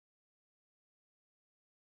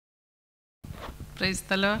Praise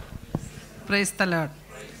the Lord. Praise the Lord.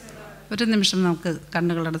 ഒരു നിമിഷം നമുക്ക്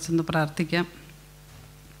കണ്ണുകളടച്ചൊന്ന് പ്രാർത്ഥിക്കാം.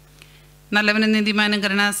 നല്ലവനും നീതിമാനും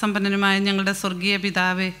കരുണാസമ്പന്നനുമായ ഞങ്ങളുടെ സ്വർഗീയ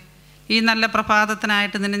പിതാവേ, ഈ നല്ല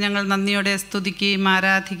പ്രഭാതത്തിനായിട്ട് നിന്നെ ഞങ്ങൾ നന്ദിയോടെ സ്തുതിക്കുകയും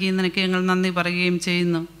ആരാധിക്കുകയും നിനക്ക് ഞങ്ങൾ നന്ദി പറയുകയും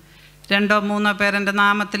ചെയ്യുന്നു. 2 or 3 പേർ എൻ്റെ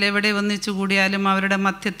നാമത്തിൽ എവിടെ ഒന്നിച്ചു കൂടിയാലും അവരുടെ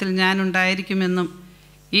മധ്യത്തിൽ ഞാനുണ്ടായിരിക്കുമെന്നും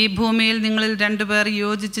ഈ ഭൂമിയിൽ നിങ്ങളിൽ 2 പേർ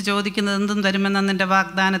യോജിച്ച് ചോദിക്കുന്നത് എന്തും തരുമെന്ന നിൻ്റെ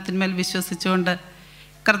വാഗ്ദാനത്തിന്മേൽ വിശ്വസിച്ചുകൊണ്ട്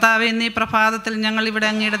കർത്താവേ, ഇന്ന് ഈ പ്രഭാതത്തിൽ ഞങ്ങളിവിടെ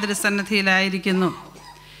അങ്ങയുടെ തിരുസന്നിധിയിലായിരിക്കുന്നു.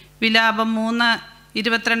 വിലാപം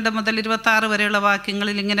 3:22 മുതൽ 26 വരെയുള്ള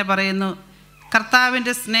വാക്യങ്ങളിൽ ഇങ്ങനെ പറയുന്നു: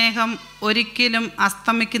 കർത്താവിൻ്റെ സ്നേഹം ഒരിക്കലും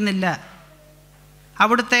അസ്തമിക്കുന്നില്ല,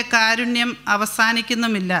 അവിടുത്തെ കാരുണ്യം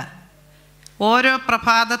അവസാനിക്കുന്നുമില്ല. ഓരോ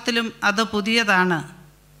പ്രഭാതത്തിലും അത് പുതിയതാണ്.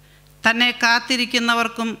 തന്നെ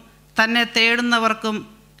കാത്തിരിക്കുന്നവർക്കും തന്നെ തേടുന്നവർക്കും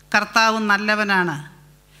കർത്താവ് നല്ലവനാണ്.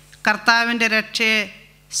 കർത്താവിൻ്റെ രക്ഷയെ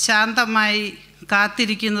ശാന്തമായി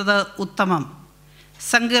കാത്തിരിക്കുന്നത് ഉത്തമം.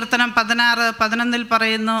 സങ്കീർത്തനം 16:11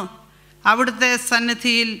 പറയുന്നു: അവിടുത്തെ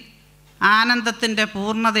സന്നിധിയിൽ ആനന്ദത്തിൻ്റെ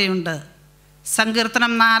പൂർണ്ണതയുണ്ട്.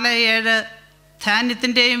 സങ്കീർത്തനം 4:7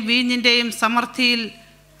 ധാന്യത്തിൻ്റെയും വീഞ്ഞിൻ്റെയും സമൃദ്ധിയിൽ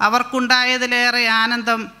അവർക്കുണ്ടായതിലേറെ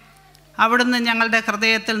ആനന്ദം അവിടുന്ന് ഞങ്ങളുടെ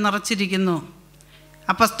ഹൃദയത്തിൽ നിറച്ചിരിക്കുന്നു.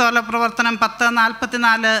 അപ്പസ്തോല പ്രവർത്തനം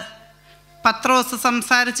 10:44 പത്രോസ്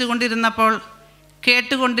സംസാരിച്ചു കൊണ്ടിരുന്നപ്പോൾ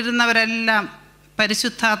കേട്ടുകൊണ്ടിരുന്നവരെല്ലാം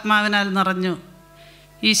പരിശുദ്ധാത്മാവിനാൽ നിറഞ്ഞു.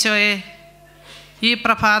 ഈശോയെ, ഈ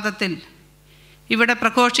പ്രഭാതത്തിൽ ഇവിടെ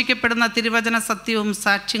പ്രഘോഷിക്കപ്പെടുന്ന തിരുവചന സത്യവും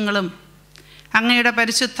സാക്ഷ്യങ്ങളും അങ്ങയുടെ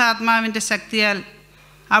പരിശുദ്ധാത്മാവിൻ്റെ ശക്തിയാൽ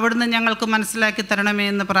അവിടുന്ന് ഞങ്ങൾക്ക് മനസ്സിലാക്കി തരണമേ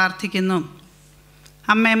എന്ന് പ്രാർത്ഥിക്കുന്നു.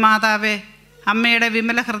 അമ്മേ മാതാവേ, അമ്മയുടെ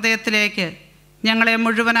വിമല ഹൃദയത്തിലേക്ക് ഞങ്ങളെ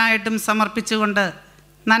മുഴുവനായിട്ടും സമർപ്പിച്ചുകൊണ്ട്,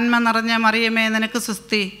 നന്മ നിറഞ്ഞ മറിയമേ നിനക്ക്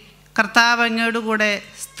സ്തുതി, കർത്താവ് അങ്ങയോടുകൂടെ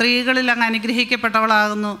സ്ത്രീകളിൽ അങ്ങ്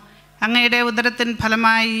അനുഗ്രഹിക്കപ്പെട്ടവളാകുന്നു, അങ്ങയുടെ ഉദരത്തിൻ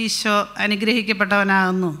ഫലമായി ഈശോ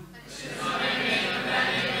അനുഗ്രഹിക്കപ്പെട്ടവനാകുന്നു.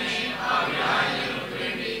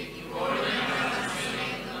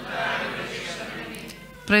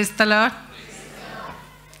 Praise the Lord.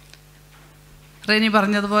 റെനി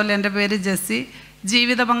പറഞ്ഞതുപോലെ എൻ്റെ പേര് ജെസ്സി,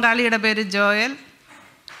 ജീവിത പങ്കാളിയുടെ പേര് ജോയൽ,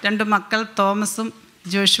 2 മക്കൾ തോമസും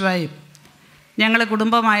ജോഷുവായും. ഞങ്ങൾ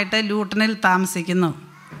കുടുംബമായിട്ട് ലൂട്ടണിൽ താമസിക്കുന്നു.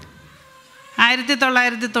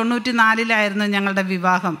 1994 ഞങ്ങളുടെ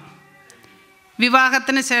വിവാഹം.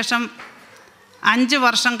 വിവാഹത്തിന് ശേഷം 5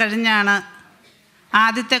 വർഷം കഴിഞ്ഞാണ്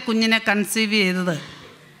ആദ്യത്തെ കുഞ്ഞിനെ കൺസീവ് ചെയ്തത്.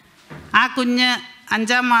 ആ കുഞ്ഞ്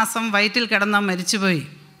 5-ാം മാസം വയറ്റിൽ കിടന്ന് മരിച്ചുപോയി.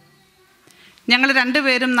 ഞങ്ങൾ 2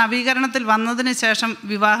 പേരും നവീകരണത്തിൽ വന്നതിന് ശേഷം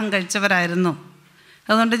വിവാഹം കഴിച്ചവരായിരുന്നു.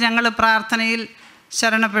 അതുകൊണ്ട് ഞങ്ങൾ പ്രാർത്ഥനയിൽ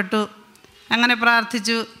ശരണപ്പെട്ടു. അങ്ങനെ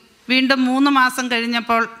പ്രാർത്ഥിച്ചു. വീണ്ടും 3 മാസം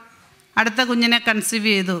കഴിഞ്ഞപ്പോൾ അടുത്ത കുഞ്ഞിനെ കൺസീവ്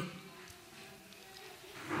ചെയ്തു.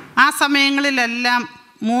 ആ സമയങ്ങളിലെല്ലാം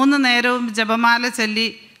 3 നേരവും ജപമാല ചൊല്ലി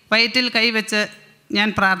വയറ്റിൽ കൈവച്ച് ഞാൻ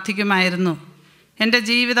പ്രാർത്ഥിക്കുമായിരുന്നു. എൻ്റെ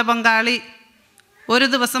ജീവിത പങ്കാളി ഒരു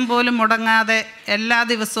ദിവസം പോലും മുടങ്ങാതെ എല്ലാ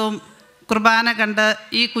ദിവസവും കുർബാന കണ്ട്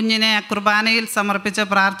ഈ കുഞ്ഞിനെ ആ കുർബാനയിൽ സമർപ്പിച്ച്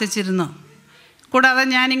പ്രാർത്ഥിച്ചിരുന്നു. കൂടാതെ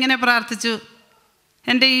ഞാനിങ്ങനെ പ്രാർത്ഥിച്ചു: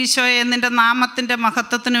 എൻ്റെ ഈശോയെ, നിൻ്റെ നാമത്തിൻ്റെ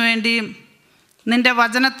മഹത്വത്തിനു വേണ്ടിയും നിൻ്റെ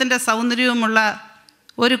വചനത്തിൻ്റെ സൗന്ദര്യവുമുള്ള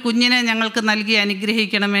ഒരു കുഞ്ഞിനെ ഞങ്ങൾക്ക് നൽകി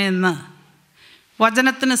അനുഗ്രഹിക്കണമേ എന്ന്.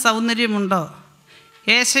 വചനത്തിന് സൗന്ദര്യമുണ്ടോ?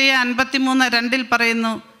 ഏശയ്യ 53:2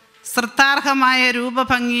 പറയുന്നു: ശ്രദ്ധാർഹമായ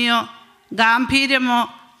രൂപഭംഗിയോ ഗാംഭീര്യമോ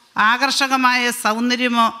ആകർഷകമായ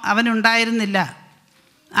സൗന്ദര്യമോ അവനുണ്ടായിരുന്നില്ല.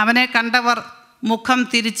 അവനെ കണ്ടവർ മുഖം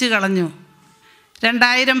തിരിച്ചു കളഞ്ഞു.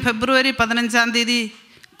 2000 ഫെബ്രുവരി 15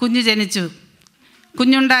 കുഞ്ഞ് ജനിച്ചു.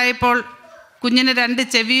 കുഞ്ഞുണ്ടായപ്പോൾ കുഞ്ഞിന് 2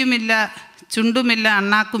 ചെവിയുമില്ല, ചുണ്ടുമില്ല,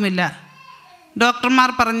 അണ്ണാക്കുമില്ല. ഡോക്ടർമാർ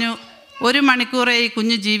പറഞ്ഞു 1 മണിക്കൂറേ ഈ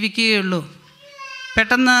കുഞ്ഞ് ജീവിക്കുകയുള്ളൂ.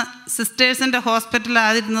 പെട്ടെന്ന് സിസ്റ്റേഴ്സിൻ്റെ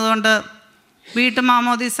ഹോസ്പിറ്റലായിരുന്നതുകൊണ്ട്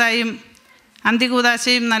വീട്ടുമാമോദീസായും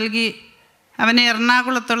അന്ത്യകൂദാശയും നൽകി അവനെ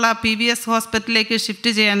എറണാകുളത്തുള്ള PBS ഹോസ്പിറ്റലിലേക്ക് ഷിഫ്റ്റ്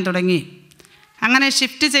ചെയ്യാൻ തുടങ്ങി. അങ്ങനെ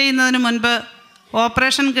ഷിഫ്റ്റ് ചെയ്യുന്നതിന് മുൻപ്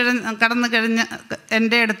ഓപ്പറേഷൻ കടന്നു കഴിഞ്ഞ്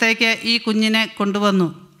എൻ്റെ അടുത്തേക്ക് ഈ കുഞ്ഞിനെ കൊണ്ടുവന്നു.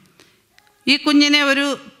 ഈ കുഞ്ഞിനെ ഒരു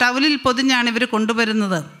ടവലിൽ പൊതിഞ്ഞാണ് ഇവർ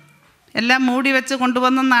കൊണ്ടുവരുന്നത്. എല്ലാം മൂടി വെച്ച്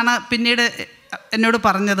കൊണ്ടുവന്നെന്നാണ് പിന്നീട് എന്നോട്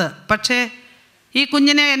പറഞ്ഞത്. പക്ഷേ ഈ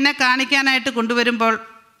കുഞ്ഞിനെ എന്നെ കാണിക്കാനായിട്ട് കൊണ്ടുവരുമ്പോൾ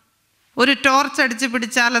ഒരു ടോർച്ച് അടിച്ച്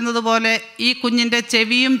പിടിച്ചാലെന്നതുപോലെ ഈ കുഞ്ഞിൻ്റെ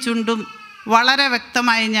ചെവിയും ചുണ്ടും വളരെ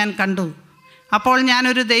വ്യക്തമായി ഞാൻ കണ്ടു. അപ്പോൾ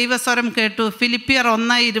ഞാനൊരു ദൈവസ്വരം കേട്ടു. ഫിലിപ്പിയർ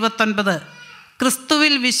 1:29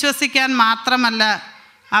 ക്രിസ്തുവിൽ വിശ്വസിക്കാൻ മാത്രമല്ല,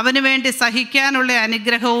 അവന് വേണ്ടി സഹിക്കാനുള്ള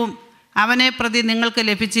അനുഗ്രഹവും അവനെ പ്രതി നിങ്ങൾക്ക്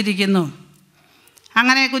ലഭിച്ചിരിക്കുന്നു.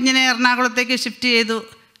 അങ്ങനെ കുഞ്ഞിനെ എറണാകുളത്തേക്ക് ഷിഫ്റ്റ് ചെയ്തു.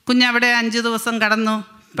 കുഞ്ഞവിടെ 5 ദിവസം കടന്നു.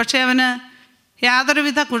 പക്ഷേ അവന്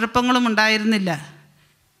യാതൊരുവിധ കുഴപ്പങ്ങളും ഉണ്ടായിരുന്നില്ല.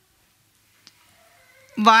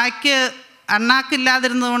 വായ്ക്ക്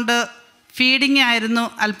അണ്ണാക്കില്ലാതിരുന്നതുകൊണ്ട് ഫീഡിങ് ആയിരുന്നു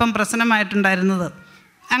അല്പം പ്രശ്നമായിട്ടുണ്ടായിരുന്നത്.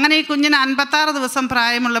 അങ്ങനെ ഈ കുഞ്ഞിന് 56 ദിവസം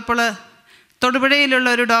പ്രായമുള്ളപ്പോൾ തൊടുപുഴയിലുള്ള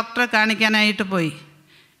ഒരു ഡോക്ടറെ കാണിക്കാനായിട്ട് പോയി,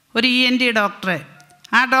 ഒരു ENT ഡോക്ടറെ.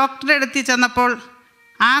 ആ ഡോക്ടറെ അടുത്ത് ചെന്നപ്പോൾ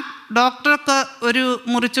ആ ഡോക്ടർക്ക് ഒരു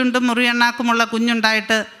മുറിച്ചുണ്ടും മുറിയെണ്ണാക്കുമുള്ള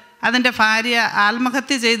കുഞ്ഞുണ്ടായിട്ട് അതിൻ്റെ ഭാര്യ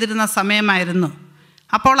ആത്മഹത്യ ചെയ്തിരുന്ന സമയമായിരുന്നു.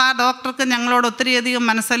 അപ്പോൾ ആ ഡോക്ടർക്ക് ഞങ്ങളോട് ഒത്തിരിയധികം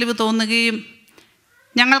മനസ്സലിവ് തോന്നുകയും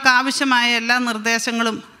ഞങ്ങൾക്ക് ആവശ്യമായ എല്ലാ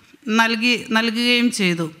നിർദ്ദേശങ്ങളും നൽകുകയും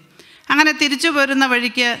ചെയ്തു. അങ്ങനെ തിരിച്ചു പോരുന്ന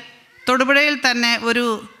വഴിക്ക് തൊടുപുഴയിൽ തന്നെ ഒരു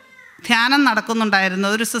ധ്യാനം നടക്കുന്നുണ്ടായിരുന്നു.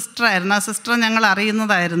 ഒരു സിസ്റ്ററായിരുന്നു. ആ സിസ്റ്റർ ഞങ്ങൾ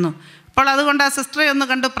അറിയുന്നതായിരുന്നു. അപ്പോൾ അതുകൊണ്ട് ആ സിസ്റ്ററെ ഒന്ന്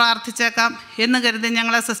കണ്ട് പ്രാർത്ഥിച്ചേക്കാം എന്ന് കരുതി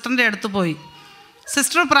ഞങ്ങൾ ആ സിസ്റ്ററിൻ്റെ അടുത്ത് പോയി.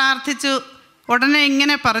 സിസ്റ്റർ പ്രാർത്ഥിച്ചു. ഉടനെ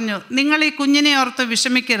ഇങ്ങനെ പറഞ്ഞു, നിങ്ങൾ ഈ കുഞ്ഞിനെ ഓർത്ത്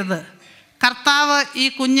വിഷമിക്കരുത്. കർത്താവ് ഈ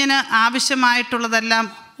കുഞ്ഞിന് ആവശ്യമായിട്ടുള്ളതെല്ലാം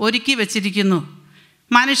ഒരുക്കി വച്ചിരിക്കുന്നു.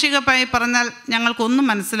 മാനുഷികമായി പറഞ്ഞാൽ ഞങ്ങൾക്കൊന്നും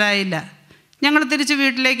മനസ്സിലായില്ല. ഞങ്ങൾ തിരിച്ച്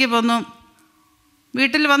വീട്ടിലേക്ക് പോന്നു.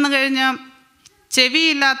 വീട്ടിൽ വന്നു കഴിഞ്ഞാൽ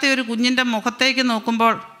ചെവിയില്ലാത്ത ഒരു കുഞ്ഞിൻ്റെ മുഖത്തേക്ക്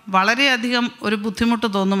നോക്കുമ്പോൾ വളരെയധികം ഒരു ബുദ്ധിമുട്ട്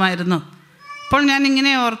തോന്നുമായിരുന്നു. അപ്പോൾ ഞാൻ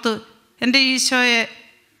ഇങ്ങനെ ഓർത്തു, എൻ്റെ ഈശോയെ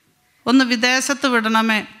ഒന്ന് വിദേശത്ത്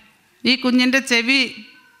വിടണമേ, ഈ കുഞ്ഞിൻ്റെ ചെവി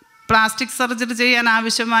പ്ലാസ്റ്റിക് സർജറി ചെയ്യാൻ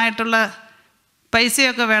ആവശ്യമായിട്ടുള്ള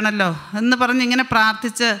പൈസയൊക്കെ വേണമല്ലോ എന്ന് പറഞ്ഞ് ഇങ്ങനെ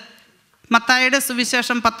പ്രാർത്ഥിച്ച് മത്തായിയുടെ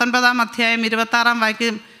സുവിശേഷം 19-ാം അധ്യായം 26-ാം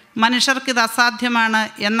വാക്യം, മനുഷ്യർക്കിത് അസാധ്യമാണ്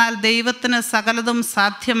എന്നാൽ ദൈവത്തിന് സകലതും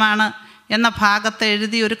സാധ്യമാണ് എന്ന ഭാഗത്ത്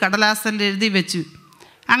എഴുതി ഒരു കടലാസിൽ എഴുതി വെച്ചു.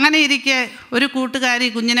 അങ്ങനെ ഇരിക്കെ ഒരു കൂട്ടുകാരി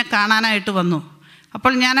കുഞ്ഞിനെ കാണാനായിട്ട് വന്നു.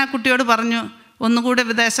 അപ്പോൾ ഞാൻ ആ കുട്ടിയോട് പറഞ്ഞു, ഒന്നുകൂടി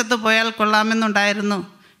വിദേശത്ത് പോയാൽ കൊള്ളാമെന്നുണ്ടായിരുന്നു.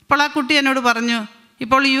 അപ്പോൾ ആ കുട്ടി എന്നോട് പറഞ്ഞു,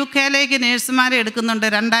 ഇപ്പോൾ UK നേഴ്സുമാരെ എടുക്കുന്നുണ്ട്,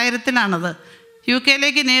 2000-ലാണത്. UK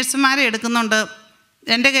നേഴ്സുമാരെ എടുക്കുന്നുണ്ട്.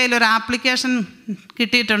 എൻ്റെ കയ്യിലൊരു ആപ്ലിക്കേഷൻ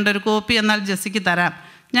കിട്ടിയിട്ടുണ്ട്, ഒരു കോപ്പി എന്നാൽ ജെസ്സിക്ക് തരാം.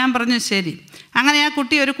 ഞാൻ പറഞ്ഞു ശരി. അങ്ങനെ ആ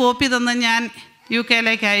കുട്ടി ഒരു കോപ്പി തന്ന് ഞാൻ UK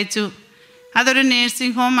അയച്ചു. അതൊരു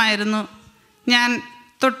നേഴ്സിംഗ് ഹോം ആയിരുന്നു. ഞാൻ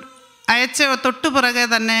അയച്ച തൊട്ടു പുറകെ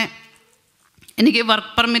തന്നെ എനിക്ക്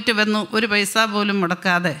വർക്ക് പെർമിറ്റ് വന്നു, ഒരു പൈസ പോലും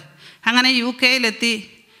മുടക്കാതെ. അങ്ങനെ UK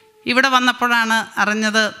ഇവിടെ വന്നപ്പോഴാണ്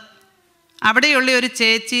അറിഞ്ഞത്, അവിടെയുള്ള ഒരു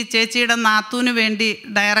ചേച്ചിയുടെ നാത്തൂന് വേണ്ടി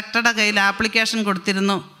ഡയറക്ടറുടെ കയ്യിൽ ആപ്ലിക്കേഷൻ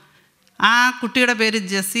കൊടുത്തിരുന്നു. ആ കുട്ടിയുടെ പേര്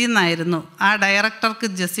ജെസ്സി എന്നായിരുന്നു. ആ ഡയറക്ടർക്ക്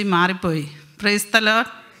ജെസ്സി മാറിപ്പോയി. Praise the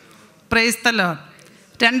Lord, praise the Lord.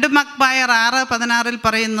 2 മക്ബായർ 6:16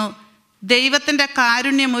 പറയുന്നു, ദൈവത്തിൻ്റെ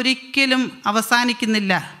കാരുണ്യം ഒരിക്കലും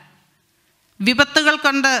അവസാനിക്കുന്നില്ല. വിപത്തുകൾ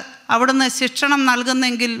കൊണ്ട് അവിടുന്ന് ശിക്ഷണം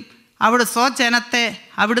നൽകുന്നെങ്കിൽ സ്വജനത്തെ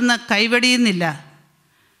അവിടുന്ന് കൈവെടിയുന്നില്ല.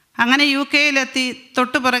 അങ്ങനെ UK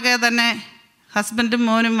തൊട്ടു പുറകെ തന്നെ ഹസ്ബൻഡും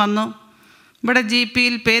മോനും വന്നു. ഇവിടെ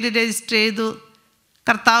GPയിൽ പേര് രജിസ്റ്റർ ചെയ്തു.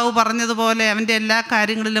 കർത്താവ് പറഞ്ഞതുപോലെ അവൻ്റെ എല്ലാ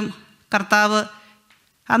കാര്യങ്ങളിലും കർത്താവ്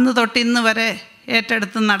അന്ന് തൊട്ട് ഇന്ന് വരെ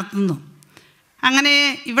ഏറ്റെടുത്ത് നടത്തുന്നു. അങ്ങനെ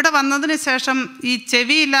ഇവിടെ വന്നതിന് ശേഷം ഈ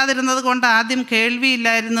ചെവി ഇല്ലാതിരുന്നത് കൊണ്ട് ആദ്യം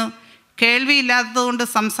കേൾവിയില്ലായിരുന്നു. കേൾവിയില്ലാത്തത് കൊണ്ട്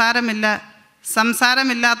സംസാരമില്ല.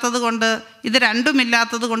 സംസാരമില്ലാത്തത് കൊണ്ട് ഇത്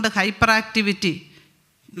രണ്ടുമില്ലാത്തത് കൊണ്ട് ഹൈപ്പർ ആക്ടിവിറ്റി,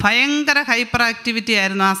 ഭയങ്കര ഹൈപ്പർ ആക്ടിവിറ്റി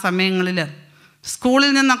ആയിരുന്നു ആ സമയങ്ങളിൽ.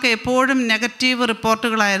 സ്കൂളിൽ നിന്നൊക്കെ എപ്പോഴും നെഗറ്റീവ്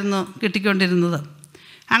റിപ്പോർട്ടുകളായിരുന്നു കിട്ടിക്കൊണ്ടിരുന്നത്.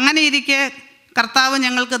 അങ്ങനെ ഇരിക്കെ കർത്താവ്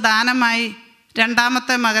ഞങ്ങൾക്ക് ദാനമായി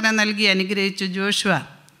 2ാമത്തെ മകനെ നൽകി അനുഗ്രഹിച്ചു, ജോഷുവ.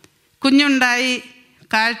 കുഞ്ഞുണ്ടായി,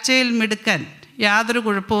 കാഴ്ചയിൽ മിടുക്കൻ, യാതൊരു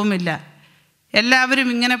കുഴപ്പവുമില്ല. എല്ലാവരും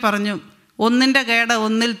ഇങ്ങനെ പറഞ്ഞു, ഒന്നിൻ്റെ കേട്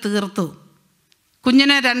ഒന്നിൽ തീർത്തു.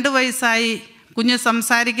 കുഞ്ഞിന് 2 വയസ്സായി. കുഞ്ഞ്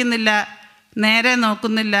സംസാരിക്കുന്നില്ല, നേരെ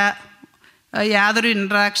നോക്കുന്നില്ല, യാതൊരു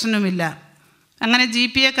ഇൻട്രാക്ഷനുമില്ല. അങ്ങനെ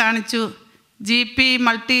GPയെ കാണിച്ചു. GP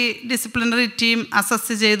multi disciplinary team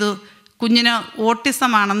assess ചെയ്തു. കുഞ്ഞിന്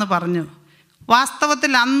ഓട്ടിസമാണെന്ന് പറഞ്ഞു.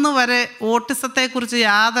 വാസ്തവത്തിൽ അന്ന് വരെ ഓട്ടിസത്തെക്കുറിച്ച്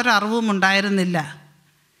യാതൊരു അറിവും ഉണ്ടായിരുന്നില്ല.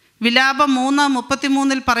 വിലാപം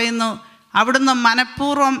 3:33 പറയുന്നു, അവിടുന്ന്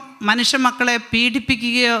മനഃപൂർവ്വം മനുഷ്യമക്കളെ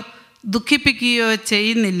പീഡിപ്പിക്കുകയോ ദുഃഖിപ്പിക്കുകയോ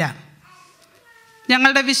ചെയ്യുന്നില്ല.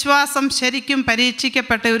 ഞങ്ങളുടെ വിശ്വാസം ശരിക്കും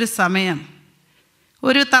പരീക്ഷിക്കപ്പെട്ട ഒരു സമയം.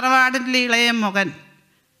 ഒരു തറവാടിൻ്റെ ഇളയ മകൻ,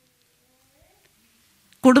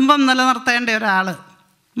 കുടുംബം നിലനിർത്തേണ്ട ഒരാൾ,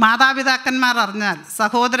 മാതാപിതാക്കന്മാർ അറിഞ്ഞാൽ,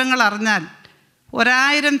 സഹോദരങ്ങൾ അറിഞ്ഞാൽ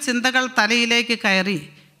 1000 ചിന്തകൾ തലയിലേക്ക് കയറി.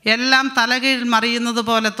 എല്ലാം തലകീഴ് മറിയുന്നത്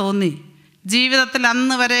പോലെ തോന്നി. ജീവിതത്തിൽ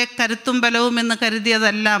അന്ന് വരെ കരുത്തും ബലവും എന്ന്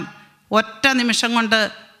കരുതിയതെല്ലാം ഒറ്റ നിമിഷം കൊണ്ട്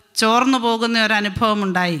ചോർന്നു പോകുന്ന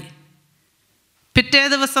ഒരനുഭവമുണ്ടായി. പിറ്റേ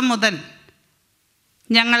ദിവസം മുതൽ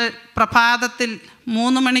ഞങ്ങൾ പ്രഭാതത്തിൽ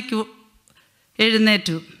 3 മണിക്ക്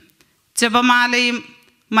എഴുന്നേറ്റു. ജപമാലയും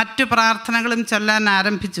മറ്റു പ്രാർത്ഥനകളും ചൊല്ലാൻ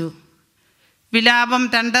ആരംഭിച്ചു. വിലാപം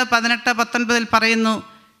 2:18-19 പറയുന്നു,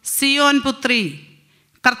 സിയോൻ പുത്രി,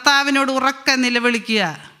 കർത്താവിനോട് ഉറക്കെ നിലവിളിക്കുക.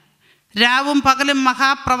 രാവും പകലും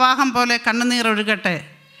മഹാപ്രവാഹം പോലെ കണ്ണുനീരൊഴുകട്ടെ.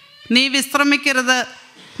 നീ വിശ്രമിക്കരുത്,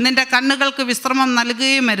 നിൻ്റെ കണ്ണുകൾക്ക് വിശ്രമം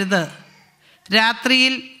നൽകുകയുമരുത്.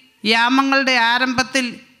 രാത്രിയിൽ യാമങ്ങളുടെ ആരംഭത്തിൽ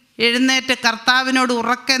എഴുന്നേറ്റ് കർത്താവിനോട്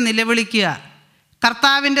ഉറക്കെ നിലവിളിക്കുക.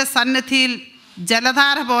 കർത്താവിൻ്റെ സന്നിധിയിൽ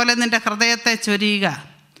ജലധാര പോലെ നിൻ്റെ ഹൃദയത്തെ ചൊരിയുക.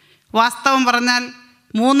 വാസ്തവം പറഞ്ഞാൽ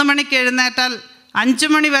 3 മണിക്ക് എഴുന്നേറ്റാൽ 5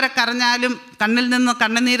 മണി വരെ കരഞ്ഞാലും കണ്ണിൽ നിന്ന്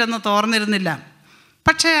കണ്ണുനീരൊന്നും തോർന്നിരുന്നില്ല.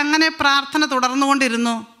 പക്ഷേ അങ്ങനെ പ്രാർത്ഥന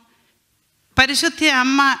തുടർന്നുകൊണ്ടിരുന്നു. പരിശുദ്ധ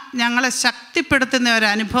അമ്മ ഞങ്ങളെ ശക്തിപ്പെടുത്തുന്ന ഒരു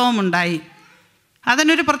അനുഭവമുണ്ടായി.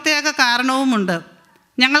 അതിനൊരു പ്രത്യേക കാരണവുമുണ്ട്.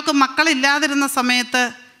 ഞങ്ങൾക്ക് മക്കളില്ലാതിരുന്ന സമയത്ത്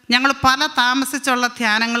ഞങ്ങൾ പല താമസിച്ചുള്ള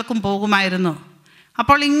ധ്യാനങ്ങൾക്കും പോകുമായിരുന്നു.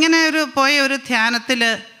 അപ്പോൾ ഇങ്ങനെ പോയ ഒരു ധ്യാനത്തിൽ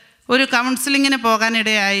ഒരു കൗൺസിലിങ്ങിന്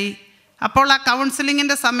പോകാനിടയായി. അപ്പോൾ ആ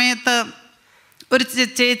കൗൺസിലിങ്ങിൻ്റെ സമയത്ത് ഒരു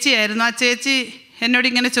ചേച്ചിയായിരുന്നു. ആ ചേച്ചി എന്നോട്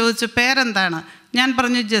ഇങ്ങനെ ചോദിച്ചു, പേരെന്താണ്? ഞാൻ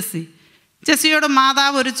പറഞ്ഞു ജെസ്സി. ജെസ്സിയോട്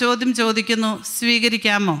മാതാവ് ഒരു ചോദ്യം ചോദിക്കുന്നു,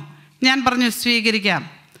 സ്വീകരിക്കാമോ? ഞാൻ പറഞ്ഞു സ്വീകരിക്കാം.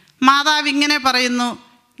 മാതാവ് ഇങ്ങനെ പറയുന്നു,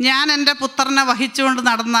 ഞാൻ എൻ്റെ പുത്രനെ വഹിച്ചുകൊണ്ട്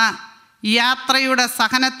നടന്ന യാത്രയുടെ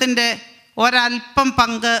സഹനത്തിൻ്റെ ഒരല്പം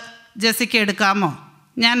പങ്ക് ജെസ്സിക്ക് എടുക്കാമോ?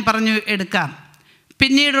 ഞാൻ പറഞ്ഞു എടുക്കാം.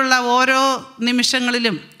 പിന്നീടുള്ള ഓരോ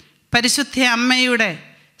നിമിഷങ്ങളിലും പരിശുദ്ധ അമ്മയുടെ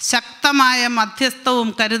ശക്തമായ മധ്യസ്ഥവും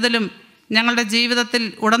കരുതലും ഞങ്ങളുടെ ജീവിതത്തിൽ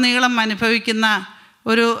ഉടനീളം അനുഭവിക്കുന്ന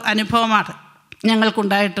ഒരു അനുഭവമാണ്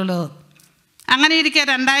ഞങ്ങൾക്കുണ്ടായിട്ടുള്ളത്. അങ്ങനെ ഇരിക്കെ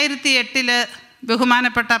 2008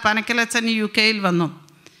 ബഹുമാനപ്പെട്ട പനക്കലച്ചൻ UK-യിൽ വന്നു.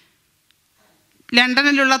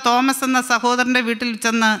 ലണ്ടനിലുള്ള തോമസ് എന്ന സഹോദരൻ്റെ വീട്ടിൽ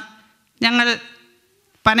ചെന്ന് ഞങ്ങൾ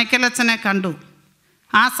പനക്കലച്ചനെ കണ്ടു.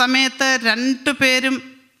 ആ സമയത്ത് 2 പേരും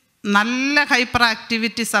നല്ല ഹൈപ്പർ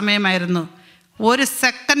ആക്ടിവിറ്റി സമയമായിരുന്നു. 1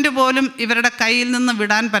 സെക്കൻഡ് പോലും ഇവരുടെ കയ്യിൽ നിന്ന്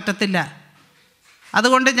വിടാൻ പറ്റത്തില്ല.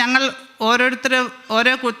 അതുകൊണ്ട് ഞങ്ങൾ ഓരോരുത്തരും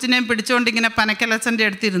ഓരോ കൊച്ചിനെയും പിടിച്ചുകൊണ്ടിങ്ങനെ പനക്കലച്ചൻ്റെ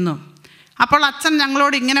അടുത്തിരുന്നു. അപ്പോൾ അച്ഛൻ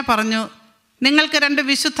ഞങ്ങളോട് ഇങ്ങനെ പറഞ്ഞു, നിങ്ങൾക്ക് 2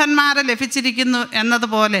 വിശുദ്ധന്മാരെ ലഭിച്ചിരിക്കുന്നു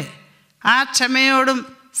എന്നതുപോലെ ആ ക്ഷമയോടും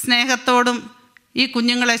സ്നേഹത്തോടും ഈ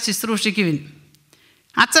കുഞ്ഞുങ്ങളെ ശുശ്രൂഷിക്കുവിൻ.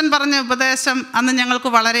 അച്ഛൻ പറഞ്ഞ ഉപദേശം അന്ന് ഞങ്ങൾക്ക്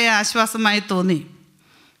വളരെ ആശ്വാസമായി തോന്നി.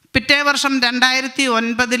 പിറ്റേ വർഷം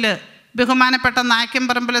 2009 ബഹുമാനപ്പെട്ട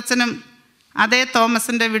നായ്ക്കമ്പറമ്പിലച്ഛനും അതേ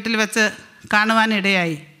തോമസിൻ്റെ വീട്ടിൽ വെച്ച്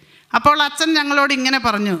കാണുവാനിടയായി. അപ്പോൾ അച്ഛൻ ഞങ്ങളോട് ഇങ്ങനെ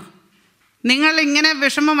പറഞ്ഞു, നിങ്ങൾ ഇങ്ങനെ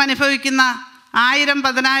വിഷമം അനുഭവിക്കുന്ന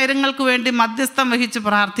 1000-10,000 വേണ്ടി മധ്യസ്ഥം വഹിച്ച്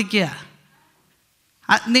പ്രാർത്ഥിക്കുക.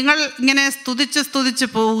 നിങ്ങൾ ഇങ്ങനെ സ്തുതിച്ച്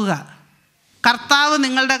പോവുക. കർത്താവ്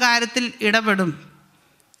നിങ്ങളുടെ കാര്യത്തിൽ ഇടപെടും.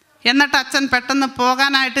 എന്നിട്ട് അച്ഛൻ പെട്ടെന്ന്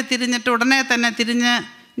പോകാനായിട്ട് തിരിഞ്ഞിട്ട് ഉടനെ തന്നെ തിരിഞ്ഞ്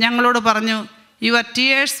ഞങ്ങളോട് പറഞ്ഞു, your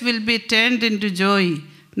tears will be turned in to Joy.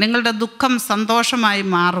 നിങ്ങളുടെ ദുഃഖം സന്തോഷമായി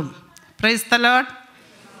മാറും. Praise the Lord,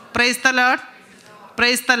 praise the Lord,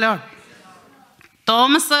 praise the Lord.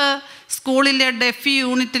 Thomas സ്കൂളിലെ ഡെഫി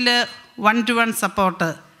യൂണിറ്റിൽ 1-to-1 സപ്പോർട്ട്,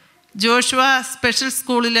 ജോഷുവ സ്പെഷ്യൽ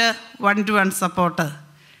സ്കൂളിൽ 1-to-1 സപ്പോർട്ട്.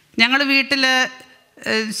 ഞങ്ങൾ വീട്ടിൽ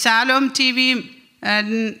ശാലോം TV-യും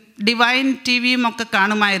ഡിവൈൻ TV-യും ഒക്കെ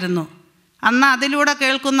കാണുമായിരുന്നു. അന്ന് അതിലൂടെ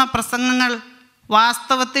കേൾക്കുന്ന പ്രസംഗങ്ങൾ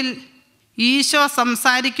വാസ്തവത്തിൽ ഈശോ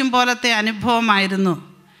സംസാരിക്കും പോലത്തെ അനുഭവമായിരുന്നു.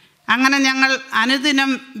 അങ്ങനെ ഞങ്ങൾ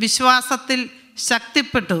അനുദിനം വിശ്വാസത്തിൽ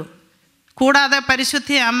ശക്തിപ്പെട്ടു. കൂടാതെ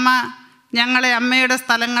പരിശുദ്ധ അമ്മ ഞങ്ങളെ അമ്മയുടെ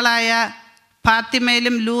സ്ഥലങ്ങളായ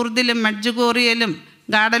ഫാത്തിമയിലും ലൂർദിലും മെഡ്ജുഗോറിയയിലും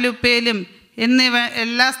ഗാഡലുപ്പയിലും എന്നിവ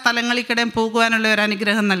എല്ലാ സ്ഥലങ്ങളിൽക്കിടെയും പോകുവാനുള്ള ഒരു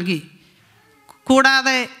അനുഗ്രഹം നൽകി.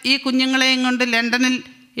 കൂടാതെ ഈ കുഞ്ഞുങ്ങളെയും കൊണ്ട് ലണ്ടനിൽ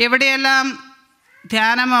എവിടെയെല്ലാം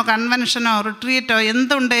ധ്യാനമോ കൺവെൻഷനോ റിട്രീറ്റോ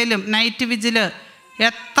എന്തുണ്ടെങ്കിലും നൈറ്റ് വിജില്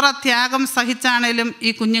എത്ര ത്യാഗം സഹിച്ചാണേലും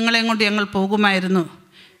ഈ കുഞ്ഞുങ്ങളെയും കൊണ്ട് ഞങ്ങൾ പോകുമായിരുന്നു.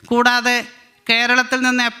 കൂടാതെ കേരളത്തിൽ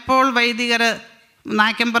നിന്ന് എപ്പോൾ വൈദികർ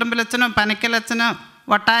നായ്ക്കമ്പറമ്പിലച്ഛനോ പനക്കലച്ഛനോ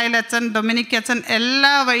വട്ടായിലച്ഛൻ ഡൊമിനിക് അച്ഛൻ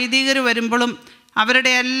എല്ലാ വൈദികർ വരുമ്പോഴും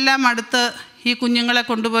അവരുടെ എല്ലാം അടുത്ത് ഈ കുഞ്ഞുങ്ങളെ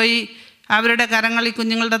കൊണ്ടുപോയി അവരുടെ കരങ്ങൾ ഈ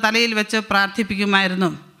കുഞ്ഞുങ്ങളുടെ തലയിൽ വെച്ച് പ്രാർത്ഥിപ്പിക്കുമായിരുന്നു.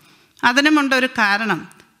 അതിനുമുണ്ടൊരു കാരണം.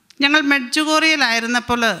 ഞങ്ങൾ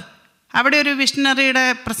മെഡ്ജുഗോറിയയിലായിരുന്നപ്പോൾ അവിടെ ഒരു വിഷണറിയുടെ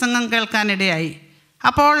പ്രസംഗം കേൾക്കാനിടയായി.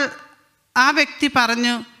 അപ്പോൾ ആ വ്യക്തി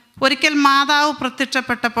പറഞ്ഞു, ഒരിക്കൽ മാതാവ്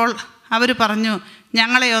പ്രത്യക്ഷപ്പെട്ടപ്പോൾ അവർ പറഞ്ഞു,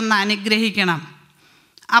 ഞങ്ങളെ ഒന്ന് അനുഗ്രഹിക്കണം.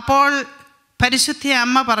 അപ്പോൾ പരിശുദ്ധ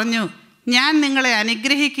അമ്മ പറഞ്ഞു, ഞാൻ നിങ്ങളെ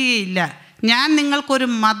അനുഗ്രഹിക്കുകയില്ല, ഞാൻ നിങ്ങൾക്കൊരു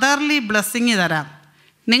മദർലി ബ്ലെസ്സിങ് തരാം.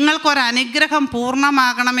 നിങ്ങൾക്കൊരനുഗ്രഹം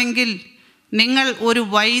പൂർണ്ണമാകണമെങ്കിൽ നിങ്ങൾ ഒരു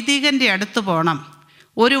വൈദികൻ്റെ അടുത്ത് പോകണം.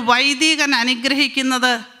 ഒരു വൈദികൻ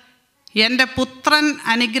അനുഗ്രഹിക്കുന്നത് എൻ്റെ പുത്രൻ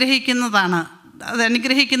അനുഗ്രഹിക്കുന്നതാണ്, അത്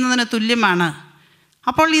അനുഗ്രഹിക്കുന്നതിന് തുല്യമാണ്.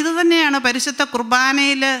 അപ്പോൾ ഇതുതന്നെയാണ് പരിശുദ്ധ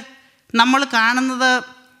കുർബാനയിൽ നമ്മൾ കാണുന്നത്.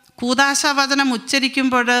 കൂദാശവചനം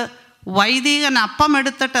ഉച്ചരിക്കുമ്പോൾ വൈദികൻ അപ്പം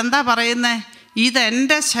എടുത്തിട്ട് എന്താ പറയുന്നത്?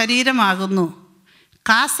 ഇതെൻ്റെ ശരീരമാകുന്നു.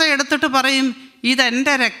 കാസ എടുത്തിട്ട് പറയും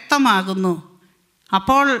ഇതെൻ്റെ രക്തമാകുന്നു.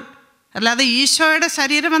 അപ്പോൾ അല്ലാതെ ഈശോയുടെ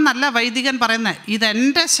ശരീരമെന്നല്ല വൈദികൻ പറയുന്നത്,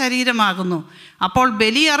 ഇതെൻ്റെ ശരീരമാകുന്നു. അപ്പോൾ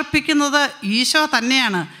ബലി അർപ്പിക്കുന്നത് ഈശോ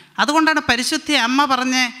തന്നെയാണ്. അതുകൊണ്ടാണ് പരിശുദ്ധ അമ്മ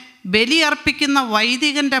പറഞ്ഞ് ബലി അർപ്പിക്കുന്ന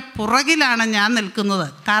വൈദികൻ്റെ പുറകിലാണ് ഞാൻ നിൽക്കുന്നത്.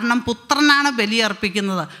 കാരണം പുത്രനാണ് ബലി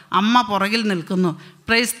അർപ്പിക്കുന്നത്, അമ്മ പുറകിൽ നിൽക്കുന്നു.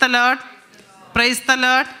 Praise the Lord, praise the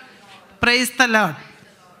Lord, praise the Lord.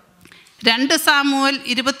 2 Samuel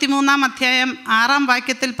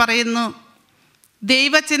 23-6 പറയുന്നു,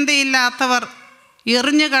 ദൈവചിന്തയില്ലാത്തവർ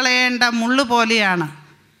എറിഞ്ഞു കളയേണ്ട മുള്ളു പോലെയാണ്.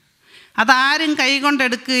 അതാരും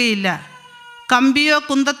കൈകൊണ്ടെടുക്കുകയില്ല. കമ്പിയോ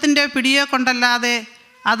കുന്തത്തിൻ്റെ പിടിയോ കൊണ്ടല്ലാതെ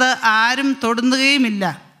അത് ആരും തൊടുന്നുകയുമില്ല.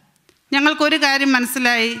 ഞങ്ങൾക്കൊരു കാര്യം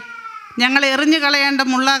മനസ്സിലായി. ഞങ്ങൾ എറിഞ്ഞു കളയേണ്ട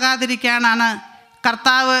മുള്ളാകാതിരിക്കാനാണ്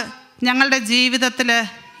കർത്താവ് ഞങ്ങളുടെ ജീവിതത്തിൽ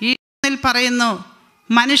ഈ പറയുന്നു,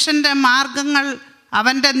 മനുഷ്യൻ്റെ മാർഗങ്ങൾ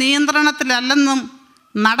അവൻ്റെ നിയന്ത്രണത്തിലല്ലെന്നും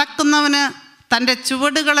നടക്കുന്നവന് തൻ്റെ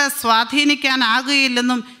ചുവടുകളെ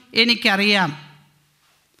സ്വാധീനിക്കാനാകുകയില്ലെന്നും എനിക്കറിയാം.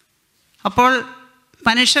 അപ്പോൾ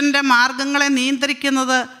മനുഷ്യൻ്റെ മാർഗങ്ങളെ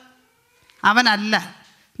നിയന്ത്രിക്കുന്നത് അവനല്ല.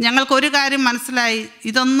 ഞങ്ങൾക്കൊരു കാര്യം മനസ്സിലായി,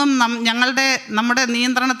 ഇതൊന്നും നമ്മുടെ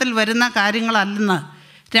നിയന്ത്രണത്തിൽ വരുന്ന കാര്യങ്ങളല്ലെന്ന്.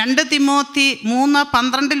 2 തിമോത്തി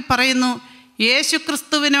 3:12 പറയുന്നു,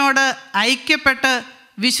 യേശുക്രിസ്തുവിനോട് ഐക്യപ്പെട്ട്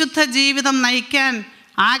വിശുദ്ധ ജീവിതം നയിക്കാൻ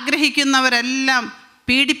ആഗ്രഹിക്കുന്നവരെല്ലാം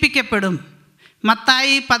പീഡിപ്പിക്കപ്പെടും.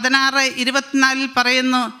 മത്തായി 16:24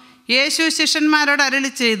 പറയുന്നു, യേശു ശിഷ്യന്മാരോട്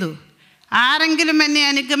അരുളി ചെയ്തു, ആരെങ്കിലും എന്നെ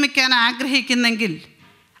അനുഗമിക്കാൻ ആഗ്രഹിക്കുന്നെങ്കിൽ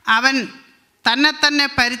അവൻ തന്നെ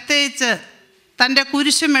പരിത്യജിച്ച് തൻ്റെ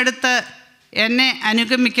കുരിശുമെടുത്ത് എന്നെ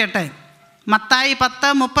അനുഗമിക്കട്ടെ. മത്തായി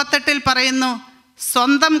 10:38 പറയുന്നു,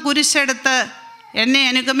 സ്വന്തം കുരിശെടുത്ത് എന്നെ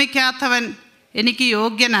അനുഗമിക്കാത്തവൻ എനിക്ക്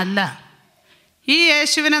യോഗ്യനല്ല. ഈ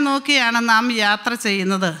യേശുവിനെ നോക്കിയാണ് നാം യാത്ര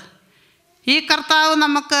ചെയ്യുന്നത്. ഈ കർത്താവ്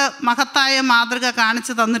നമുക്ക് മഹത്തായ മാതൃക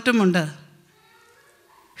കാണിച്ചു തന്നിട്ടുമുണ്ട്.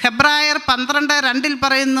 ഹെബ്രായർ 12:2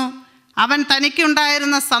 പറയുന്നു, അവൻ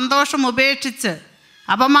തനിക്കുണ്ടായിരുന്ന സന്തോഷം ഉപേക്ഷിച്ച്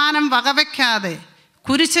അപമാനം വകവയ്ക്കാതെ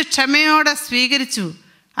കുരിശ് ക്ഷമയോടെ സ്വീകരിച്ചു.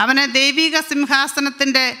 അവനെ ദൈവിക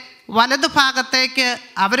സിംഹാസനത്തിൻ്റെ വലതുഭാഗത്തേക്ക്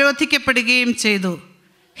അവരോധിക്കപ്പെടുകയും ചെയ്തു.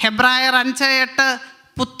 ഹെബ്രായർ 5:8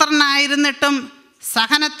 പുത്രനായിരുന്നിട്ടും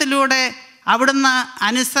സഹനത്തിലൂടെ അവിടുന്ന്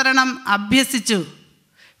അനുസരണം അഭ്യസിച്ചു.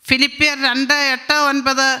 ഫിലിപ്പിയർ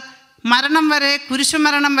 2:8-9 മരണം വരെ,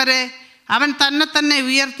 കുരിശുമരണം വരെ അവൻ തന്നെ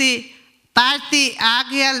ഉയർത്തി താഴ്ത്തി,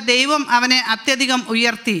 ആകയാൽ ദൈവം അവനെ അത്യധികം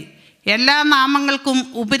ഉയർത്തി എല്ലാ നാമങ്ങൾക്കും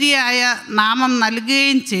ഉപരിയായ നാമം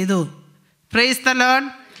നൽകുകയും ചെയ്തു. Praise the Lord,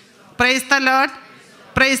 praise the Lord,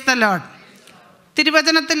 praise the Lord.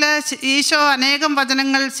 തിരുവചനത്തിൽ ഈശോ അനേകം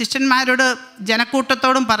വചനങ്ങൾ ശിഷ്യന്മാരോട്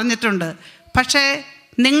ജനക്കൂട്ടത്തോടും പറഞ്ഞിട്ടുണ്ട്. പക്ഷേ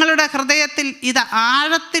നിങ്ങളുടെ ഹൃദയത്തിൽ ഇത്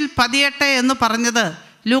ആഴത്തിൽ പതിയട്ടെ എന്ന് പറഞ്ഞത്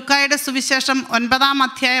ലൂക്കായുടെ സുവിശേഷം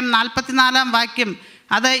 9-44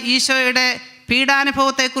 അത് ഈശോയുടെ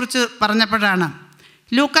പീഡാനുഭവത്തെക്കുറിച്ച് പറഞ്ഞപ്പോഴാണ്.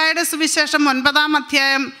 ലൂക്കായുടെ സുവിശേഷം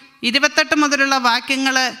 9-28 മുതലുള്ള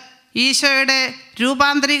വാക്യങ്ങൾ ഈശോയുടെ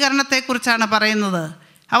രൂപാന്തരീകരണത്തെക്കുറിച്ചാണ് പറയുന്നത്.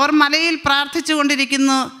 അവർ മലയിൽ പ്രാർത്ഥിച്ചു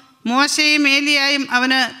കൊണ്ടിരിക്കുന്നു. മോശയും ഏലിയായും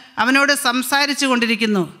അവനോട് സംസാരിച്ചു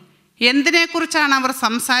കൊണ്ടിരിക്കുന്നു. എന്തിനെക്കുറിച്ചാണ് അവർ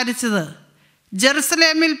സംസാരിച്ചത്?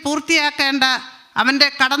 ജെറുസലേമിൽ പൂർത്തിയാക്കേണ്ട അവൻ്റെ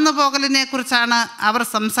കടന്നുപോകലിനെ കുറിച്ചാണ് അവർ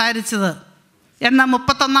സംസാരിച്ചത് എന്ന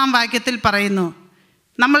 31 പറയുന്നു.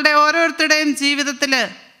 നമ്മളുടെ ഓരോരുത്തരുടെയും ജീവിതത്തിൽ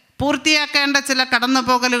പൂർത്തിയാക്കേണ്ട ചില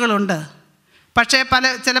കടന്നുപോകലുകളുണ്ട്. പക്ഷേ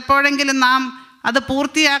ചിലപ്പോഴെങ്കിലും നാം അത്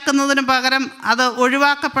പൂർത്തിയാക്കുന്നതിന് പകരം അത്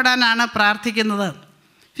ഒഴിവാക്കപ്പെടാനാണ് പ്രാർത്ഥിക്കുന്നത്.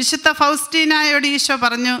 വിശുദ്ധ ഫൗസ്റ്റീനായോട് ഈശോ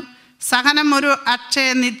പറഞ്ഞു, സഹനം ഒരു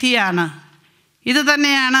അക്ഷയനിധിയാണ്. ഇത്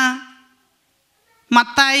തന്നെയാണ്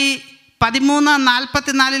മത്തായി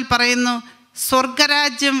 13:44 പറയുന്നു,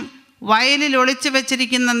 സ്വർഗരാജ്യം വയലിൽ ഒളിച്ചു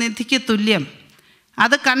വച്ചിരിക്കുന്ന നിധിക്ക് തുല്യം.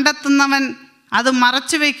 അത് കണ്ടെത്തുന്നവൻ അത്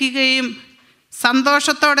മറച്ചു വയ്ക്കുകയും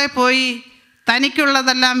സന്തോഷത്തോടെ പോയി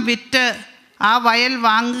തനിക്കുള്ളതെല്ലാം വിറ്റ് ആ വയൽ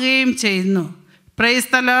വാങ്ങുകയും ചെയ്യുന്നു.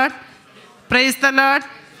 Praise the Lord, praise the Lord,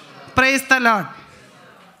 praise the Lord.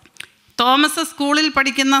 Thomas സ്കൂളിൽ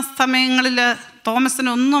പഠിക്കുന്ന സമയങ്ങളിൽ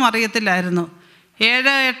തോമസിനൊന്നും അറിയത്തില്ലായിരുന്നു.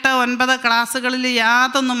 7, 8, 9 ക്ലാസ്സുകളിൽ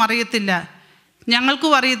യാതൊന്നും അറിയത്തില്ല.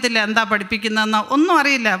 ഞങ്ങൾക്കും അറിയത്തില്ല എന്താ പഠിപ്പിക്കുന്നതെന്ന്, ഒന്നും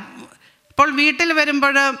അറിയില്ല. അപ്പോൾ വീട്ടിൽ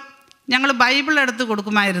വരുമ്പോൾ ഞങ്ങൾ ബൈബിൾ എടുത്ത്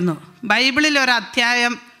കൊടുക്കുമായിരുന്നു. ബൈബിളിൽ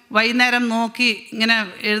ഒരധ്യായം വൈകുന്നേരം നോക്കി ഇങ്ങനെ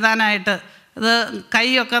എഴുതാനായിട്ട്, അത്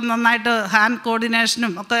കൈയൊക്കെ നന്നായിട്ട് ഹാൻഡ്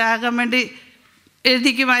കോർഡിനേഷനും ഒക്കെ ആകാൻ വേണ്ടി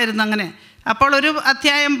എഴുതിക്കുമായിരുന്നു. അങ്ങനെ അപ്പോൾ ഒരു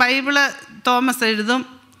അധ്യായം ബൈബിള് തോമസ് എഴുതും.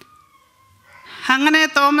 അങ്ങനെ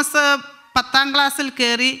തോമസ് 10ാം ക്ലാസ്സിൽ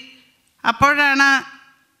കയറി. അപ്പോഴാണ്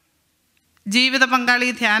ജീവിത പങ്കാളി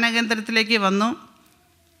ധ്യാന കേന്ദ്രത്തിലേക്ക് വന്നു.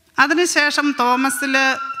 അതിനുശേഷം തോമസിൽ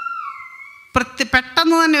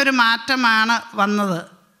പെട്ടെന്ന് തന്നെ ഒരു മാറ്റമാണ് വന്നത്.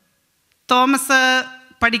 തോമസ്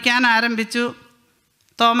പഠിക്കാൻ ആരംഭിച്ചു.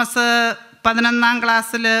 തോമസ് 11ാം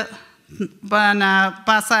ക്ലാസ്സിൽ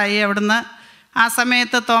പാസ്സായി അവിടുന്ന്. ആ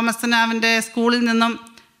സമയത്ത് തോമസിന് അവൻ്റെ സ്കൂളിൽ നിന്നും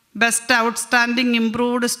ബെസ്റ്റ് ഔട്ട്സ്റ്റാൻഡിങ്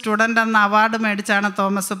ഇംപ്രൂവ്ഡ് സ്റ്റുഡൻ്റ് എന്ന award മേടിച്ചാണ്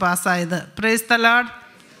Thomas പാസ്സായത്. Praise the Lord,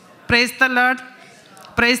 praise the Lord,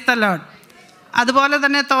 praise the Lord. അതുപോലെ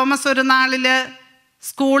തന്നെ തോമസ് ഒരു നാളിൽ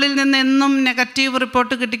സ്കൂളിൽ നിന്ന് എന്നും നെഗറ്റീവ്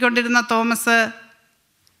റിപ്പോർട്ട് കിട്ടിക്കൊണ്ടിരുന്ന തോമസ്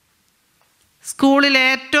സ്കൂളിലെ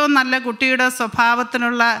ഏറ്റവും നല്ല കുട്ടിയുടെ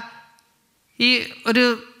സ്വഭാവത്തിനുള്ള ഈ ഒരു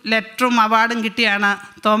ലെറ്ററും അവാർഡും കിട്ടിയാണ്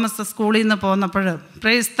തോമസ് സ്കൂളിൽ നിന്ന് പോന്നപ്പോൾ.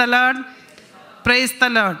 Praise the Lord, praise the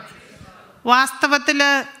Lord. വാസ്തവത്തിൽ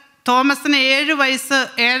തോമസിന് 7 വയസ്സ്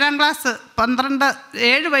 7ാം ക്ലാസ്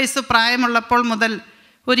 7 വയസ്സ് പ്രായമുള്ളപ്പോൾ മുതൽ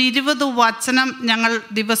ഒരു 20 വചനം ഞങ്ങൾ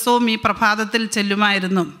ദിവസവും ഈ പ്രഭാതത്തിൽ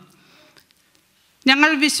ചെല്ലുമായിരുന്നു. ഞങ്ങൾ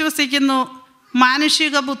വിശ്വസിക്കുന്നു,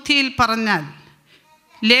 മാനുഷിക ബുദ്ധിയിൽ പറഞ്ഞാൽ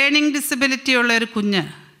ലേണിംഗ് ഡിസബിലിറ്റി ഉള്ള ഒരു കുഞ്ഞ്,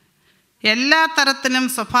 എല്ലാ തരത്തിലും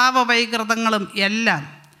സ്വഭാവ വൈകൃതങ്ങളും എല്ലാം,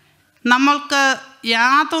 നമ്മൾക്ക്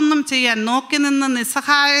യാതൊന്നും ചെയ്യാൻ, നോക്കി നിന്ന്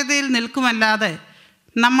നിസ്സഹായതയിൽ നിൽക്കുമല്ലാതെ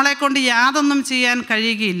നമ്മളെക്കൊണ്ട് യാതൊന്നും ചെയ്യാൻ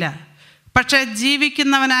കഴിയുകയില്ല. പക്ഷേ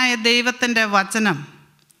ജീവിക്കുന്നവനായ ദൈവത്തിൻ്റെ വചനം,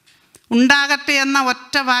 ഉണ്ടാകട്ടെ എന്ന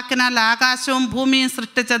ഒറ്റ വാക്കിനാൽ ആകാശവും ഭൂമിയും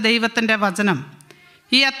സൃഷ്ടിച്ച ദൈവത്തിൻ്റെ വചനം,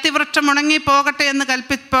 ഈ അത്തിവൃക്ഷം ഉണങ്ങിപ്പോകട്ടെ എന്ന്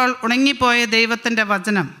കൽപ്പിച്ചപ്പോൾ ഉണങ്ങിപ്പോയ ദൈവത്തിൻ്റെ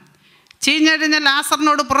വചനം, ചീഞ്ഞഴിഞ്ഞ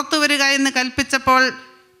ലാസറിനോട് പുറത്തു വരിക എന്ന് കൽപ്പിച്ചപ്പോൾ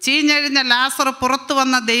ചീഞ്ഞഴിഞ്ഞ ലാസർ പുറത്തു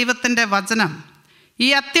വന്ന ദൈവത്തിൻ്റെ വചനം, ഈ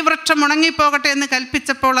അത്തിവൃക്ഷം ഉണങ്ങിപ്പോകട്ടെ എന്ന്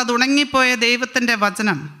കൽപ്പിച്ചപ്പോൾ അത് ഉണങ്ങിപ്പോയ ദൈവത്തിൻ്റെ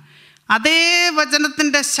വചനം, അതേ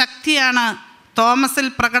വചനത്തിൻ്റെ ശക്തിയാണ് തോമസിൽ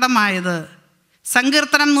പ്രകടമായത്.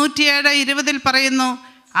 സങ്കീർത്തനം 107:20 പറയുന്നു,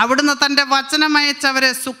 അവിടുന്ന് തൻ്റെ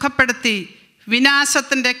വചനമയച്ചവരെ സുഖപ്പെടുത്തി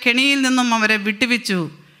വിനാശത്തിൻ്റെ കെണിയിൽ നിന്നും അവരെ വിട്ടുവിച്ചു.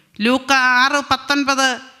 ലൂക്ക 6:19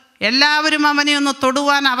 എല്ലാവരും അവനെ ഒന്ന്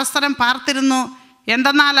തൊടുവാൻ അവസരം പാർത്തിരുന്നു,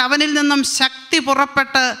 എന്തെന്നാൽ അവനിൽ നിന്നും ശക്തി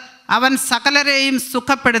പുറപ്പെട്ട് അവൻ സകലരെയും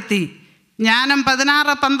സുഖപ്പെടുത്തി. ജ്ഞാനം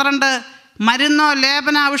 16:12 മരുന്നോ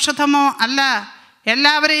ലേപന ഔഷധമോ അല്ല,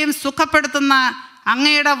 എല്ലാവരെയും സുഖപ്പെടുത്തുന്ന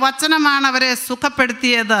അങ്ങയുടെ വചനമാണ് അവരെ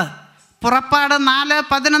സുഖപ്പെടുത്തിയത്. പുറപ്പാട്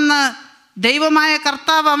 4:11 ദൈവമായ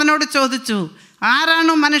കർത്താവ് അവനോട് ചോദിച്ചു,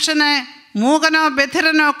 ആരാണ് മനുഷ്യനെ മൂകനോ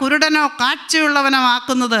ബധിരനോ കുരുടനോ കാഴ്ചയുള്ളവനോ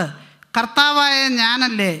ആക്കുന്നത്? കർത്താവായ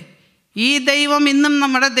ഞാനല്ലേ. ഈ ദൈവം ഇന്നും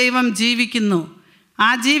നമ്മുടെ ദൈവം ജീവിക്കുന്നു. ആ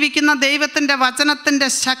ജീവിക്കുന്ന ദൈവത്തിൻ്റെ വചനത്തിൻ്റെ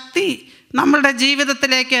ശക്തി നമ്മളുടെ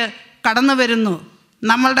ജീവിതത്തിലേക്ക് കടന്നു വരുന്നു.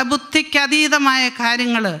 നമ്മളുടെ ബുദ്ധിക്ക് അതീതമായ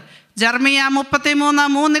കാര്യങ്ങൾ ജെറമിയ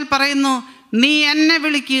 33:3 പറയുന്നു, നീ എന്നെ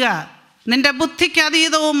വിളിക്കുക, നിൻ്റെ ബുദ്ധിക്ക്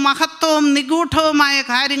അതീതവും മഹത്വവും നിഗൂഢവുമായ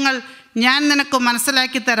കാര്യങ്ങൾ ഞാൻ നിനക്ക്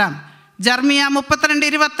മനസ്സിലാക്കി തരാം. ജെറമിയ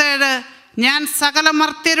 32:27 ഞാൻ സകല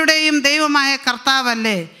മർത്യരുടെയും ദൈവമായ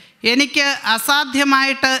കർത്താവല്ലേ, എനിക്ക്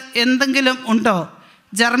അസാധ്യമായിട്ട് എന്തെങ്കിലും ഉണ്ടോ?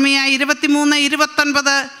 ജെറമിയ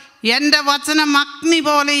 23:29 എൻ്റെ വചനം അഗ്നി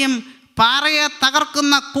പോലെയും പാറയെ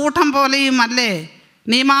തകർക്കുന്ന കൂട്ടം പോലെയും അല്ലേ.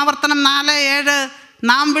 നിയമാവർത്തനം 4:7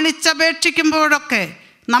 നാം വിളിച്ചപേക്ഷിക്കുമ്പോഴൊക്കെ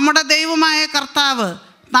നമ്മുടെ ദൈവമായ കർത്താവ്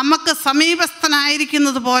നമുക്ക്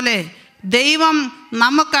സമീപസ്ഥനായിരിക്കുന്നത് പോലെ ദൈവം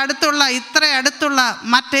നമുക്കടുത്തുള്ള, ഇത്ര അടുത്തുള്ള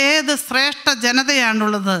മറ്റേത് ശ്രേഷ്ഠ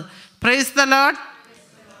ജനതയാണുള്ളത്. Praise the Lord,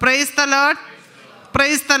 praise the Lord,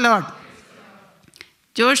 praise the Lord.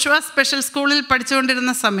 Joshua special സ്കൂളിൽ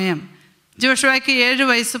പഠിച്ചുകൊണ്ടിരുന്ന സമയം ജോഷുവയ്ക്ക് 7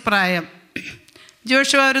 വയസ്സ് പ്രായം.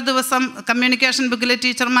 ജോഷുവ ഒരു ദിവസം കമ്മ്യൂണിക്കേഷൻ ബുക്കിലെ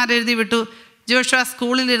ടീച്ചർമാർ എഴുതി വിട്ടു, ജോഷുവ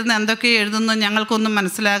സ്കൂളിലിരുന്ന് എന്തൊക്കെയോ എഴുതുന്നു, ഞങ്ങൾക്കൊന്നും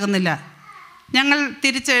മനസ്സിലാകുന്നില്ല. ഞങ്ങൾ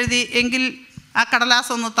തിരിച്ചെഴുതി, എങ്കിൽ ആ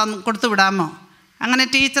കടലാസ് ഒന്ന് കൊടുത്തു വിടാമോ? അങ്ങനെ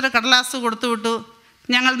ടീച്ചർ കടലാസ് കൊടുത്തു വിട്ടു.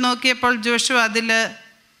 ഞങ്ങൾ നോക്കിയപ്പോൾ ജോഷുവ അതിൽ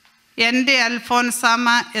എൻ്റെ അൽഫോൻസാമ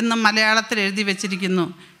എന്ന് മലയാളത്തിൽ എഴുതി വെച്ചിരിക്കുന്നു.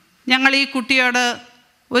 ഞങ്ങൾ ഈ കുട്ടിയോട്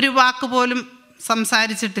ഒരു വാക്ക് പോലും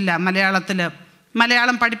സംസാരിച്ചിട്ടില്ല മലയാളത്തിൽ.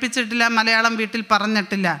 മലയാളം പഠിപ്പിച്ചിട്ടില്ല, മലയാളം വീട്ടിൽ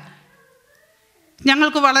പറഞ്ഞിട്ടില്ല.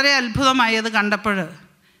 ഞങ്ങൾക്ക് വളരെ അത്ഭുതമായി അത് കണ്ടപ്പോൾ.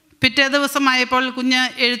 പിറ്റേ ദിവസമായപ്പോൾ കുഞ്ഞ്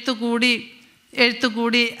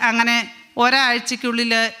എഴുത്തുകൂടി അങ്ങനെ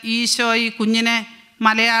ഒരാഴ്ചയ്ക്കുള്ളിൽ ഈശോ ഈ കുഞ്ഞിനെ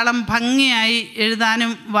മലയാളം ഭംഗിയായി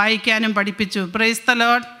എഴുതാനും വായിക്കാനും പഠിപ്പിച്ചു. Praise the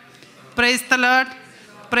Lord, praise the Lord,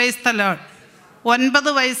 praise the Lord.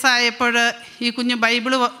 9 വയസ്സായപ്പോൾ ഈ കുഞ്ഞ്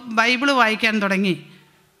ബൈബിള് വായിക്കാൻ തുടങ്ങി.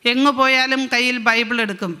 എങ്ങു പോയാലും കയ്യിൽ ബൈബിൾ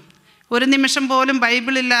എടുക്കും. ഒരു നിമിഷം പോലും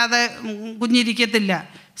ബൈബിളില്ലാതെ കുഞ്ഞിരിക്കത്തില്ല.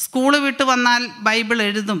 സ്കൂൾ വിട്ട് വന്നാൽ ബൈബിൾ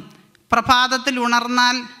എഴുതും. പ്രഭാതത്തിൽ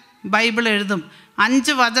ഉണർന്നാൽ ബൈബിൾ എഴുതും.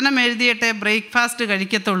 5 വചനം എഴുതിയിട്ടേ ബ്രേക്ക്ഫാസ്റ്റ്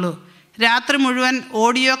കഴിക്കത്തുള്ളൂ. രാത്രി മുഴുവൻ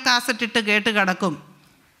ഓഡിയോ കാസറ്റ് ഇട്ട് കേട്ട് കിടക്കും.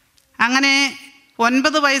 അങ്ങനെ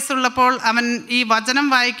 9 വയസ്സുള്ളപ്പോൾ അവൻ ഈ വചനം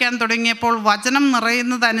വായിക്കാൻ തുടങ്ങിയപ്പോൾ വചനം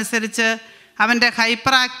നിറയുന്നതനുസരിച്ച് അവൻ്റെ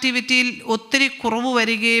ഹൈപ്പർ ആക്ടിവിറ്റിയിൽ ഒത്തിരി കുറവ്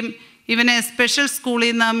വരികയും ഇവനെ സ്പെഷ്യൽ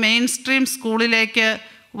സ്കൂളിൽ നിന്ന് മെയിൻ സ്ട്രീം സ്കൂളിലേക്ക്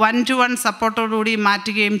 1-to-1 സപ്പോർട്ടോടുകൂടി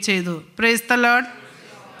മാറ്റുകയും ചെയ്തു. Praise the Lord,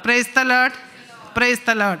 praise the Lord, praise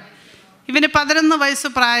the Lord. ഇവന് 11 വയസ്സ്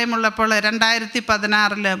പ്രായമുള്ളപ്പോൾ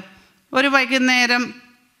 2016 ഒരു വൈകുന്നേരം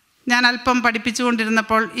ഞാൻ അല്പം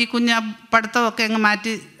പഠിപ്പിച്ചുകൊണ്ടിരുന്നപ്പോൾ ഈ കുഞ്ഞ് പഠിത്തമൊക്കെ അങ്ങ്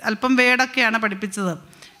മാറ്റി, അല്പം വേടൊക്കെയാണ് പഠിപ്പിച്ചത്.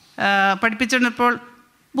 പഠിപ്പിച്ചുകൊണ്ടിരുന്നപ്പോൾ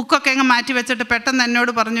ബുക്കൊക്കെ അങ്ങ് മാറ്റി വെച്ചിട്ട് പെട്ടെന്ന്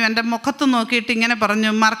എന്നോട് പറഞ്ഞു, എൻ്റെ മുഖത്ത് നോക്കിയിട്ട് ഇങ്ങനെ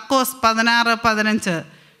പറഞ്ഞു, മർക്കോസ് 16:15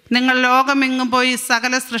 നിങ്ങൾ ലോകമെങ്ങും പോയി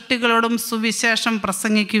സകല സൃഷ്ടികളോടും സുവിശേഷം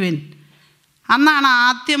പ്രസംഗിക്കുവിൻ. അന്നാണ്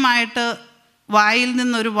ആദ്യമായിട്ട് വായിൽ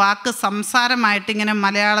നിന്നൊരു വാക്ക് സംസാരമായിട്ടിങ്ങനെ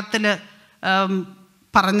മലയാളത്തിൽ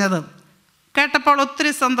പറഞ്ഞത് കേട്ടപ്പോൾ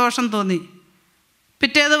ഒത്തിരി സന്തോഷം തോന്നി.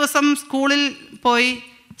 പിറ്റേ ദിവസം സ്കൂളിൽ പോയി.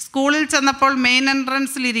 സ്കൂളിൽ ചെന്നപ്പോൾ മെയിൻ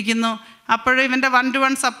എൻട്രൻസിലിരിക്കുന്നു. അപ്പോഴും ഇവൻ്റെ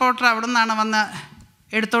 1-to-1 സപ്പോർട്ടർ അവിടെ നിന്നാണ് വന്ന്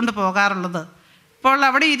എടുത്തുകൊണ്ട് പോകാറുള്ളത്. അപ്പോൾ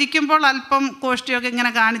അവിടെ ഇരിക്കുമ്പോൾ അല്പം കോഷ്ടിയൊക്കെ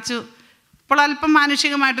ഇങ്ങനെ കാണിച്ചു. അപ്പോൾ അല്പം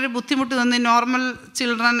മാനുഷികമായിട്ടൊരു ബുദ്ധിമുട്ട് തോന്നി. നോർമൽ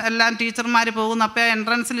ചിൽഡ്രൻ എല്ലാം ടീച്ചർമാർ പോകുന്നു. അപ്പോൾ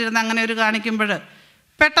എൻട്രൻസിലിരുന്ന് അങ്ങനെ ഒരു കാണിക്കുമ്പോൾ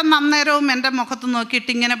പെട്ടെന്ന് അന്നേരവും എൻ്റെ മുഖത്ത്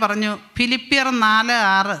നോക്കിയിട്ട് ഇങ്ങനെ പറഞ്ഞു, ഫിലിപ്പിയർ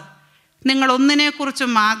 4:6, നിങ്ങൾ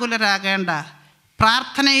ഒന്നിനെക്കുറിച്ചും ആകുലരാകേണ്ട,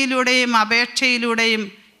 പ്രാർത്ഥനയിലൂടെയും അപേക്ഷയിലൂടെയും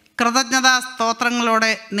കൃതജ്ഞതാ സ്തോത്രങ്ങളോടെ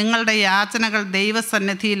നിങ്ങളുടെ യാചനകൾ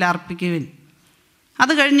ദൈവസന്നിധിയിൽ അർപ്പിക്കുവിൻ.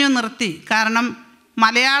 അത് കഴിഞ്ഞു നിർത്തി. കാരണം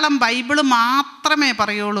മലയാളം ബൈബിള് മാത്രമേ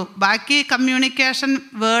പറയുള്ളൂ. ബാക്കി കമ്മ്യൂണിക്കേഷൻ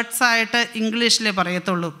വേർഡ്സായിട്ട് ഇംഗ്ലീഷിലേ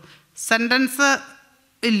പറയത്തുള്ളൂ, സെൻറ്റൻസ്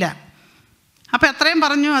ഇല്ല. അപ്പോൾ എത്രയും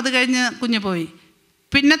പറഞ്ഞു. അത് കഴിഞ്ഞ് കുഞ്ഞ് പോയി.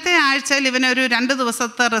 പിന്നത്തെ ആഴ്ചയിൽ ഇവനൊരു 2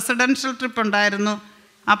 ദിവസത്തെ റെസിഡൻഷ്യൽ ട്രിപ്പ് ഉണ്ടായിരുന്നു.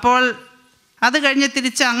 അപ്പോൾ അത് കഴിഞ്ഞ്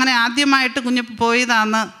തിരിച്ച് അങ്ങനെ ആദ്യമായിട്ട് കുഞ്ഞ്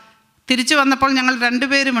പോയതാന്ന്. തിരിച്ചു വന്നപ്പോൾ ഞങ്ങൾ 2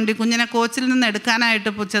 പേരുമുണ്ട്. കുഞ്ഞിനെ കോച്ചിൽ നിന്ന് എടുക്കാനായിട്ട്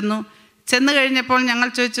ചെന്ന് കഴിഞ്ഞപ്പോൾ ഞങ്ങൾ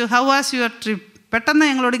ചോദിച്ചു, ഹൗ വാസ് യുവർ ട്രിപ്പ്? പെട്ടെന്ന്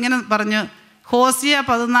ഞങ്ങളോട് ഇങ്ങനെ പറഞ്ഞു, ഹോസിയ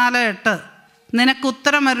 14:8, നിനക്ക്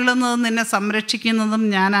ഉത്തരമരുളുന്നതും നിന്നെ സംരക്ഷിക്കുന്നതും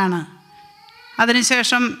ഞാനാണ്.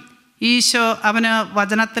 അതിനുശേഷം ഈശോ അവന്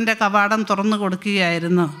വചനത്തിൻ്റെ കവാടം തുറന്നു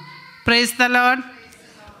കൊടുക്കുകയായിരുന്നു. Praise the Lord,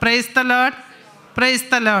 praise the Lord, praise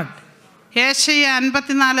the Lord. യേശയ്യ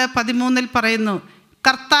 54:13 പറയുന്നു,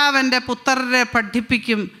 കർത്താവിൻ്റെ പുത്രരെ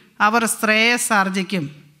പഠിപ്പിക്കും, അവർ ശ്രേയസ്സാർജിക്കും.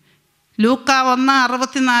 ലൂക്ക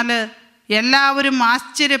 1:64, എല്ലാവരും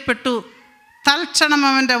ആശ്ചര്യപ്പെട്ടു. തൽക്ഷണം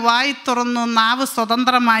അവൻ്റെ വായി തുറന്നു, നാവ്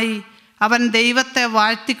സ്വതന്ത്രമായി, അവൻ ദൈവത്തെ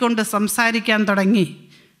വാഴ്ത്തിക്കൊണ്ട് സംസാരിക്കാൻ തുടങ്ങി.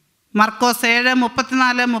 മർക്കോസ്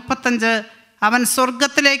 7:34-35, അവൻ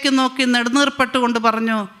സ്വർഗത്തിലേക്ക് നോക്കി നെടുനീർപ്പെട്ടുകൊണ്ട്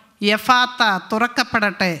പറഞ്ഞു, യഫാത്ത,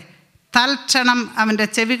 തുറക്കപ്പെടട്ടെ. തൽക്ഷണം അവൻ്റെ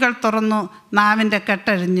ചെവികൾ തുറന്നു, നാവിൻ്റെ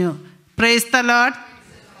കെട്ടഴിഞ്ഞു. Praise the Lord,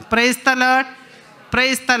 praise the Lord,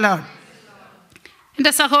 praise the Lord.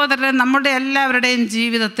 എൻ്റെ സഹോദരൻ, നമ്മുടെ എല്ലാവരുടെയും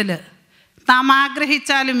ജീവിതത്തിൽ നാം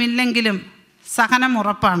ആഗ്രഹിച്ചാലും ഇല്ലെങ്കിലും സഹനം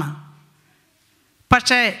ഉറപ്പാണ്.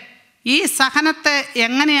 പക്ഷേ ഈ സഹനത്തെ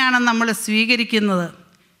എങ്ങനെയാണ് നമ്മൾ സ്വീകരിക്കുന്നത്?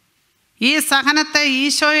 ഈ സഹനത്തെ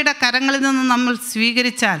ഈശോയുടെ കരങ്ങളിൽ നിന്ന് നമ്മൾ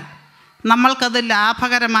സ്വീകരിച്ചാൽ നമ്മൾക്കത്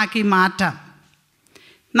ലാഭകരമാക്കി മാറ്റാം.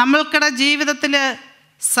 നമ്മൾക്കിടെ ജീവിതത്തിൽ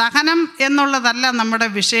സഹനം എന്നുള്ളതല്ല നമ്മുടെ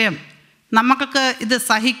വിഷയം. നമുക്ക് ഇത്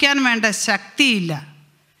സഹിക്കാൻ വേണ്ട ശക്തിയില്ല.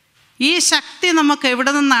 ഈ ശക്തി നമുക്ക്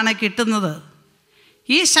എവിടെ നിന്നാണ് കിട്ടുന്നത്?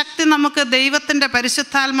 ഈ ശക്തി നമുക്ക് ദൈവത്തിൻ്റെ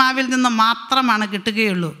പരിശുദ്ധാത്മാവിൽ നിന്ന് മാത്രമാണ്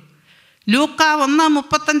കിട്ടുകയുള്ളൂ. ലൂക്ക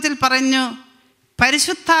 1:35 പറഞ്ഞു,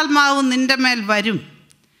 പരിശുദ്ധാത്മാവ് നിൻ്റെ മേൽ വരും,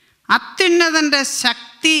 അത്യുന്നതൻ്റെ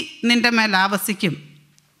ശക്തി നിൻ്റെ മേൽ ആവസിക്കും.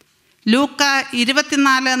 ലൂക്ക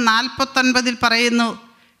 24:49 പറയുന്നു,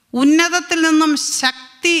 ഉന്നതത്തിൽ നിന്നും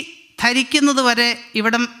ശക്തി ധരിക്കുന്നത് വരെ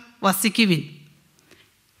ഇവിടം വസിക്കുവിൻ.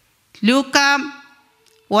 ലൂക്ക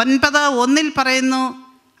 9:1 പറയുന്നു,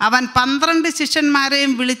 അവൻ 12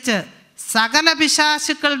 ശിഷ്യന്മാരെയും വിളിച്ച് സകല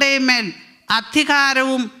പിശാചുക്കളുടെയും മേൽ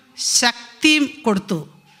അധികാരവും ശക്തിയും കൊടുത്തു.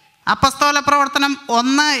 അപ്പസ്തോല പ്രവർത്തനം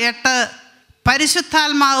 1:8,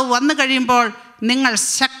 പരിശുദ്ധാത്മാവ് വന്നു കഴിയുമ്പോൾ നിങ്ങൾ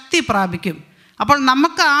ശക്തി പ്രാപിക്കും. അപ്പോൾ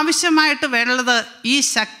നമുക്ക് ആവശ്യമായിട്ട് വേണ്ടത് ഈ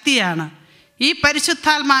ശക്തിയാണ്, ഈ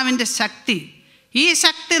പരിശുദ്ധാത്മാവിൻ്റെ ശക്തി. ഈ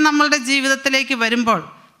ശക്തി നമ്മളുടെ ജീവിതത്തിലേക്ക് വരുമ്പോൾ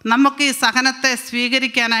നമുക്ക് ഈ സഹനത്തെ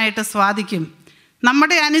സ്വീകരിക്കാനായിട്ട് സാധിക്കും.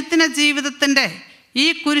 നമ്മുടെ അനുദിന ജീവിതത്തിൻ്റെ ഈ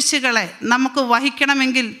കുരിശുകളെ നമുക്ക്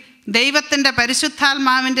വഹിക്കണമെങ്കിൽ ദൈവത്തിൻ്റെ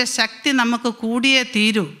പരിശുദ്ധാത്മാവിൻ്റെ ശക്തി നമുക്ക് കൂടിയേ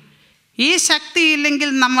തീരൂ. ഈ ശക്തിയില്ലെങ്കിൽ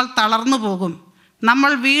നമ്മൾ തളർന്നു പോകും,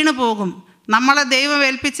 നമ്മൾ വീണു പോകും. നമ്മളെ ദൈവം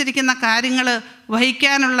ഏൽപ്പിച്ചിരിക്കുന്ന കാര്യങ്ങൾ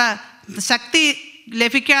വഹിക്കാനുള്ള ശക്തി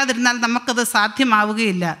ലഭിക്കാതിരുന്നാൽ നമുക്കത്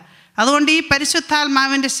സാധ്യമാവുകയില്ല. അതുകൊണ്ട് ഈ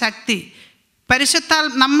പരിശുദ്ധാത്മാവിൻ്റെ ശക്തി,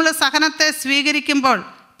 നമ്മൾ സഹനത്തെ സ്വീകരിക്കുമ്പോൾ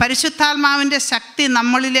പരിശുദ്ധാത്മാവിൻ്റെ ശക്തി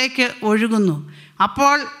നമ്മളിലേക്ക് ഒഴുകുന്നു.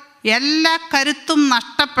 അപ്പോൾ എല്ലാ കരുത്തും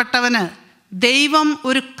നഷ്ടപ്പെട്ടവന് ദൈവം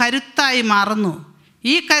ഒരു കരുത്തായി മാറുന്നു.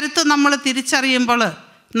 ഈ കരുത്ത് നമ്മൾ തിരിച്ചറിയുമ്പോൾ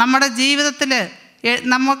നമ്മുടെ ജീവിതത്തിൽ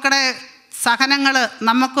നമുക്കുടെ സഹനങ്ങൾ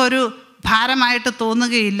നമുക്കൊരു ഭാരമായിട്ട്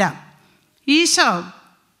തോന്നുകയില്ല. ഈശോ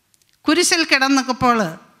കുരിശിൽ കിടന്നപ്പോൾ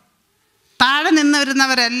താഴെ നിന്ന്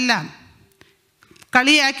വരുന്നവരെല്ലാം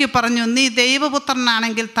കളിയാക്കി പറഞ്ഞു, നീ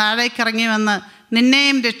ദൈവപുത്രനാണെങ്കിൽ താഴേക്കിറങ്ങി വന്ന്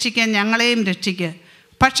നിന്നെയും രക്ഷിക്കുക, ഞങ്ങളെയും രക്ഷിക്കുക.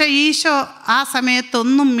 പക്ഷേ ഈശോ ആ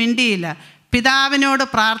സമയത്തൊന്നും മിണ്ടിയില്ല, പിതാവിനോട്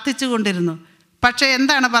പ്രാർത്ഥിച്ചു കൊണ്ടിരുന്നു. പക്ഷേ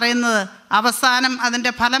എന്താണ് പറയുന്നത്? അവസാനം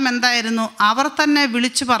അതിൻ്റെ ഫലം എന്തായിരുന്നു? അവർ തന്നെ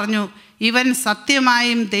വിളിച്ചു പറഞ്ഞു, ഇവൻ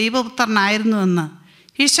സത്യമായും ദൈവപുത്രനായിരുന്നുവെന്ന്.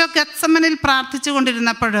 ഈശോ ഗത്സമനിൽ പ്രാർത്ഥിച്ചു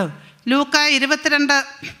കൊണ്ടിരുന്നപ്പോൾ ലൂക്ക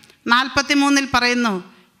 22:43 പറയുന്നു,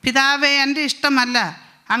 പിതാവേ, എൻ്റെ ഇഷ്ടമല്ല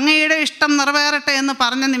അങ്ങയുടെ ഇഷ്ടം നിറവേറട്ടെ എന്ന്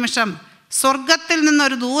പറഞ്ഞ നിമിഷം സ്വർഗത്തിൽ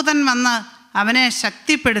നിന്നൊരു ദൂതൻ വന്ന് അവനെ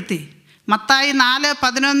ശക്തിപ്പെടുത്തി. മത്തായി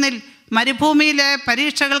 4:11 മരുഭൂമിയിലെ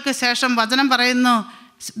പരീക്ഷകൾക്ക് ശേഷം വചനം പറയുന്നു,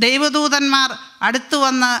 ദൈവദൂതന്മാർ അടുത്തു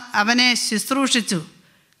വന്ന് അവനെ ശുശ്രൂഷിച്ചു.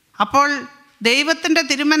 അപ്പോൾ ദൈവത്തിൻ്റെ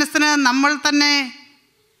തിരുമനസ്സിന് നമ്മൾ തന്നെ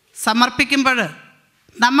സമർപ്പിക്കുമ്പോൾ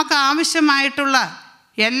നമുക്ക് ആവശ്യമായിട്ടുള്ള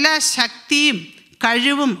എല്ലാ ശക്തിയും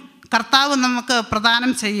കഴിവും കർത്താവ് നമുക്ക്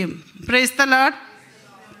പ്രദാനം ചെയ്യും. Praise the Lord,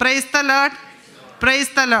 praise the Lord,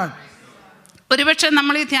 praise the Lord. ഒരുപക്ഷെ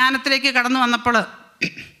നമ്മൾ ഈ ധ്യാനത്തിലേക്ക് കടന്നു വന്നപ്പോൾ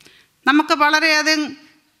നമുക്ക് വളരെയധികം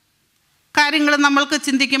കാര്യങ്ങൾ നമ്മൾക്ക്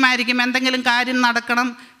ചിന്തിക്കുമായിരിക്കും. എന്തെങ്കിലും കാര്യം നടക്കണം,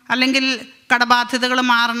 അല്ലെങ്കിൽ കടബാധ്യതകൾ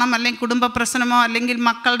മാറണം, അല്ലെങ്കിൽ കുടുംബ പ്രശ്നമോ, അല്ലെങ്കിൽ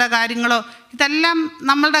മക്കളുടെ കാര്യങ്ങളോ, ഇതെല്ലാം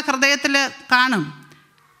നമ്മളുടെ ഹൃദയത്തിൽ കാണും.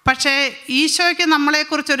 പക്ഷേ ഈശോയ്ക്ക്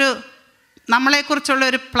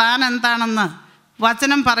നമ്മളെക്കുറിച്ചുള്ളൊരു പ്ലാൻ എന്താണെന്ന്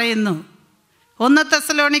വചനം പറയുന്നു. 1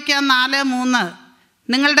 തെസ്സലോനിക്ക 4:3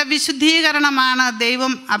 നിങ്ങളുടെ വിശുദ്ധീകരണമാണ്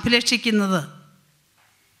ദൈവം അഭിലഷിക്കുന്നത്.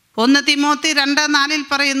 1 തിമോത്തി 2:4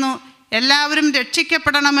 പറയുന്നു, എല്ലാവരും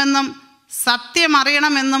രക്ഷിക്കപ്പെടണമെന്നും സത്യം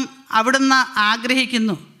അറിയണമെന്നും അവിടുന്ന്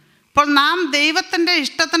ആഗ്രഹിക്കുന്നു. അപ്പോൾ നാം ദൈവത്തിൻ്റെ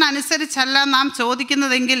ഇഷ്ടത്തിനനുസരിച്ചല്ല നാം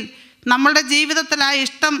ചോദിക്കുന്നതെങ്കിൽ നമ്മളുടെ ജീവിതത്തിൽ ആ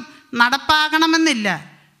ഇഷ്ടം നടപ്പാകണമെന്നില്ല.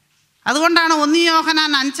 അതുകൊണ്ടാണ് 1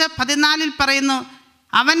 യോഹന്നാൻ 5:14 പറയുന്നു,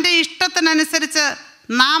 അവൻ്റെ ഇഷ്ടത്തിനനുസരിച്ച്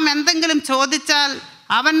നാം എന്തെങ്കിലും ചോദിച്ചാൽ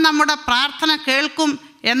അവൻ നമ്മുടെ പ്രാർത്ഥന കേൾക്കും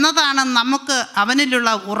എന്നതാണ് നമുക്ക് അവനിലുള്ള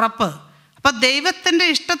ഉറപ്പ്. അപ്പോൾ ദൈവത്തിൻ്റെ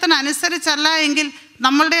ഇഷ്ടത്തിനനുസരിച്ചല്ല എങ്കിൽ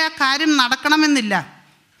നമ്മളുടെ ആ കാര്യം നടക്കണമെന്നില്ല.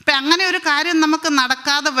 അപ്പം അങ്ങനെ ഒരു കാര്യം നമുക്ക്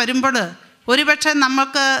നടക്കാതെ വരുമ്പോൾ ഒരുപക്ഷെ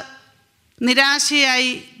നമുക്ക്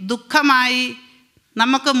നിരാശയായി, ദുഃഖമായി,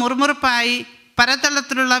 നമുക്ക് മുറുമുറുപ്പായി,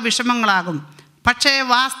 പലതരത്തിലുള്ള വിഷമങ്ങളാകും. പക്ഷേ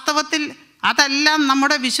വാസ്തവത്തിൽ അതെല്ലാം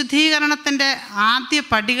നമ്മുടെ വിശുദ്ധീകരണത്തിൻ്റെ ആദ്യ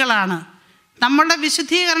പടികളാണ്. നമ്മളുടെ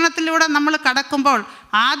വിശുദ്ധീകരണത്തിലൂടെ നമ്മൾ കടക്കുമ്പോൾ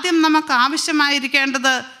ആദ്യം നമുക്ക്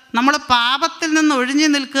ആവശ്യമായിരിക്കേണ്ടത് നമ്മൾ പാപത്തിൽ നിന്ന് ഒഴിഞ്ഞു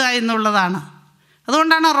നിൽക്കുക എന്നുള്ളതാണ്.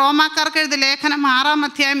 അതുകൊണ്ടാണ് റോമാക്കാർക്ക് എഴുതിയ ലേഖനം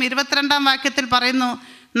 6:22 പറയുന്നു,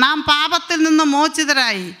 നാം പാപത്തിൽ നിന്ന്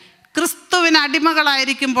മോചിതരായി ക്രിസ്തുവിന്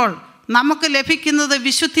അടിമകളായിരിക്കുമ്പോൾ നമുക്ക് ലഭിക്കുന്നത്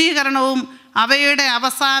വിശുദ്ധീകരണവും അവയുടെ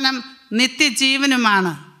അവസാനം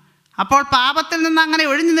നിത്യജീവനുമാണ്. അപ്പോൾ പാപത്തിൽ നിന്ന് അങ്ങനെ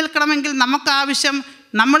ഒഴിഞ്ഞു നിൽക്കണമെങ്കിൽ നമുക്കാവശ്യം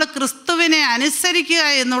നമ്മൾ ക്രിസ്തുവിനെ അനുസരിക്കുക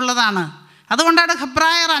എന്നുള്ളതാണ്. അതുകൊണ്ടാണ്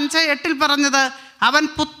ഹെബ്രായർ 5:8 പറഞ്ഞത്, അവൻ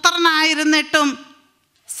പുത്രനായിരുന്നിട്ടും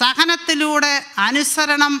സഹനത്തിലൂടെ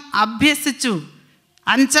അനുസരണം അഭ്യസിച്ചു.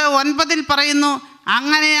 5:9 പറയുന്നു,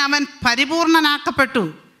 അങ്ങനെ അവൻ പരിപൂർണനാക്കപ്പെട്ടു.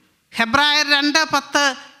 ഹെബ്രായർ 2:10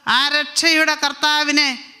 ആ രക്ഷയുടെ കർത്താവിനെ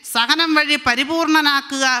സഹനം വഴി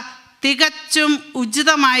പരിപൂർണനാക്കുക തികച്ചും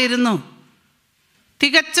ഉചിതമായിരുന്നു.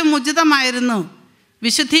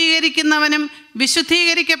 വിശുദ്ധീകരിക്കുന്നവനും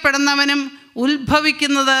വിശുദ്ധീകരിക്കപ്പെടുന്നവനും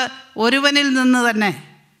ഉത്ഭവിക്കുന്നത് ഒരുവനിൽ നിന്ന് തന്നെ.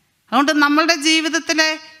 അതുകൊണ്ട് നമ്മളുടെ ജീവിതത്തിലെ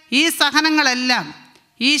ഈ സഹനങ്ങളെല്ലാം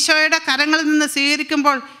ഈശോയുടെ കരങ്ങളിൽ നിന്ന്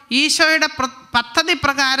സ്വീകരിക്കുമ്പോൾ ഈശോയുടെ പദ്ധതി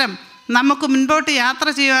പ്രകാരം നമുക്ക് മുൻപോട്ട് യാത്ര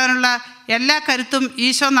ചെയ്യാനുള്ള എല്ലാ കരുത്തും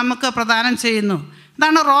ഈശോ നമുക്ക് പ്രദാനം ചെയ്യുന്നു.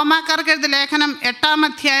 അതാണ് റോമാക്കാർക്ക് എഴുതിയ ലേഖനം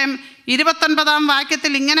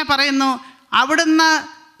 8:29 ഇങ്ങനെ പറയുന്നു,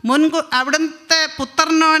 അവിടുത്തെ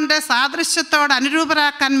പുത്രനോൻ്റെ സാദൃശ്യത്തോട്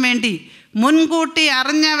അനുരൂപരാക്കാൻ വേണ്ടി മുൻകൂട്ടി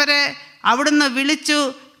അറിഞ്ഞവരെ അവിടുന്ന്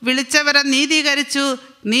വിളിച്ചവരെ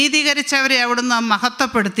നീതീകരിച്ചവരെ അവിടുന്ന്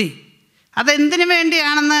മഹത്വപ്പെടുത്തി. അതെന്തിനു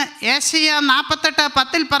വേണ്ടിയാണെന്ന് യേശയ്യ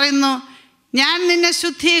 48:10 പറയുന്നു, ഞാൻ നിന്നെ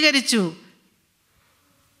ശുദ്ധീകരിച്ചു,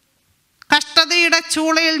 കഷ്ടതയുടെ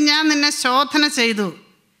ചൂളയിൽ ഞാൻ നിന്നെ ശോധന ചെയ്തു,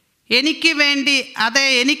 എനിക്ക്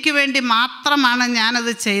വേണ്ടി മാത്രമാണ്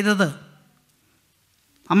ഞാനത് ചെയ്തത്.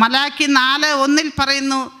 മലാക്കി 4:1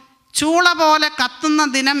 പറയുന്നു, ചൂള പോലെ കത്തുന്ന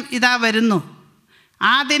ദിനം ഇതാ വരുന്നു,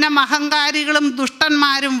 ആ ദിനം അഹങ്കാരികളും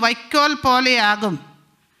ദുഷ്ടന്മാരും വൈക്കോൽ പോലെയാകും,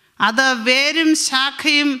 അത് വേരും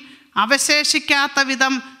ശാഖയും അവശേഷിക്കാത്ത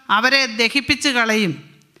വിധം അവരെ ദഹിപ്പിച്ച് കളയും.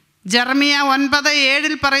 ജെറമിയ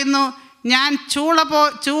 9:7 പറയുന്നു, ഞാൻ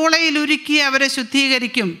ചൂളയിലുരുക്കി അവരെ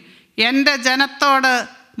ശുദ്ധീകരിക്കും, എൻ്റെ ജനത്തോട്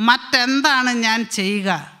മറ്റെന്താണ് ഞാൻ ചെയ്യുക.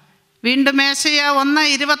 വീണ്ടും യേശയ്യ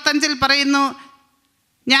 1:25 പറയുന്നു,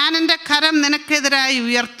 ഞാൻ എൻ്റെ കരം നിനക്കെതിരായി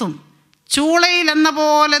ഉയർത്തും, ചൂളയിൽ എന്ന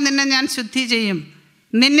പോലെ നിന്നെ ഞാൻ ശുദ്ധി ചെയ്യും,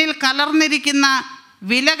 നിന്നിൽ കലർന്നിരിക്കുന്ന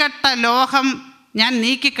വിലകെട്ട ലോഹം ഞാൻ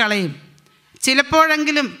നീക്കിക്കളയും.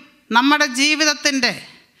 ചിലപ്പോഴെങ്കിലും നമ്മുടെ ജീവിതത്തിൻ്റെ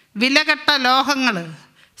വിലകെട്ട ലോഹങ്ങൾ,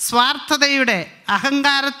 സ്വാർത്ഥതയുടെ,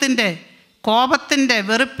 അഹങ്കാരത്തിൻ്റെ, കോപത്തിൻ്റെ,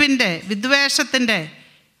 വെറുപ്പിൻ്റെ, വിദ്വേഷത്തിൻ്റെ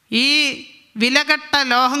ഈ വിലകെട്ട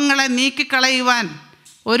ലോഹങ്ങളെ നീക്കിക്കളയുവാൻ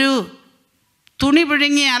ഒരു തുണി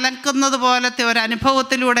പിഴുങ്ങി അലക്കുന്നത് പോലത്തെ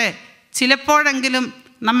ഒരനുഭവത്തിലൂടെ ചിലപ്പോഴെങ്കിലും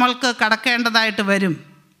നമ്മൾക്ക് കടക്കേണ്ടതായിട്ട് വരും.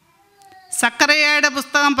 സക്കറിയായുടെ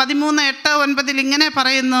പുസ്തകം 13:8-9 ഇങ്ങനെ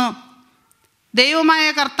പറയുന്നു, ദൈവമായ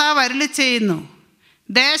കർത്താവ് അരുളി ചെയ്യുന്നു,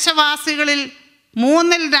 ദേശവാസികളിൽ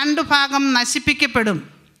 2/3 നശിപ്പിക്കപ്പെടും,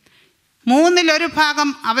 മൂന്നിലൊരു ഭാഗം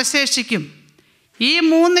അവശേഷിക്കും. ഈ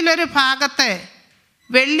മൂന്നിലൊരു ഭാഗത്തെ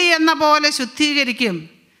വെള്ളി എന്ന പോലെ ശുദ്ധീകരിക്കും,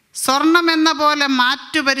 സ്വർണമെന്ന പോലെ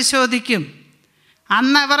മാറ്റുപരിശോധിക്കും.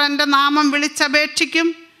 അന്ന് അവർ എൻ്റെ നാമം വിളിച്ചപേക്ഷിക്കും,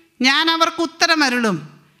 ഞാൻ അവർക്ക് ഉത്തരമരുളും.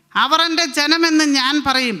 അവർ എൻ്റെ ജനമെന്ന് ഞാൻ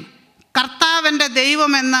പറയും, കർത്താവിൻ്റെ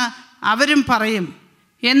ദൈവമെന്ന് അവരും പറയും.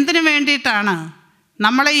 എന്തിനു വേണ്ടിയിട്ടാണ്?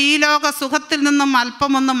 നമ്മളെ ഈ ലോക സുഖത്തിൽ നിന്നും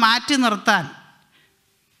അല്പമൊന്ന് മാറ്റി നിർത്താൻ,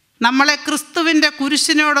 നമ്മളെ ക്രിസ്തുവിൻ്റെ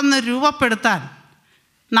കുരിശിനോടൊന്ന് രൂപപ്പെടുത്താൻ,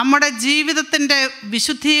 നമ്മുടെ ജീവിതത്തിൻ്റെ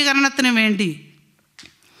വിശുദ്ധീകരണത്തിന് വേണ്ടി.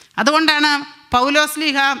 അതുകൊണ്ടാണ്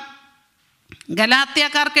പൗലോസ്ലീഹ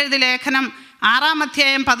ഗലാത്യക്കാർക്ക് എഴുതിയ ലേഖനം 6-ാം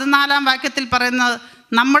അധ്യായം 14-ാം വാക്യത്തിൽ പറയുന്നത്,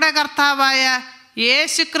 നമ്മുടെ കർത്താവായ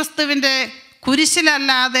യേശു ക്രിസ്തുവിൻ്റെ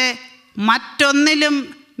കുരിശിലല്ലാതെ മറ്റൊന്നിലും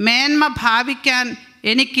മേന്മ ഭാവിക്കാൻ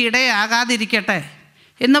എനിക്കിടയാകാതിരിക്കട്ടെ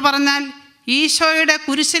എന്ന് പറഞ്ഞാൽ ഈശോയുടെ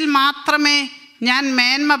കുരിശിൽ മാത്രമേ ഞാൻ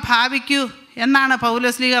മേന്മ ഭാവിക്കൂ എന്നാണ്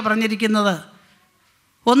പൗലോസ്ലീഹ പറഞ്ഞിരിക്കുന്നത്.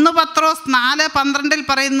 1 പത്രോസ് 4:12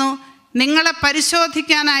 പറയുന്നു, നിങ്ങളെ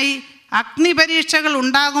പരിശോധിക്കാനായി അഗ്നിപരീക്ഷകൾ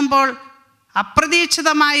ഉണ്ടാകുമ്പോൾ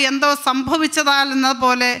അപ്രതീക്ഷിതമായി എന്തോ സംഭവിച്ചതാലെന്ന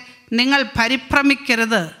പോലെ നിങ്ങൾ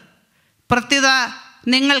പരിഭ്രമിക്കരുത്. പ്രത്യുത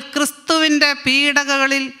നിങ്ങൾ ക്രിസ്തുവിൻ്റെ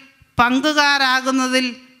പീഡകളിൽ പങ്കുകാരാകുന്നതിൽ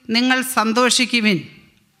നിങ്ങൾ സന്തോഷിക്കുവിൻ.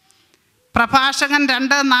 പ്രഭാഷകൻ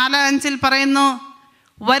 2:4-5 പറയുന്നു,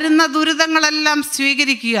 വരുന്ന ദുരിതങ്ങളെല്ലാം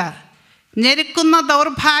സ്വീകരിക്കുക, ഞെരുക്കുന്ന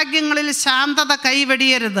ദൗർഭാഗ്യങ്ങളിൽ ശാന്തത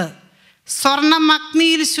കൈവെടിയരുത്. സ്വർണം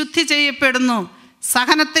അഗ്നിയിൽ ശുദ്ധി ചെയ്യപ്പെടുന്നു,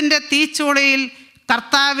 സഹനത്തിൻ്റെ തീച്ചൂളയിൽ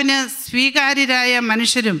കർത്താവിന് സ്വീകാര്യരായ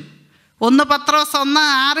മനുഷ്യരും. 1 പത്രോസ്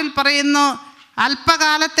 1:6 പറയുന്നു,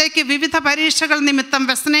 അല്പകാലത്തേക്ക് വിവിധ പരീക്ഷകൾ നിമിത്തം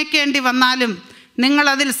വ്യസനിക്കേണ്ടി വന്നാലും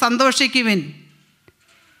നിങ്ങളതിൽ സന്തോഷിക്കുവിൻ.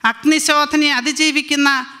 അഗ്നിശോധനയെ അതിജീവിക്കുന്ന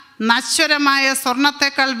നശ്വരമായ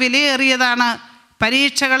സ്വർണത്തേക്കാൾ വിലയേറിയതാണ്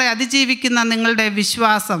പരീക്ഷകളെ അതിജീവിക്കുന്ന നിങ്ങളുടെ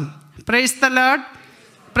വിശ്വാസം. Praise the Lord,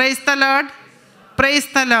 praise the Lord,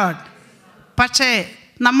 praise the Lord. പക്ഷേ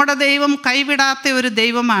നമ്മുടെ ദൈവം കൈവിടാത്ത ഒരു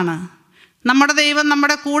ദൈവമാണ്. നമ്മുടെ ദൈവം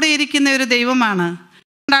നമ്മുടെ കൂടെ ഇരിക്കുന്ന ഒരു ദൈവമാണ്.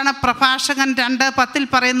 അതുകൊണ്ടാണ് പ്രഭാഷകൻ 2:10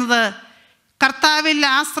 പറയുന്നത്, കർത്താവിൽ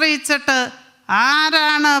ആശ്രയിച്ചിട്ട്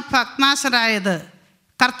ആരാണ് ഭഗ്നാശരായത്?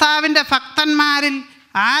 കർത്താവിൻ്റെ ഭക്തന്മാരിൽ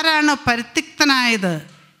ആരാണ് പരിത്യക്തനായത്?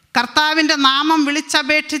 കർത്താവിൻ്റെ നാമം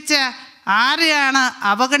വിളിച്ചപേക്ഷിച്ച ആരെയാണ്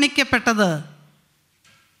അവഗണിക്കപ്പെട്ടത്?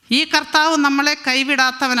 ഈ കർത്താവ് നമ്മളെ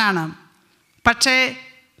കൈവിടാത്തവനാണ്. പക്ഷേ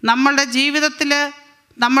നമ്മളുടെ ജീവിതത്തിൽ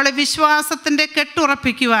നമ്മളെ വിശ്വാസത്തിൻ്റെ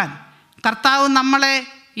കെട്ടുറപ്പിക്കുവാൻ കർത്താവ് നമ്മളെ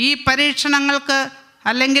ഈ പരീക്ഷണങ്ങൾക്ക്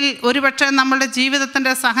അല്ലെങ്കിൽ ഒരുപക്ഷെ നമ്മളുടെ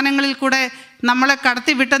ജീവിതത്തിൻ്റെ സഹനങ്ങളിൽ കൂടെ നമ്മളെ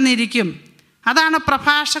കടത്തിവിട്ടെന്നിരിക്കും. അതാണ്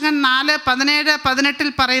പ്രഭാഷകൻ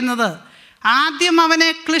 4:17-18 പറയുന്നത്, ആദ്യം അവനെ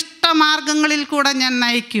ക്ലിഷ്ടമാർഗങ്ങളിൽ കൂടെ ഞാൻ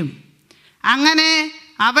നയിക്കും, അങ്ങനെ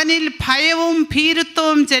അവനിൽ ഭയവും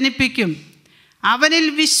ഭീരുത്വവും ജനിപ്പിക്കും. അവനിൽ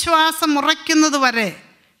വിശ്വാസം ഉറയ്ക്കുന്നത് വരെ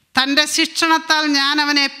തൻ്റെ ശിക്ഷണത്താൽ ഞാൻ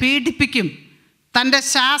അവനെ പീഡിപ്പിക്കും. തൻ്റെ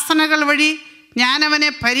ശാസനകൾ വഴി ഞാൻ അവനെ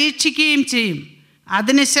പരീക്ഷിക്കുകയും ചെയ്യും.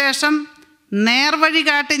 അതിനുശേഷം നേർവഴി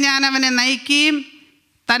കാട്ടി ഞാൻ അവനെ നയിക്കുകയും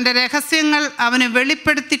തൻ്റെ രഹസ്യങ്ങൾ അവന്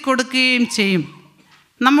വെളിപ്പെടുത്തി കൊടുക്കുകയും ചെയ്യും.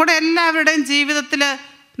 നമ്മുടെ എല്ലാവരുടെയും ജീവിതത്തിൽ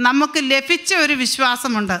നമുക്ക് ലഭിച്ച ഒരു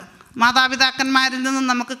വിശ്വാസമുണ്ട്. മാതാപിതാക്കന്മാരിൽ നിന്നും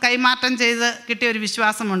നമുക്ക് കൈമാറ്റം ചെയ്ത് കിട്ടിയ ഒരു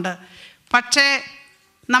വിശ്വാസമുണ്ട്. പക്ഷേ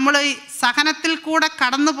നമ്മൾ ഈ സഹനത്തിൽ കൂടെ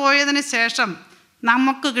കടന്നു പോയതിന് ശേഷം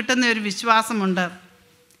നമുക്ക് കിട്ടുന്ന ഒരു വിശ്വാസമുണ്ട്.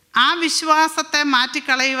 ആ വിശ്വാസത്തെ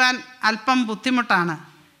മാറ്റിക്കളയുവാൻ അല്പം ബുദ്ധിമുട്ടാണ്.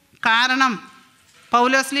 കാരണം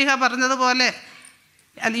പൗലോസ്ലീഹ പറഞ്ഞതുപോലെ,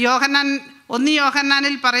 1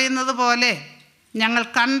 യോഹന്നാനിൽ പറയുന്നത് പോലെ, ഞങ്ങൾ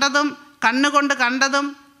കണ്ടതും കണ്ണുകൊണ്ട് കണ്ടതും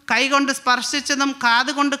കൈകൊണ്ട് സ്പർശിച്ചതും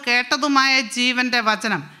കാതുകൊണ്ട് കേട്ടതുമായ ജീവൻ്റെ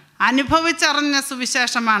വചനം അനുഭവിച്ചറിഞ്ഞ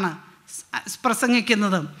സുവിശേഷമാണ്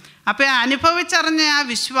പ്രസംഗിക്കുന്നത്. അപ്പോൾ അനുഭവിച്ചറിഞ്ഞ ആ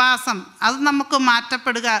വിശ്വാസം അത് നമുക്ക്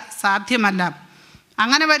മാറ്റപ്പെടുക സാധ്യമല്ല.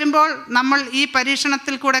 അങ്ങനെ വരുമ്പോൾ നമ്മൾ ഈ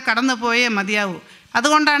പരീക്ഷണത്തിൽ കൂടെ കടന്നു പോയേ മതിയാവൂ.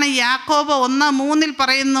 അതുകൊണ്ടാണ് യാക്കോബ് 1:3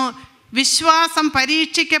 പറയുന്നു, വിശ്വാസം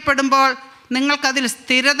പരീക്ഷിക്കപ്പെടുമ്പോൾ നിങ്ങൾക്കതിൽ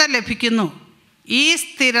സ്ഥിരത ലഭിക്കുന്നു. ഈ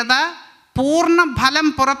സ്ഥിരത പൂർണ്ണ ഫലം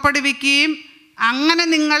പുറപ്പെടുവിക്കുകയും അങ്ങനെ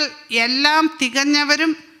നിങ്ങൾ എല്ലാം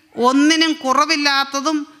തികഞ്ഞവരും ഒന്നിനും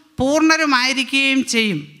കുറവില്ലാത്തതും പൂർണ്ണരുമായിരിക്കുകയും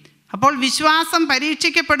ചെയ്യും. അപ്പോൾ വിശ്വാസം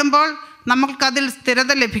പരീക്ഷിക്കപ്പെടുമ്പോൾ നമ്മൾക്കതിൽ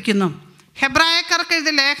സ്ഥിരത ലഭിക്കുന്നു. ഹെബ്രായക്കാർക്ക്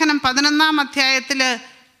എഴുതിയ ലേഖനം 11-ാം അധ്യായത്തിൽ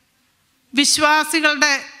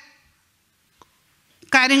വിശ്വാസികളുടെ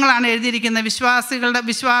കാര്യങ്ങളാണ് എഴുതിയിരിക്കുന്നത്.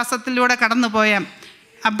 വിശ്വാസത്തിലൂടെ കടന്നുപോയ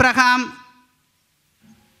അബ്രഹാം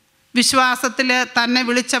വിശ്വാസത്തിൽ തന്നെ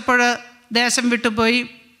വിളിച്ചപ്പോൾ ദേശം വിട്ടുപോയി.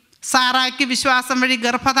 സാറായ്ക്ക് വിശ്വാസം വഴി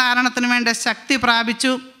ഗർഭധാരണത്തിന് വേണ്ട ശക്തി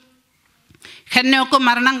പ്രാപിച്ചു. ഹെന്നോക്ക്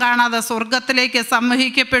മരണം കാണാതെ സ്വർഗത്തിലേക്ക്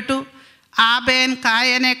സംവഹിക്കപ്പെട്ടു. ആബേൻ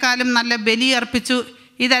കായനേക്കാളും നല്ല ബലി അർപ്പിച്ചു.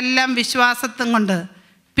 ഇതെല്ലാം വിശ്വാസത്തും കൊണ്ട്.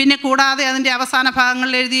 പിന്നെ കൂടാതെ അതിൻ്റെ അവസാന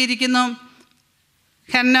ഭാഗങ്ങളിൽ എഴുതിയിരിക്കുന്നു,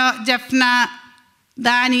 ഹെന്നോ, ജഫ്ന,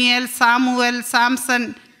 ദാനിയേൽ, സാമുവൽ, സാംസൺ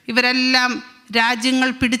ഇവരെല്ലാം രാജ്യങ്ങൾ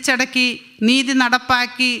പിടിച്ചടക്കി, നീതി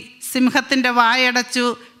നടപ്പാക്കി, സിംഹത്തിൻ്റെ വായടച്ചു,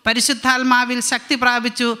 പരിശുദ്ധാത്മാവിൽ ശക്തി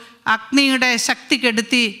പ്രാപിച്ചു, അഗ്നിയുടെ ശക്തി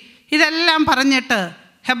കെടുത്തി. ഇതെല്ലാം പറഞ്ഞിട്ട്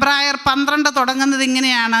ഹെബ്രായർ 12 തുടങ്ങുന്നത്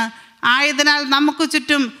ഇങ്ങനെയാണ്: ആയതിനാൽ നമുക്ക്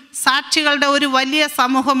ചുറ്റും സാക്ഷികളുടെ ഒരു വലിയ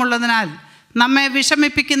സമൂഹമുള്ളതിനാൽ നമ്മെ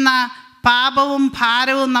വിഷമിപ്പിക്കുന്ന പാപവും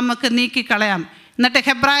ഭാരവും നമുക്ക് നീക്കിക്കളയാം. എന്നിട്ട്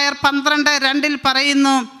ഹെബ്രായർ 12:2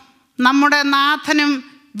 പറയുന്നു, നമ്മുടെ നാഥനും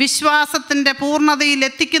വിശ്വാസത്തിൻ്റെ പൂർണ്ണതയിൽ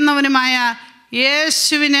എത്തിക്കുന്നവനുമായ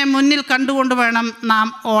യേശുവിനെ മുന്നിൽ കണ്ടുകൊണ്ട് വേണം നാം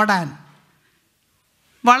ഓടാൻ.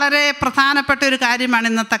 വളരെ പ്രധാനപ്പെട്ട ഒരു കാര്യമാണ്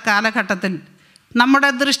ഇന്നത്തെ കാലഘട്ടത്തിൽ. നമ്മുടെ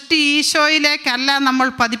ദൃഷ്ടി ഈശോയിലേക്കല്ല നമ്മൾ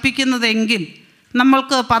പതിപ്പിക്കുന്നതെങ്കിൽ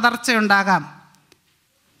നമ്മൾക്ക് പതർച്ചയുണ്ടാകാം.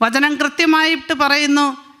 വചനം കൃത്യമായിട്ട് പറയുന്നു,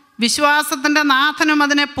 വിശ്വാസത്തിൻ്റെ നാഥനും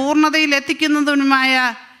അതിനെ പൂർണ്ണതയിൽ എത്തിക്കുന്നതിനുമായ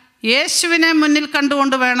യേശുവിനെ മുന്നിൽ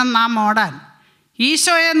കണ്ടുകൊണ്ട് വേണം നാം ഓടാൻ.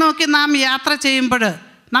 ഈശോയെ നോക്കി നാം യാത്ര ചെയ്യുമ്പോൾ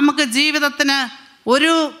നമുക്ക് ജീവിതത്തിന്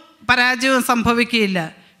ഒരു പരാജയവും സംഭവിക്കുകയില്ല.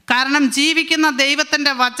 കാരണം ജീവിക്കുന്ന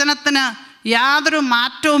ദൈവത്തിൻ്റെ വചനത്തിന് യാതൊരു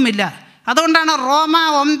മാറ്റവുമില്ല. അതുകൊണ്ടാണ് റോമ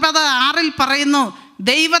 9:6 പറയുന്നു,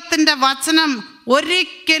 ദൈവത്തിൻ്റെ വചനം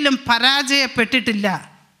ഒരിക്കലും പരാജയപ്പെട്ടിട്ടില്ല.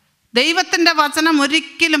 ദൈവത്തിൻ്റെ വചനം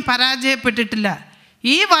ഒരിക്കലും പരാജയപ്പെട്ടിട്ടില്ല.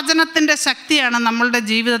 ഈ വചനത്തിൻ്റെ ശക്തിയാണ് നമ്മളുടെ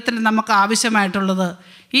ജീവിതത്തിൽ നമുക്ക് ആവശ്യമായിട്ടുള്ളത്.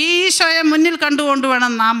 ഈ ഈശോയെ മുന്നിൽ കണ്ടുകൊണ്ട്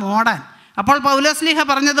വേണം നാം ഓടാൻ. അപ്പോൾ പൗലോസ്ലീഹ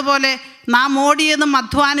പറഞ്ഞതുപോലെ നാം ഓടിയതും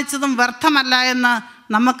അധ്വാനിച്ചതും വ്യർത്ഥമല്ല എന്ന്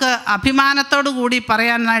നമുക്ക് അഭിമാനത്തോടു കൂടി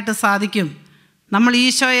പറയാനായിട്ട് സാധിക്കും, നമ്മൾ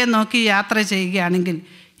ഈശോയെ നോക്കി യാത്ര ചെയ്യുകയാണെങ്കിൽ.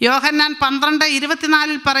 യോഹന്നാൻ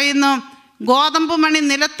 12:24 പറയുന്നു, ഗോതമ്പ് മണി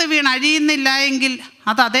നിലത്ത് വീണ് അഴിയുന്നില്ല എങ്കിൽ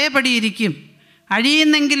അത് അതേപടി ഇരിക്കും,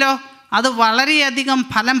 അഴിയുന്നെങ്കിലോ അത് വളരെയധികം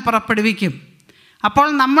ഫലം പുറപ്പെടുവിക്കും. അപ്പോൾ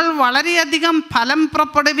നമ്മൾ വളരെയധികം ഫലം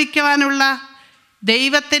പുറപ്പെടുവിക്കുവാനുള്ള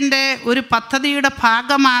ദൈവത്തിൻ്റെ ഒരു പദ്ധതിയുടെ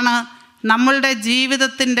ഭാഗമാണ് നമ്മളുടെ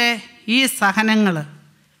ജീവിതത്തിൻ്റെ ഈ സഹനങ്ങൾ.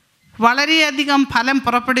 വളരെയധികം ഫലം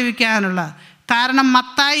പുറപ്പെടുവിക്കാനുള്ള കാരണം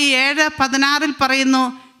മത്തായി 7:16 പറയുന്നു,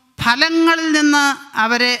 ഫലങ്ങളിൽ നിന്ന്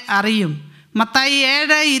അവരെ അറിയും. മത്തായി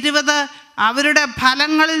 7:20 അവരുടെ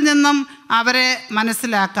ഫലങ്ങളിൽ നിന്നും അവരെ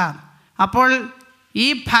മനസ്സിലാക്കാം. അപ്പോൾ ഈ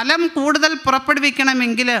ഫലം കൂടുതൽ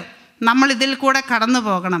പുറപ്പെടുവിക്കണമെങ്കിൽ നമ്മൾ ഇതിൽ കൂടെ കടന്നു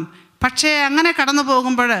പോകണം. പക്ഷേ അങ്ങനെ കടന്നു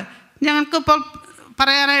പോകുമ്പോൾ ഞങ്ങൾക്കിപ്പോൾ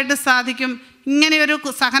പറയാനായിട്ട് സാധിക്കും, ഇങ്ങനെയൊരു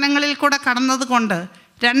സഹനങ്ങളിൽ കൂടെ കടന്നത് കൊണ്ട്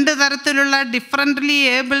 2 തരത്തിലുള്ള ഡിഫറൻ്റ്ലി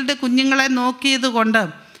ഏബിൾഡ് കുഞ്ഞുങ്ങളെ നോക്കിയത് കൊണ്ട്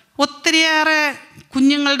ഒത്തിരിയേറെ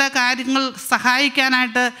കുഞ്ഞുങ്ങളുടെ കാര്യങ്ങൾ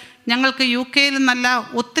സഹായിക്കാനായിട്ട് ഞങ്ങൾക്ക് UK നിന്നല്ല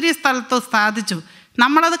ഒത്തിരി സ്ഥലത്ത് സാധിച്ചു.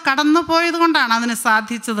 നമ്മളത് കടന്നു പോയത് കൊണ്ടാണ് അതിന്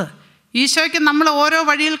സാധിച്ചത്. ഈശോയ്ക്ക് നമ്മൾ ഓരോ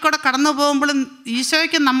വഴിയിൽ കൂടെ കടന്നു പോകുമ്പോഴും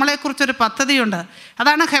ഈശോയ്ക്ക് നമ്മളെക്കുറിച്ചൊരു പദ്ധതിയുണ്ട്.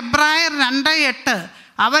 അതാണ് ഹെബ്രായർ 2:8,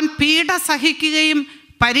 അവൻ പീഡ സഹിക്കുകയും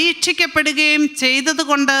പരീക്ഷിക്കപ്പെടുകയും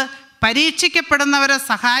ചെയ്തതുകൊണ്ട് പരീക്ഷിക്കപ്പെടുന്നവരെ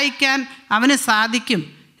സഹായിക്കാൻ അവന് സാധിക്കും.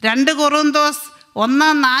 2 കൊറിന്തോസ്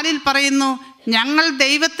 1:4 പറയുന്നു, ഞങ്ങൾ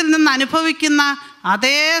ദൈവത്തിൽ നിന്ന് അനുഭവിക്കുന്ന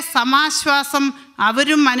അതേ സമാശ്വാസം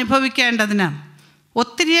അവരും അനുഭവിക്കേണ്ടതിന്.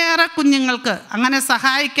 ഒത്തിരിയേറെ കുഞ്ഞുങ്ങൾക്ക് അങ്ങനെ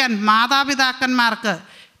സഹായിക്കാൻ മാതാപിതാക്കന്മാർക്ക്,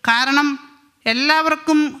 കാരണം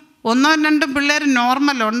എല്ലാവർക്കും 1-2 പിള്ളേർ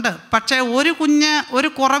നോർമലുണ്ട്. പക്ഷേ ഒരു കുഞ്ഞ് ഒരു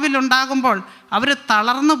കുറവിലുണ്ടാകുമ്പോൾ അവർ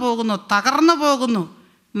തളർന്നു പോകുന്നു, തകർന്നു പോകുന്നു,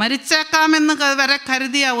 മരിച്ചേക്കാമെന്ന് വരെ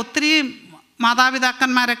കരുതിയ ഒത്തിരി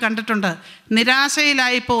മാതാപിതാക്കന്മാരെ കണ്ടിട്ടുണ്ട്.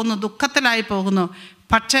 നിരാശയിലായി പോകുന്നു, ദുഃഖത്തിലായി പോകുന്നു.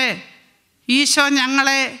 പക്ഷേ ഈശോ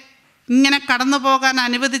ഞങ്ങളെ ഇങ്ങനെ കടന്നു പോകാൻ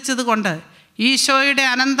അനുവദിച്ചത് കൊണ്ട്, ഈശോയുടെ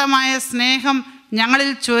അനന്തമായ സ്നേഹം ഞങ്ങളിൽ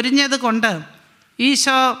ചൊരിഞ്ഞത് കൊണ്ട്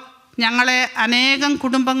ഈശോ ഞങ്ങളെ അനേകം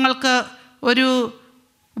കുടുംബങ്ങൾക്ക് ഒരു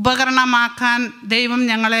ഉപകരണമാക്കാൻ ദൈവം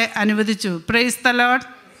ഞങ്ങളെ അനുവദിച്ചു. Praise the Lord,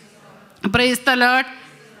 praise the Lord,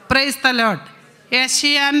 praise the Lord.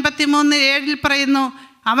 യെശയ്യാ 53:7 പറയുന്നു,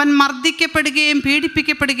 അവൻ മർദ്ദിക്കപ്പെടുകയും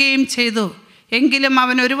പീഡിപ്പിക്കപ്പെടുകയും ചെയ്തു, എങ്കിലും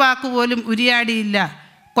അവൻ ഒരു വാക്കുപോലും ഉരിയാടിയില്ല.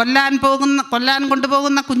 കൊല്ലാൻ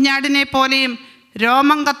കൊണ്ടുപോകുന്ന കുഞ്ഞാടിനെ പോലെയും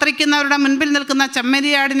രോമം കത്രിക്കുന്നവരുടെ മുൻപിൽ നിൽക്കുന്ന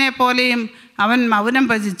ചെമ്മരിയാടിനെ പോലെയും അവൻ മൗനം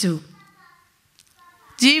ഭജിച്ചു.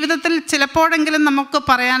 ജീവിതത്തിൽ ചിലപ്പോഴെങ്കിലും നമുക്ക്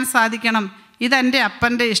പറയാൻ സാധിക്കണം, ഇതെൻ്റെ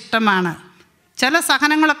അപ്പൻ്റെ ഇഷ്ടമാണ്. ചില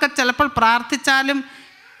സഹനങ്ങളൊക്കെ ചിലപ്പോൾ പ്രാർത്ഥിച്ചാലും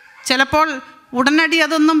ചിലപ്പോൾ ഉടനടി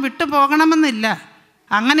അതൊന്നും വിട്ടു പോകണമെന്നില്ല.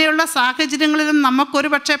 അങ്ങനെയുള്ള സാഹചര്യങ്ങളിലും നമുക്കൊരു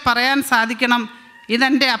പക്ഷേ പറയാൻ സാധിക്കണം,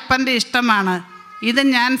 ഇതെൻ്റെ അപ്പൻ്റെ ഇഷ്ടമാണ്, ഇത്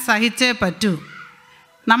ഞാൻ സഹിച്ചേ പറ്റൂ.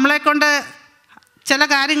 നമ്മളെക്കൊണ്ട് ചില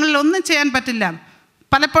കാര്യങ്ങളിൽ ഒന്നും ചെയ്യാൻ പറ്റില്ല.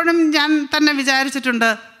 പലപ്പോഴും ഞാൻ തന്നെ വിചാരിച്ചിട്ടുണ്ട്,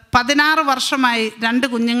 16 വർഷമായി 2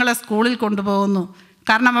 കുഞ്ഞുങ്ങളെ സ്കൂളിൽ കൊണ്ടുപോകുന്നു.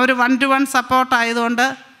 കാരണം അവർ 1-to-1 സപ്പോർട്ടായതുകൊണ്ട്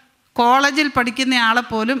കോളേജിൽ പഠിക്കുന്ന ആളെ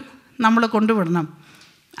പോലും നമ്മൾ കൊണ്ടുവിടണം.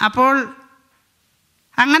 അപ്പോൾ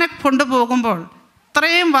അങ്ങനെ കൊണ്ടുപോകുമ്പോൾ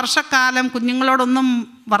ഇത്രയും വർഷക്കാലം കുഞ്ഞുങ്ങളോടൊന്നും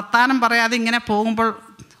വർത്താനം പറയാതെ ഇങ്ങനെ പോകുമ്പോൾ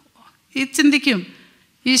ചിന്തിക്കും,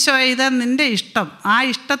 ഈശോ ഇത് നിൻ്റെ ഇഷ്ടം, ആ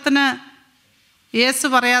ഇഷ്ടത്തിന് യേശു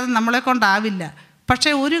പറയാതെ നമ്മളെ കൊണ്ടാവില്ല.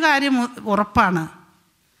 പക്ഷേ ഒരു കാര്യം ഉറപ്പാണ്,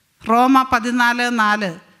 റോമ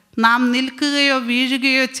 14:4, നാം നിൽക്കുകയോ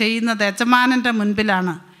വീഴുകയോ ചെയ്യുന്നത് യജമാനൻ്റെ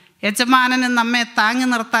മുൻപിലാണ്. യജമാനന് നമ്മെ താങ്ങി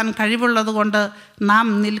നിർത്താൻ കഴിവുള്ളത് കൊണ്ട് നാം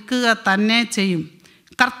നിൽക്കുക തന്നെ ചെയ്യും.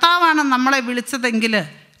 കർത്താവാണ് നമ്മളെ വിളിച്ചതെങ്കിൽ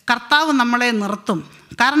കർത്താവ് നമ്മളെ നിർത്തും.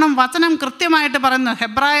 കാരണം വചനം കൃത്യമായിട്ട് പറയുന്നു,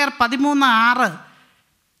 ഹെബ്രായർ 13:6,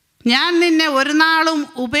 ഞാൻ നിന്നെ ഒരു നാളും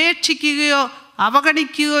ഉപേക്ഷിക്കുകയോ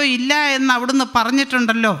അവഗണിക്കുകയോ ഇല്ല എന്ന് അവിടുന്ന്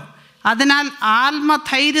പറഞ്ഞിട്ടുണ്ടല്ലോ. അതിനാൽ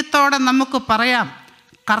ആത്മധൈര്യത്തോടെ നമുക്ക് പറയാം,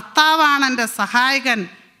 കർത്താവാണ് എൻ്റെ സഹായകൻ,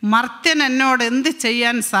 മർത്യൻ എന്നോട് എന്ത്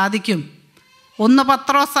ചെയ്യാൻ സാധിക്കും? 1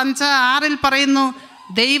 പത്രോസ് 5:6 പറയുന്നു,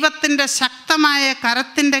 ദൈവത്തിൻ്റെ ശക്തമായ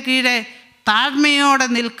കരത്തിൻ്റെ കീഴെ താഴ്മയോടെ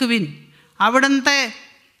നിൽക്കുവിൻ,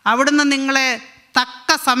 അവിടുന്ന് നിങ്ങളെ തക്ക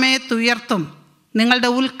സമയത്ത് ഉയർത്തും. നിങ്ങളുടെ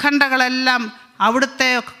ഉത്കണ്ഠകളെല്ലാം അവിടുത്തെ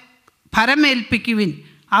ഭരമേൽപ്പിക്കുവിൻ,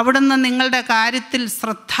 അവിടുന്ന് നിങ്ങളുടെ കാര്യത്തിൽ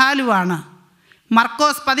ശ്രദ്ധാലുവാണ്.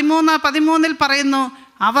 മർക്കോസ് 13:13 പറയുന്നു,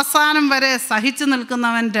 അവസാനം വരെ സഹിച്ചു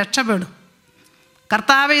നിൽക്കുന്നവൻ രക്ഷപ്പെടും.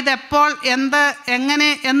 കർത്താവ് ഇതെപ്പോൾ, എന്ത്, എങ്ങനെ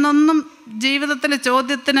എന്നൊന്നും ജീവിതത്തിലെ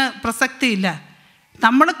ചോദ്യത്തിന് പ്രസക്തിയില്ല.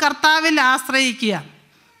 നമ്മൾ കർത്താവിൽ ആശ്രയിക്കുക,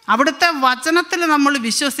 അവിടുത്തെ വചനത്തിൽ നമ്മൾ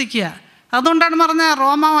വിശ്വസിക്കുക. അതുകൊണ്ടാണ് പറഞ്ഞത്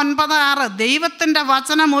റോമ 9:6, ദൈവത്തിൻ്റെ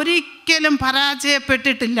വചനം ഒരിക്കലും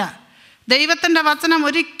പരാജയപ്പെട്ടിട്ടില്ല. ദൈവത്തിൻ്റെ വചനം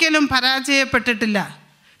ഒരിക്കലും പരാജയപ്പെട്ടിട്ടില്ല.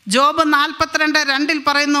 ജോബ് 42:2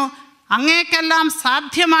 പറയുന്നു, അങ്ങേക്കെല്ലാം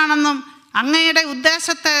സാധ്യമാണെന്നും അങ്ങയുടെ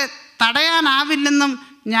ഉദ്ദേശത്തെ തടയാനാവില്ലെന്നും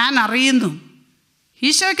ഞാൻ അറിയുന്നു.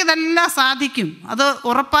 ഈശോയ്ക്ക് ഇതെല്ലാം സാധിക്കും, അത്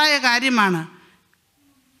ഉറപ്പായ കാര്യമാണ്.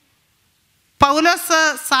 പൗലോസ്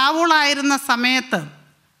സാവൂളായിരുന്ന സമയത്ത്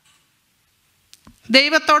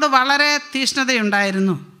ദൈവത്തോട് വളരെ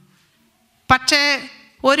തീഷ്ണതയുണ്ടായിരുന്നു. പക്ഷേ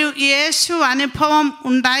ഒരു യേശു അനുഭവം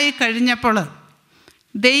ഉണ്ടായിക്കഴിഞ്ഞപ്പോൾ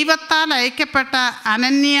ദൈവത്താൽ അയക്കപ്പെട്ട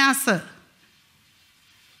അനന്യാസ്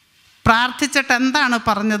പ്രാർത്ഥിച്ചിട്ട് എന്താണ്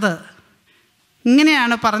പറഞ്ഞത്?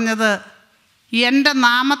 ഇങ്ങനെയാണ് പറഞ്ഞത്, എൻ്റെ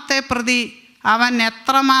നാമത്തെ പ്രതി അവൻ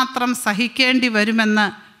എത്രമാത്രം സഹിക്കേണ്ടി വരുമെന്ന്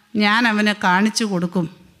ഞാൻ അവന് കാണിച്ചു കൊടുക്കും.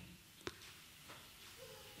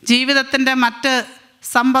 ജീവിതത്തിൻ്റെ മറ്റ്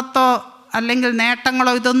സമ്പത്തോ അല്ലെങ്കിൽ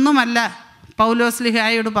നേട്ടങ്ങളോ ഇതൊന്നുമല്ല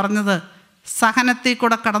പൗലോസ്ലീഹായോട് പറഞ്ഞത്, സഹനത്തിൽ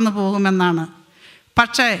കൂടെ കടന്നു പോകുമെന്നാണ്.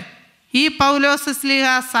 പക്ഷേ ഈ പൗലോസ്ലീഹ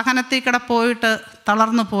സഹനത്തിൽ കൂടെ പോയിട്ട്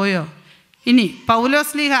തളർന്നു പോയോ? ഇനി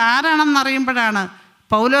പൗലോസ്ലീഹ ആരാണെന്നറിയുമ്പോഴാണ്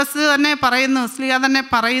പൗലോസ് തന്നെ പറയുന്നു, സ്ലീഹ തന്നെ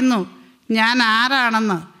പറയുന്നു, ഞാൻ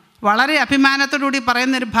ആരാണെന്ന്. വളരെ അഭിമാനത്തോടുകൂടി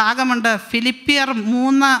പറയുന്നൊരു ഭാഗമുണ്ട്, ഫിലിപ്പിയർ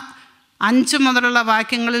 3:5 മുതലുള്ള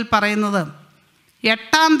വാക്യങ്ങളിൽ പറയുന്നത്,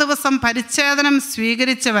 8-ാം ദിവസം പരിച്ഛേദനം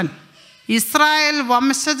സ്വീകരിച്ചവൻ, ഇസ്രായേൽ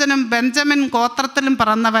വംശജനും ബെഞ്ചമിൻ ഗോത്രത്തിലും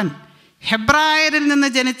പിറന്നവൻ, ഹെബ്രായരിൽ നിന്ന്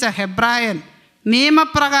ജനിച്ച ഹെബ്രായൻ,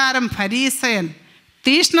 നിയമപ്രകാരം ഫരീസയൻ,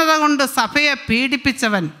 തീഷ്ണത കൊണ്ട് സഭയെ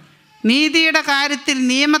പീഡിപ്പിച്ചവൻ, നീതിയുടെ കാര്യത്തിൽ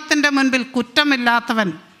നിയമത്തിൻ്റെ മുൻപിൽ കുറ്റമില്ലാത്തവൻ,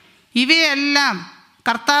 ഇവയെല്ലാം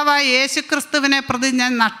കർത്താവായ യേശുക്രിസ്തുവിനെ പ്രതി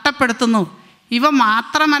ഞാൻ നഷ്ടപ്പെടുത്തുന്നു. ഇവ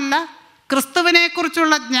മാത്രമല്ല,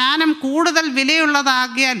 ക്രിസ്തുവിനെക്കുറിച്ചുള്ള ജ്ഞാനം കൂടുതൽ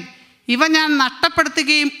വിലയുള്ളതാകിയാൽ ഇവ ഞാൻ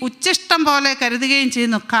നഷ്ടപ്പെടുത്തുകയും ഉച്ഛിഷ്ടം പോലെ കരുതുകയും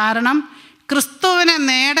ചെയ്യുന്നു. കാരണം ക്രിസ്തുവിനെ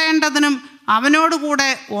നേടേണ്ടതിനും അവനോടുകൂടെ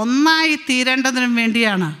ഒന്നായി തീരേണ്ടതിനും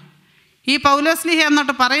വേണ്ടിയാണ്. ഈ പൗലോസ്ലീഹ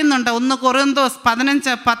എന്നിട്ട് പറയുന്നുണ്ട് 1 കൊറിന്തോസ്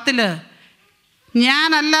 15:10,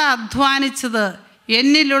 ഞാനല്ല അധ്വാനിച്ചത്,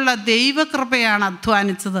 എന്നിലുള്ള ദൈവകൃപയാണ്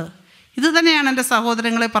അധ്വാനിച്ചത്. ഇത് തന്നെയാണ് എൻ്റെ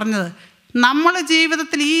സഹോദരങ്ങളെ പറഞ്ഞത്. നമ്മൾ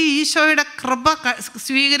ജീവിതത്തിൽ ഈ ഈശോയുടെ കൃപ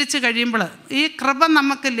സ്വീകരിച്ച് കഴിയുമ്പോൾ, ഈ കൃപ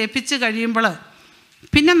നമുക്ക് ലഭിച്ച് കഴിയുമ്പോൾ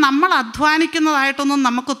പിന്നെ നമ്മൾ അധ്വാനിക്കുന്നതായിട്ടൊന്നും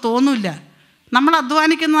നമുക്ക് തോന്നില്ല. നമ്മൾ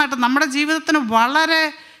അധ്വാനിക്കുന്നതായിട്ട് നമ്മുടെ ജീവിതത്തിന് വളരെ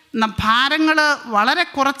ഭാരങ്ങൾ വളരെ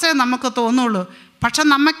കുറച്ചേ നമുക്ക് തോന്നുള്ളൂ. പക്ഷെ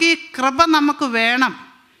നമുക്ക് ഈ കൃപ നമുക്ക് വേണം.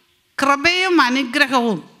 കൃപയും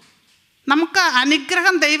അനുഗ്രഹവും. നമുക്ക്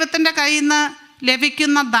അനുഗ്രഹം ദൈവത്തിൻ്റെ കയ്യിൽ നിന്ന്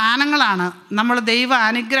ലഭിക്കുന്ന ദാനങ്ങളാണ് നമ്മൾ ദൈവ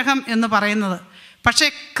അനുഗ്രഹം എന്ന് പറയുന്നത്. പക്ഷേ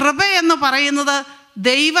കൃപ എന്ന് പറയുന്നത്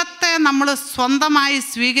ദൈവത്തെ നമ്മൾ സ്വന്തമായി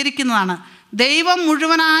സ്വീകരിക്കുന്നതാണ്. ദൈവം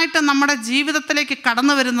മുഴുവനായിട്ട് നമ്മുടെ ജീവിതത്തിലേക്ക്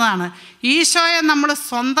കടന്നു വരുന്നതാണ്. ഈശോയെ നമ്മൾ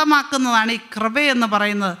സ്വന്തമാക്കുന്നതാണ് ഈ കൃപയെന്ന്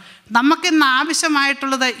പറയുന്നത്. നമുക്കിന്ന്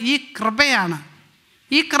ആവശ്യമായിട്ടുള്ളത് ഈ കൃപയാണ്.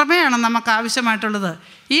 ഈ കൃപയാണ് നമുക്ക് ആവശ്യമായിട്ടുള്ളത്.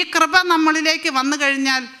 ഈ കൃപ നമ്മളിലേക്ക് വന്നു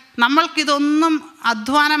കഴിഞ്ഞാൽ നമ്മൾക്കിതൊന്നും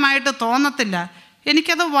അധ്വാനമായിട്ട് തോന്നത്തില്ല.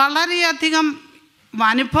 എനിക്കത് വളരെയധികം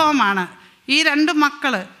അനുഭവമാണ്. ഈ 2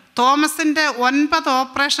 മക്കൾ, തോമസിൻ്റെ 9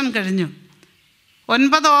 ഓപ്പറേഷൻ കഴിഞ്ഞു.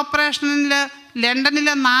 9 ഓപ്പറേഷനിൽ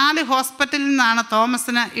ലണ്ടനിലെ 4 ഹോസ്പിറ്റലിൽ നിന്നാണ്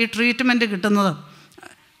തോമസിന് ഈ ട്രീറ്റ്മെൻറ്റ് കിട്ടുന്നത്.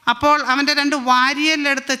 അപ്പോൾ അവൻ്റെ 2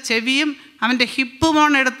 വാരിയലെടുത്ത ചെവിയും അവൻ്റെ ഹിപ്പ്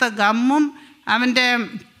ബോൺ എടുത്ത ഗമ്മും അവൻ്റെ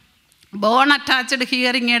bone attached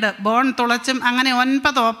hearing aid, bone തുളച്ചും, അങ്ങനെ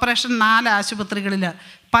 9 ഓപ്പറേഷൻ 4 ആശുപത്രികളിൽ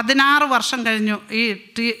 16 വർഷം കഴിഞ്ഞു ഈ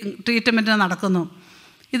ട്രീറ്റ്മെൻറ്റ് നടക്കുന്നു.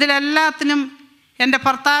 ഇതിലെല്ലാത്തിനും എൻ്റെ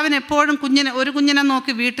ഭർത്താവിന് എപ്പോഴും ഒരു കുഞ്ഞിനെ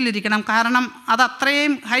നോക്കി വീട്ടിലിരിക്കണം. കാരണം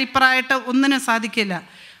അതത്രയും ഹൈപ്പറായിട്ട് ഒന്നിനും സാധിക്കില്ല.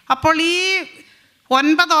 അപ്പോൾ ഈ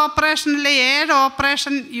 9 ഓപ്പറേഷനിലെ 7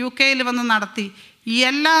 ഓപ്പറേഷൻ UK വന്ന് നടത്തി.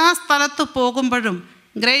 എല്ലാ സ്ഥലത്ത് പോകുമ്പോഴും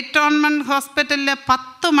ഗ്രേറ്റ് ഓൺമെൻറ്റ് ഹോസ്പിറ്റലിൽ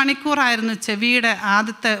 10 മണിക്കൂറായിരുന്നു ചെവിയുടെ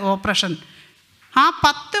ആദ്യത്തെ ഓപ്പറേഷൻ. ആ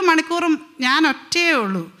 10 മണിക്കൂറും ഞാൻ ഒറ്റയേ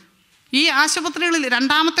ഉള്ളൂ. ഈ ആശുപത്രികളിൽ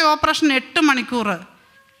രണ്ടാമത്തെ ഓപ്പറേഷൻ 8 മണിക്കൂർ.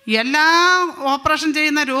 എല്ലാ ഓപ്പറേഷൻ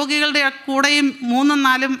ചെയ്യുന്ന രോഗികളുടെ കൂടെയും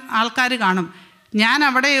 3-4 ആൾക്കാർ കാണും. ഞാൻ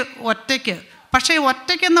അവിടെ ഒറ്റയ്ക്ക്. പക്ഷേ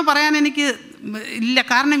ഒറ്റയ്ക്കെന്ന് പറയാൻ എനിക്ക് ഇല്ല.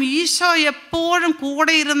 കാരണം ഈശോ എപ്പോഴും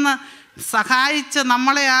കൂടെ ഇരുന്ന് സഹായിച്ച്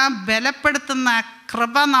നമ്മളെ ആ ബലപ്പെടുത്തുന്ന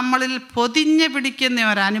കൃപ നമ്മളിൽ പൊതിഞ്ഞ് പിടിക്കുന്ന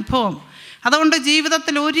ഒരനുഭവം. അതുകൊണ്ട്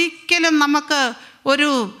ജീവിതത്തിൽ ഒരിക്കലും നമുക്ക് ഒരു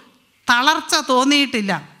തളർച്ച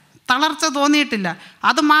തോന്നിയിട്ടില്ല.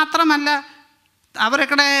 അതുമാത്രമല്ല,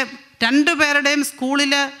 അവരുടെ 2 പേരുടെയും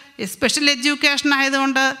സ്കൂളിൽ സ്പെഷ്യൽ എഡ്യൂക്കേഷൻ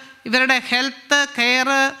ആയതുകൊണ്ട് ഇവരുടെ health care,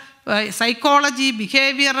 psychology,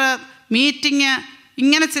 behaviour, meeting,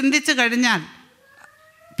 ഇങ്ങനെ ചിന്തിച്ച് കഴിഞ്ഞാൽ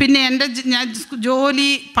പിന്നെ ഞാൻ ജോലി,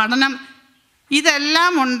 പഠനം,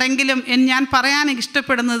 ഇതെല്ലാം ഉണ്ടെങ്കിലും ഞാൻ പറയാൻ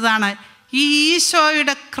ഇഷ്ടപ്പെടുന്നതാണ്, ഈ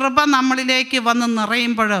ഈശോയുടെ കൃപ നമ്മളിലേക്ക് വന്ന്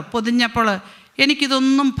നിറയുമ്പോൾ, പൊതിഞ്ഞപ്പോൾ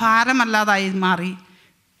എനിക്കിതൊന്നും ഭാരമല്ലാതായി മാറി.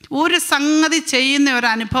 ഒരു സംഗതി ചെയ്യുന്ന ഒരു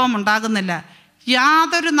അനുഭവം ഉണ്ടാകുന്നില്ല.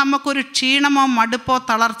 നമുക്കൊരു ക്ഷീണമോ മടുപ്പോ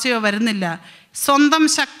തളർച്ചയോ വരുന്നില്ല. സ്വന്തം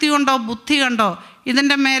ശക്തി കൊണ്ടോ ബുദ്ധി കൊണ്ടോ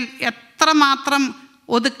ഇതിൻ്റെ മേൽ എത്രമാത്രം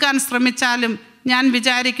ഒതുക്കാൻ ശ്രമിച്ചാലും ഞാൻ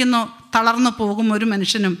വിചാരിക്കുന്നു തളർന്നു പോകും ഒരു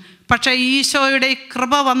മനുഷ്യനും. പക്ഷേ ഈശോയുടെ ഈ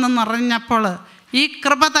കൃപ വന്ന് നിറഞ്ഞപ്പോൾ, ഈ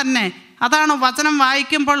കൃപ തന്നെ, അതാണ് വചനം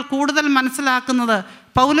വായിക്കുമ്പോൾ കൂടുതൽ മനസ്സിലാക്കുന്നത്.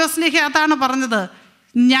 പൗലോസ്ലീഹ അതാണ് പറഞ്ഞത്,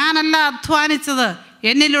 ഞാനല്ല അധ്വാനിച്ചത്,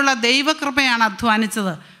 എന്നിലുള്ള ദൈവകൃപയാണ്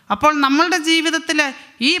അധ്വാനിച്ചത്. അപ്പോൾ നമ്മളുടെ ജീവിതത്തിൽ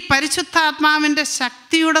ഈ പരിശുദ്ധാത്മാവിൻ്റെ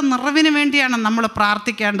ശക്തിയുടെ നിറവിന് വേണ്ടിയാണ് നമ്മൾ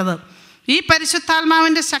പ്രാർത്ഥിക്കേണ്ടത്. ഈ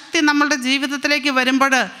പരിശുദ്ധാത്മാവിൻ്റെ ശക്തി നമ്മളുടെ ജീവിതത്തിലേക്ക്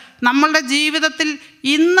വരുമ്പോൾ, നമ്മളുടെ ജീവിതത്തിൽ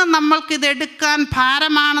ഇന്ന് നമ്മൾക്കിതെടുക്കാൻ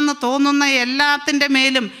ഭാരമാണെന്ന് തോന്നുന്ന എല്ലാത്തിൻ്റെ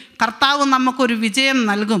മേലും കർത്താവ് നമുക്കൊരു വിജയം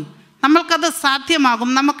നൽകും. നമ്മൾക്കത് സാധ്യമാകും,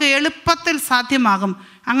 നമുക്ക് എളുപ്പത്തിൽ സാധ്യമാകും.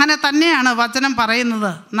 അങ്ങനെ തന്നെയാണ് വചനം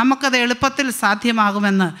പറയുന്നത്, നമുക്കത് എളുപ്പത്തിൽ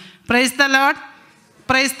സാധ്യമാകുമെന്ന്. Praise the Lord,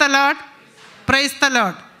 praise the Lord, praise the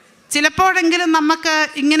Lord. ചിലപ്പോഴെങ്കിലും നമുക്ക്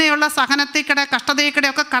ഇങ്ങനെയുള്ള സഹനത്തിൽക്കിടെ,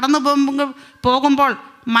 കഷ്ടതയിൽക്കിടെയൊക്കെ കടന്നു പോകുമ്പോൾ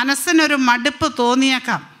മനസ്സിനൊരു മടുപ്പ്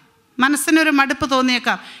തോന്നിയേക്കാം.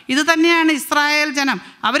 ഇത് തന്നെയാണ് ഇസ്രായേൽ ജനം.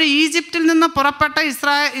 അവർ ഈജിപ്തിൽ നിന്ന് പുറപ്പെട്ട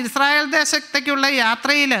ഇസ്രായേൽ ദേശത്തേക്കുള്ള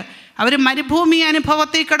യാത്രയിൽ അവർ മരുഭൂമി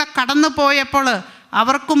അനുഭവത്തിൽക്കിടെ കടന്നു പോയപ്പോൾ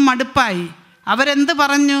അവർക്കും മടുപ്പായി. അവരെന്ത്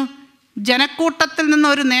പറഞ്ഞു? ജനക്കൂട്ടത്തിൽ നിന്ന്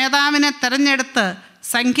ഒരു നേതാവിനെ തിരഞ്ഞെടുത്ത്,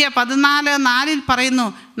 സംഖ്യ 14:4 പറയുന്നു,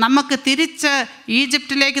 നമുക്ക് തിരിച്ച്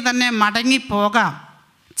ഈജിപ്തിലേക്ക് തന്നെ മടങ്ങിപ്പോകാം.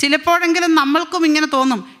 ചിലപ്പോഴെങ്കിലും നമ്മൾക്കും ഇങ്ങനെ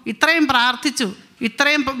തോന്നും, ഇത്രയും പ്രാർത്ഥിച്ചു,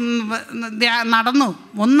 ഇത്രയും നടന്നു,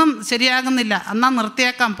 ഒന്നും ശരിയാകുന്നില്ല, എന്നാൽ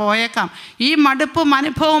നിർത്തിയേക്കാം, പോയേക്കാം. ഈ മടുപ്പും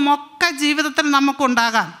അനുഭവവും ഒക്കെ ജീവിതത്തിൽ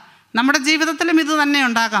നമുക്കുണ്ടാകാം. നമ്മുടെ ജീവിതത്തിലും ഇത് തന്നെ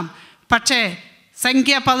ഉണ്ടാകാം. പക്ഷേ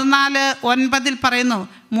സംഖ്യ 14:9 പറയുന്നു,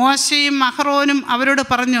 മോശയും അഹ്റോനും അവരോട്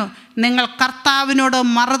പറഞ്ഞു, നിങ്ങൾ കർത്താവിനോട്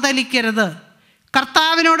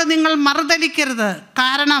നിങ്ങൾ മറുതലിക്കരുത്.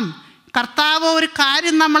 കാരണം കർത്താവ് ഒരു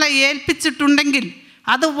കാര്യം നമ്മളെ ഏൽപ്പിച്ചിട്ടുണ്ടെങ്കിൽ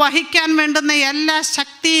അത് വഹിക്കാൻ വേണ്ടുന്ന എല്ലാ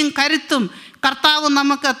ശക്തിയും കരുത്തും കർത്താവ്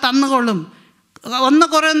നമുക്ക് തന്നുകൊള്ളും. 1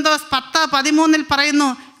 കൊരിന്തോസ് 10:13 പറയുന്നു,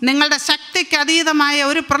 നിങ്ങളുടെ ശക്തിക്ക് അതീതമായ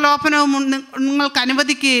ഒരു പ്രലോഭനവും നിങ്ങൾക്ക്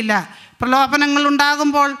അനുവദിക്കുകയില്ല. പ്രലോഭനങ്ങൾ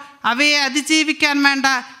ഉണ്ടാകുമ്പോൾ അവയെ അതിജീവിക്കാൻ വേണ്ട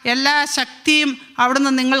എല്ലാ ശക്തിയും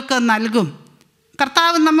അവിടുന്ന് നിങ്ങൾക്ക് നൽകും.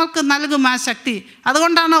 കർത്താവ് നമുക്ക് നൽകും ആ ശക്തി.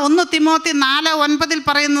 അതുകൊണ്ടാണ് 1 തിമോത്തി 4:9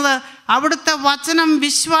 പറയുന്നത്, അവിടുത്തെ വചനം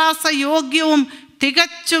വിശ്വാസയോഗ്യവും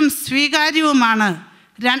തികച്ചും സ്വീകാര്യവുമാണ്.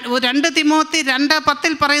 2 തിമോത്തി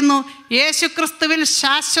 2:10 പറയുന്നു, യേശുക്രിസ്തുവിൽ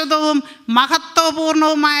ശാശ്വതവും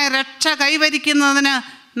മഹത്വപൂർണവുമായ രക്ഷ കൈവരിക്കുന്നതിന്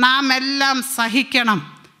നാം എല്ലാം സഹിക്കണം.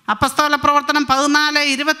 അപ്പസ്തോല പ്രവർത്തനം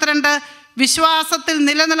 14:22 വിശ്വാസത്തിൽ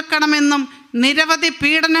നിലനിൽക്കണമെന്നും നിരവധി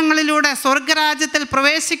പീഡനങ്ങളിലൂടെ സ്വർഗരാജ്യത്തിൽ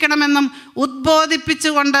പ്രവേശിക്കണമെന്നും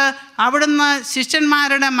ഉദ്ബോധിപ്പിച്ചുകൊണ്ട് അവിടുന്ന്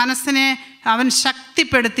ശിഷ്യന്മാരുടെ മനസ്സിനെ അവൻ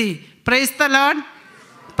ശക്തിപ്പെടുത്തി. Praise the Lord,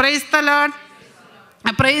 praise the Lord,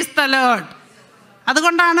 praise the Lord.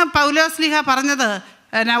 അതുകൊണ്ടാണ് പൗലോസ്ലീഹ പറഞ്ഞത്,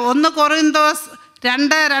 1 കൊരിന്തോസ്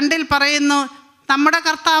 2:2 പറയുന്നു, നമ്മുടെ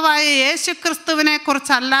കർത്താവായ യേശുക്രിസ്തുവിനെ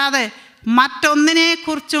കുറിച്ചല്ലാതെ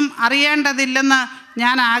മറ്റൊന്നിനെക്കുറിച്ചും അറിയേണ്ടതില്ലെന്ന്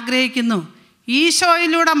ഞാൻ ആഗ്രഹിക്കുന്നു.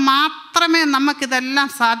 ഈശോയിലൂടെ മാത്രമേ നമുക്കിതെല്ലാം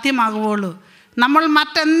സാധ്യമാകുകയുള്ളൂ. നമ്മൾ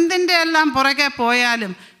മറ്റെന്തിൻ്റെ എല്ലാം പുറകെ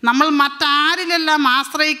പോയാലും, നമ്മൾ മറ്റാരിലെല്ലാം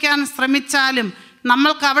ആശ്രയിക്കാൻ ശ്രമിച്ചാലും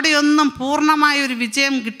നമ്മൾക്ക് അവിടെയൊന്നും പൂർണ്ണമായൊരു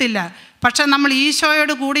വിജയം കിട്ടില്ല. പക്ഷെ നമ്മൾ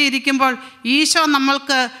ഈശോയോട് കൂടി ഇരിക്കുമ്പോൾ ഈശോ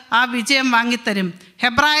നമ്മൾക്ക് ആ വിജയം വാങ്ങിത്തരും.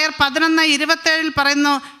 ഹെബ്രായർ 11:27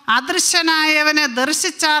 പറയുന്നു, അദൃശ്യനായവനെ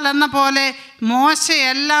ദർശിച്ചാൽ എന്ന പോലെ മോശ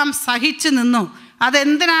എല്ലാം സഹിച്ചു നിന്നു.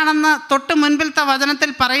 അതെന്തിനാണെന്ന് തൊട്ട് മുൻപിലത്തെ വചനത്തിൽ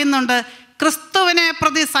പറയുന്നുണ്ട്. ക്രിസ്തുവിനെ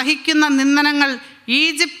പ്രതി സഹിക്കുന്ന നിന്ദനങ്ങൾ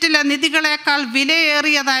ഈജിപ്തിലെ നിധികളേക്കാൾ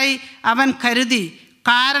വിലയേറിയതായി അവൻ കരുതി.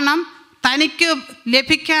 കാരണം തനിക്ക്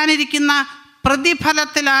ലഭിക്കാനിരിക്കുന്ന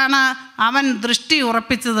പ്രതിഫലത്തിലാണ് അവൻ ദൃഷ്ടി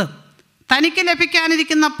ഉറപ്പിച്ചത്. തനിക്ക്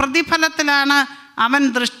ലഭിക്കാനിരിക്കുന്ന പ്രതിഫലത്തിലാണ് അവൻ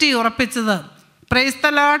ദൃഷ്ടി ഉറപ്പിച്ചത്. Praise the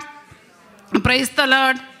Lord, praise the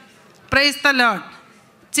Lord, praise the Lord.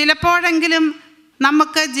 ചിലപ്പോഴെങ്കിലും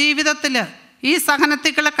നമുക്ക് ജീവിതത്തിൽ ഈ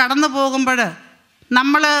സഹനത്തികൾ കടന്നു പോകുമ്പോൾ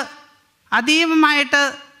നമ്മൾ അതീവമായിട്ട്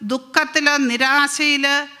ദുഃഖത്തിൽ, നിരാശയിൽ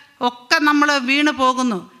ഒക്കെ നമ്മൾ വീണു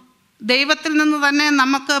പോകുന്നു. ദൈവത്തിൽ നിന്ന് തന്നെ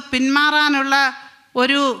നമുക്ക് പിന്മാറാനുള്ള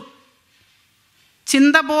ഒരു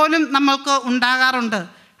ചിന്ത പോലും നമ്മൾക്ക് ഉണ്ടാകാറുണ്ട്.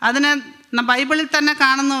 അതിന് ബൈബിളിൽ തന്നെ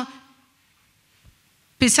കാണുന്നു.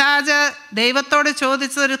 പിശാച് ദൈവത്തോട്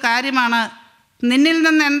ചോദിച്ചൊരു കാര്യമാണ്, നിന്നിൽ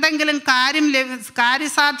നിന്ന് എന്തെങ്കിലും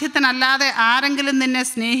കാര്യസാധ്യത്തിനല്ലാതെ ആരെങ്കിലും നിന്നെ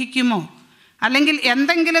സ്നേഹിക്കുമോ? അല്ലെങ്കിൽ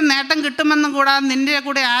എന്തെങ്കിലും നേട്ടം കിട്ടുമെന്നും കൂടാതെ നിൻ്റെ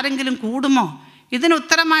കൂടെ ആരെങ്കിലും കൂടുമോ? ഇതിന്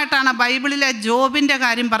ഉത്തരമായിട്ടാണ് ബൈബിളിലെ ജോബിൻ്റെ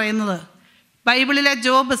കാര്യം പറയുന്നത്. ബൈബിളിലെ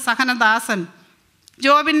ജോബ് സഹനദാസൻ.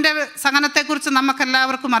 ജോബിൻ്റെ സഹനത്തെക്കുറിച്ച്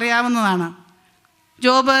നമുക്കെല്ലാവർക്കും അറിയാവുന്നതാണ്.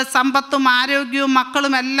 ജോബ് സമ്പത്തും ആരോഗ്യവും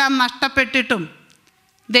മക്കളും എല്ലാം നഷ്ടപ്പെട്ടിട്ടും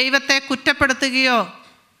ദൈവത്തെ കുറ്റപ്പെടുത്തുകയോ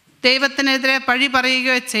ദൈവത്തിനെതിരെ പഴി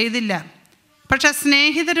പറയുകയോ ചെയ്തില്ല. പക്ഷെ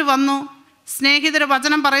സ്നേഹിതർ വന്നു. സ്നേഹിതർ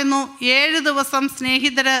വചനം പറയുന്നു, 7 ദിവസം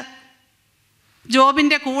സ്നേഹിതർ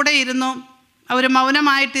ജോബിൻ്റെ കൂടെ ഇരുന്നു. അവർ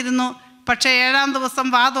മൗനമായിട്ടിരുന്നു. പക്ഷേ 7-ാം ദിവസം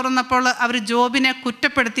വാ തുറന്നപ്പോൾ അവർ ജോബിനെ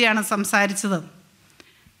കുറ്റപ്പെടുത്തിയാണ് സംസാരിച്ചത്.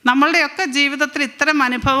 നമ്മളുടെയൊക്കെ ജീവിതത്തിൽ ഇത്തരം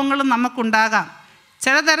അനുഭവങ്ങളും നമുക്കുണ്ടാകാം.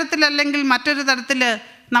 ചില തരത്തിലല്ലെങ്കിൽ മറ്റൊരു തരത്തിൽ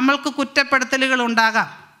നമ്മൾക്ക് കുറ്റപ്പെടുത്തലുകൾ ഉണ്ടാകാം.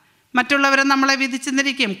 മറ്റുള്ളവർ നമ്മളെ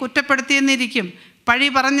വിധിച്ചെന്നിരിക്കും, കുറ്റപ്പെടുത്തിയെന്നിരിക്കും, പഴി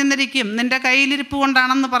പറഞ്ഞെന്നിരിക്കും, നിൻ്റെ കയ്യിലിരിപ്പ്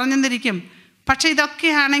കൊണ്ടാണെന്ന് പറഞ്ഞെന്നിരിക്കും. പക്ഷെ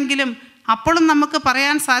ഇതൊക്കെയാണെങ്കിലും അപ്പോഴും നമുക്ക്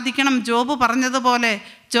പറയാൻ സാധിക്കണം, ജോബ് പറഞ്ഞതുപോലെ.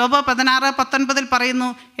 ജോബ് 16:19 പറയുന്നു,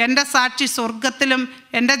 എൻ്റെ സാക്ഷി സ്വർഗത്തിലും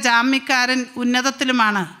എൻ്റെ ജാമ്യക്കാരൻ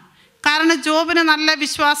ഉന്നതത്തിലുമാണ്. കാരണം ജോബിന് നല്ല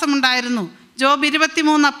വിശ്വാസമുണ്ടായിരുന്നു. ജോബ്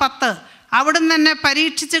 23:10, അവിടുന്ന് എന്നെ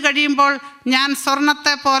പരീക്ഷിച്ച് കഴിയുമ്പോൾ ഞാൻ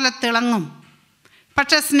സ്വർണത്തെ പോലെ തിളങ്ങും.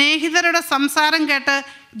 പക്ഷെ സ്നേഹിതരുടെ സംസാരം കേട്ട്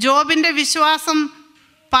ജോബിൻ്റെ വിശ്വാസം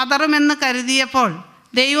പതറുമെന്ന് കരുതിയപ്പോൾ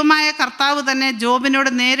ദൈവമായ കർത്താവ് തന്നെ ജോബിനോട്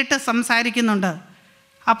നേരിട്ട് സംസാരിക്കുന്നുണ്ട്.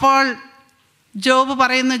 അപ്പോൾ ജോബ്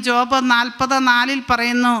പറയുന്നു, ജോബ് 40:4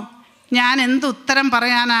 പറയുന്നു, ഞാൻ എന്തുത്തരം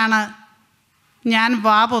പറയാനാണ്, ഞാൻ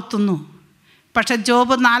വാ പൊത്തുന്നു. പക്ഷെ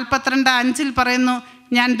ജോബ് 42:5 പറയുന്നു,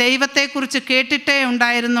 ഞാൻ ദൈവത്തെക്കുറിച്ച് കേട്ടിട്ടേ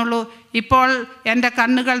ഉണ്ടായിരുന്നുള്ളൂ, ഇപ്പോൾ എൻ്റെ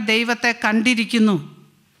കണ്ണുകൾ ദൈവത്തെ കണ്ടിരിക്കുന്നു.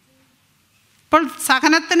 ഇപ്പോൾ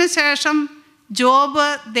സഹനത്തിന് ശേഷം ജോബ്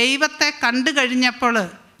ദൈവത്തെ കണ്ടു കഴിഞ്ഞപ്പോൾ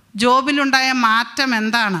ജോബിലുണ്ടായ മാറ്റം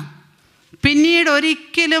എന്താണ്? പിന്നീട്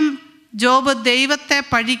ഒരിക്കലും ജോബ് ദൈവത്തെ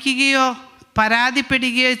പഴിക്കുകയോ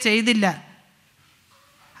പരാതിപ്പെടുകയോ ചെയ്തില്ല.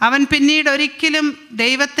 അവൻ പിന്നീട് ഒരിക്കലും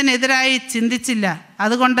ദൈവത്തിനെതിരായി ചിന്തിച്ചില്ല.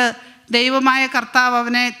 അതുകൊണ്ട് ദൈവമായ കർത്താവ്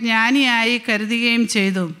അവനെ ജ്ഞാനിയായി കരുതുകയും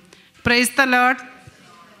ചെയ്തു. Praise the Lord,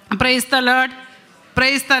 praise the Lord,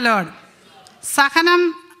 praise the Lord. സഹനം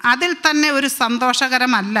അതിൽ തന്നെ ഒരു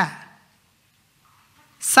സന്തോഷകരമല്ല.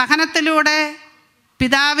 സഹനത്തിലൂടെ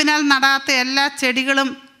പിതാവിനാൽ നടാത്ത എല്ലാ ചെടികളും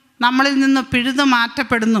നമ്മളിൽ നിന്ന് പിഴുതു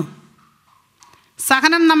മാറ്റപ്പെടുന്നു.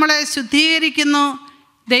 സഹനം നമ്മളെ ശുദ്ധീകരിക്കുന്നു,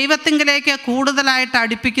 ദൈവത്തിങ്കിലേക്ക് കൂടുതലായിട്ട്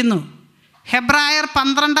അടുപ്പിക്കുന്നു. ഹെബ്രായർ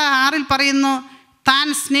 12:6 പറയുന്നു, താൻ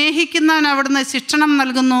സ്നേഹിക്കുന്നവന് അവിടുന്ന് ശിക്ഷണം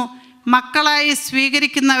നൽകുന്നു, മക്കളായി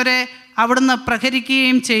സ്വീകരിക്കുന്നവരെ അവിടുന്ന്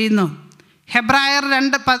പ്രഹരിക്കുകയും ചെയ്യുന്നു. ഹെബ്രായർ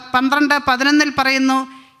 12:11 പറയുന്നു,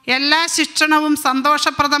 എല്ലാ ശിക്ഷണവും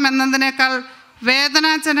സന്തോഷപ്രദം എന്നതിനേക്കാൾ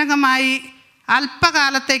വേദനാജനകമായി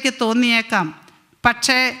അല്പകാലത്തേക്ക് തോന്നിയേക്കാം,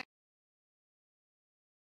 പക്ഷേ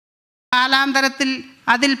കാലാന്തരത്തിൽ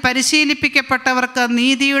അതിൽ പരിശീലിപ്പിക്കപ്പെട്ടവർക്ക്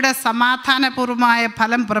നീതിയുടെ സമാധാനപൂർവമായ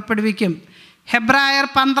ഫലം പുറപ്പെടുവിക്കും. ഹെബ്രായർ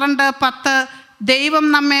 12:10 ദൈവം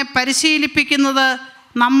നമ്മെ പരിശീലിപ്പിക്കുന്നത്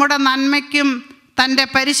നമ്മുടെ നന്മയ്ക്കും തൻ്റെ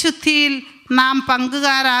പരിശുദ്ധിയിൽ നാം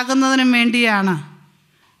പങ്കുകാരാകുന്നതിനും വേണ്ടിയാണ്.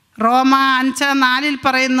 റോമ 5:4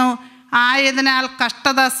 പറയുന്നു, ആയതിനാൽ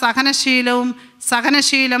കഷ്ടത സഹനശീലവും,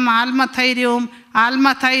 സഹനശീലം ആത്മധൈര്യവും,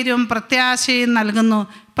 ആത്മധൈര്യവും പ്രത്യാശയും നൽകുന്നു.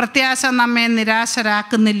 പ്രത്യാശ നമ്മെ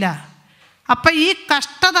നിരാശരാക്കുന്നില്ല. അപ്പം ഈ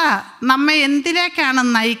കഷ്ടത നമ്മെ എന്തിലേക്കാണ്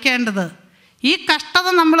നയിക്കേണ്ടത്? ഈ കഷ്ടത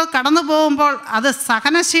നമ്മൾ കടന്നു പോകുമ്പോൾ അത്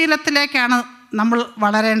സഹനശീലത്തിലേക്കാണ് നമ്മൾ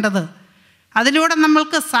വളരേണ്ടത്. അതിലൂടെ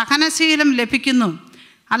നമ്മൾക്ക് സഹനശീലം ലഭിക്കുന്നു.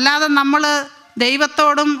 അല്ലാതെ നമ്മൾ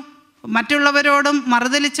ദൈവത്തോടും മറ്റുള്ളവരോടും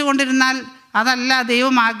മറുതലിച്ചു കൊണ്ടിരുന്നാൽ അതല്ല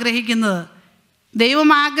ദൈവം ആഗ്രഹിക്കുന്നത്. ദൈവം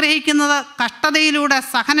ആഗ്രഹിക്കുന്നത് കഷ്ടതയിലൂടെ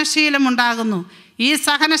സഹനശീലം ഉണ്ടാകുന്നു. ഈ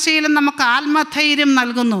സഹനശീലം നമുക്ക് ആത്മധൈര്യം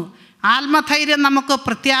നൽകുന്നു. ആത്മധൈര്യം നമുക്ക്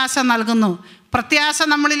പ്രത്യാശ നൽകുന്നു. പ്രത്യാശ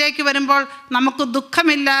നമ്മളിലേക്ക് വരുമ്പോൾ നമുക്ക്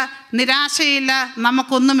ദുഃഖമില്ല, നിരാശയില്ല,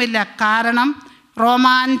 നമുക്കൊന്നുമില്ല. കാരണം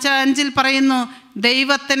റോമാ 5:5 പറയുന്നു,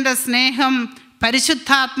 ദൈവത്തിൻ്റെ സ്നേഹം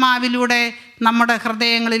പരിശുദ്ധാത്മാവിലൂടെ നമ്മുടെ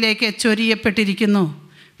ഹൃദയങ്ങളിലേക്ക് ചൊരിയപ്പെട്ടിരിക്കുന്നു.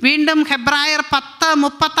 വീണ്ടും ഹെബ്രായർ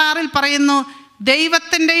 10:36 പറയുന്നു,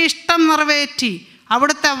 ദൈവത്തിൻ്റെ ഇഷ്ടം നിറവേറ്റി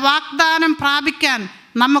അവിടുത്തെ വാഗ്ദാനം പ്രാപിക്കാൻ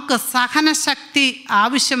നമുക്ക് സഹനശക്തി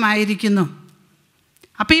ആവശ്യമായിരിക്കുന്നു.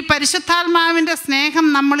 അപ്പോൾ ഈ പരിശുദ്ധാത്മാവിൻ്റെ സ്നേഹം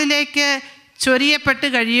നമ്മളിലേക്ക് ചൊരിയപ്പെട്ട്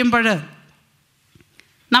കഴിയുമ്പോൾ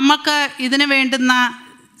നമുക്ക് ഇതിന് വേണ്ടുന്ന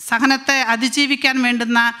സഹനത്തെ അതിജീവിക്കാൻ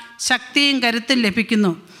വേണ്ടുന്ന ശക്തിയും കരുത്തും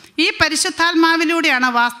ലഭിക്കുന്നു. ഈ പരിശുദ്ധാത്മാവിലൂടെയാണ്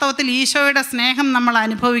വാസ്തവത്തിൽ ഈശോയുടെ സ്നേഹം നമ്മൾ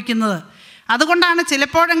അനുഭവിക്കുന്നത്. അതുകൊണ്ടാണ്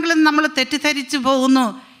ചിലപ്പോഴെങ്കിലും നമ്മൾ തെറ്റിദ്ധരിച്ചു പോകുന്നു.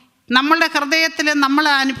 നമ്മളുടെ ഹൃദയത്തിൽ നമ്മൾ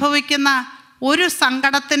അനുഭവിക്കുന്ന ഒരു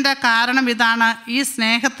സങ്കടത്തിൻ്റെ കാരണം ഇതാണ്, ഈ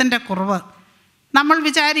സ്നേഹത്തിൻ്റെ കുറവ്. നമ്മൾ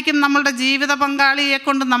വിചാരിക്കും നമ്മളുടെ ജീവിത പങ്കാളിയെ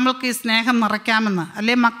കൊണ്ട് നമ്മൾക്ക് ഈ സ്നേഹം നിറയ്ക്കാമെന്ന്,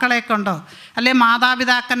 അല്ലെ മക്കളെ കൊണ്ടോ, അല്ലെ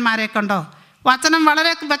മാതാപിതാക്കന്മാരെ കൊണ്ടോ. വചനം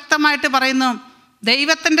വളരെ വ്യക്തമായിട്ട് പറയുന്നു,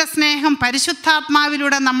 ദൈവത്തിൻ്റെ സ്നേഹം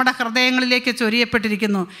പരിശുദ്ധാത്മാവിലൂടെ നമ്മുടെ ഹൃദയങ്ങളിലേക്ക്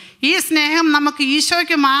ചൊരിയപ്പെട്ടിരിക്കുന്നു. ഈ സ്നേഹം നമുക്ക്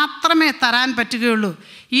ഈശോയ്ക്ക് മാത്രമേ തരാൻ പറ്റുകയുള്ളൂ.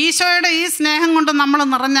 ഈശോയുടെ ഈ സ്നേഹം കൊണ്ട് നമ്മൾ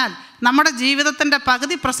നിറഞ്ഞാൽ നമ്മുടെ ജീവിതത്തിൻ്റെ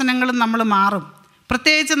പകുതി പ്രശ്നങ്ങളും നമ്മൾ മാറും.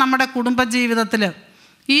 പ്രത്യേകിച്ച് നമ്മുടെ കുടുംബജീവിതത്തിൽ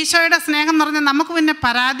ഈശോയുടെ സ്നേഹം നിറഞ്ഞാൽ നമുക്ക് പിന്നെ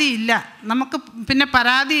പരാതിയില്ല,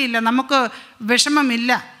 നമുക്ക്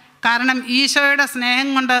വിഷമമില്ല. കാരണം ഈശോയുടെ സ്നേഹം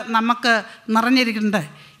കൊണ്ട് നമുക്ക് നിറഞ്ഞിരിക്കുന്നുണ്ട്.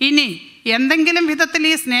 ഇനി എന്തെങ്കിലും വിധത്തിൽ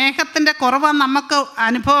ഈ സ്നേഹത്തിൻ്റെ കുറവ് നമുക്ക്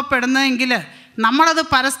അനുഭവപ്പെടുന്നതെങ്കിൽ നമ്മളത്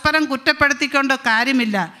പരസ്പരം കുറ്റപ്പെടുത്തിക്കൊണ്ട്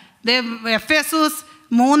കാര്യമില്ല. എഫേസൂസ്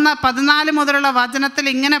 3:14 മുതലുള്ള വചനത്തിൽ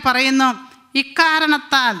ഇങ്ങനെ പറയുന്നു,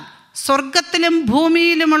 ഇക്കാരണത്താൽ സ്വർഗത്തിലും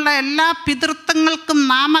ഭൂമിയിലുമുള്ള എല്ലാ പിതൃത്വങ്ങൾക്കും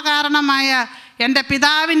നാമകാരണമായ എൻ്റെ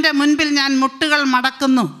പിതാവിൻ്റെ മുൻപിൽ ഞാൻ മുട്ടുകൾ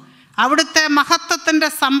മടക്കുന്നു. അവിടുത്തെ മഹത്വത്തിൻ്റെ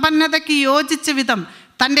സമ്പന്നതയ്ക്ക് യോജിച്ച വിധം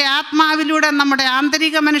തൻ്റെ ആത്മാവിലൂടെ നമ്മുടെ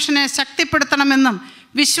ആന്തരിക മനുഷ്യനെ ശക്തിപ്പെടുത്തണമെന്നും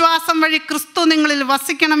വിശ്വാസം വഴി ക്രിസ്തു നിങ്ങളിൽ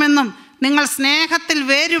വസിക്കണമെന്നും നിങ്ങൾ സ്നേഹത്തിൽ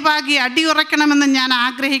വേരുപാകി അടിയുറയ്ക്കണമെന്നും ഞാൻ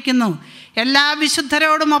ആഗ്രഹിക്കുന്നു. എല്ലാ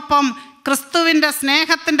വിശുദ്ധരോടുമൊപ്പം ക്രിസ്തുവിൻ്റെ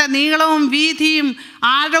സ്നേഹത്തിൻ്റെ നീളവും വീതിയും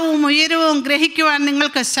ആഴവും ഉയരവും ഗ്രഹിക്കുവാൻ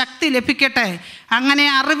നിങ്ങൾക്ക് ശക്തി ലഭിക്കട്ടെ. അങ്ങനെ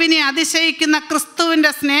അറിവിനെ അതിശയിക്കുന്ന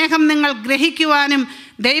ക്രിസ്തുവിൻ്റെ സ്നേഹം നിങ്ങൾ ഗ്രഹിക്കുവാനും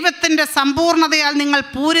ദൈവത്തിൻ്റെ സമ്പൂർണതയാൽ നിങ്ങൾ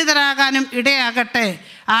പൂരിതരാകാനും ഇടയാകട്ടെ.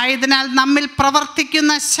 ആയതിനാൽ നമ്മിൽ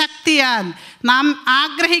പ്രവർത്തിക്കുന്ന ശക്തിയാൽ നാം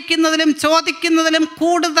ആഗ്രഹിക്കുന്നതിലും ചോദിക്കുന്നതിലും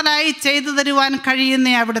കൂടുതലായി ചെയ്തു തരുവാൻ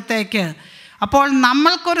കഴിയുന്ന അവിടത്തേക്ക്. അപ്പോൾ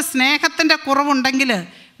നമ്മൾക്കൊരു സ്നേഹത്തിൻ്റെ കുറവുണ്ടെങ്കിൽ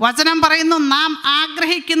വചനം പറയുന്നു, നാം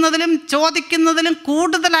ആഗ്രഹിക്കുന്നതിലും ചോദിക്കുന്നതിലും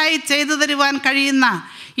കൂടുതലായി ചെയ്തു തരുവാൻ കഴിയുന്ന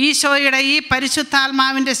ഈശോയുടെ ഈ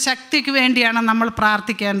പരിശുദ്ധാത്മാവിൻ്റെ ശക്തിക്ക് വേണ്ടിയാണ് നമ്മൾ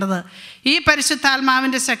പ്രാർത്ഥിക്കേണ്ടത്. ഈ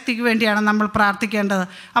പരിശുദ്ധാത്മാവിൻ്റെ ശക്തിക്ക് വേണ്ടിയാണ് നമ്മൾ പ്രാർത്ഥിക്കേണ്ടത്.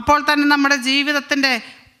 അപ്പോൾ തന്നെ നമ്മുടെ ജീവിതത്തിൻ്റെ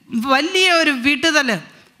വലിയൊരു വിടുതൽ,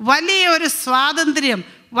 വലിയൊരു സ്വാതന്ത്ര്യം,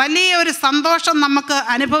 വലിയൊരു സന്തോഷം നമുക്ക്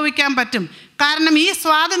അനുഭവിക്കാൻ പറ്റും. കാരണം ഈ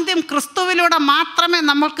സ്വാതന്ത്ര്യം ക്രിസ്തുവിലൂടെ മാത്രമേ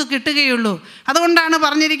നമ്മൾക്ക് കിട്ടുകയുള്ളൂ. അതുകൊണ്ടാണ്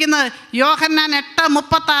പറഞ്ഞിരിക്കുന്നത് യോഹന്നാൻ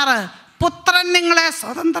 8:36, പുത്രൻ നിങ്ങളെ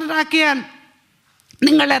സ്വതന്ത്രരാക്കിയാൽ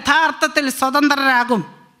നിങ്ങൾ യഥാർത്ഥത്തിൽ സ്വതന്ത്രരാകും.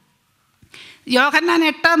 യോഹന്നാൻ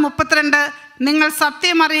 8:32, നിങ്ങൾ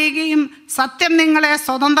സത്യം അറിയുകയും സത്യം നിങ്ങളെ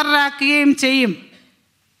സ്വതന്ത്രരാക്കുകയും ചെയ്യും.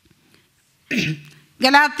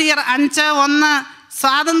 ഗലാത്യർ 5:1,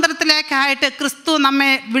 സ്വാതന്ത്ര്യത്തിലേക്കായിട്ട് ക്രിസ്തു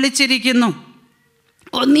നമ്മെ വിളിച്ചിരിക്കുന്നു.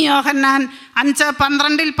 1 യോഹന്നാൻ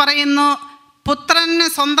 5:12 പറയുന്നു, പുത്രനെ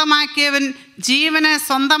സ്വന്തമാക്കിയവൻ ജീവനെ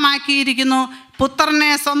സ്വന്തമാക്കിയിരിക്കുന്നു, പുത്രനെ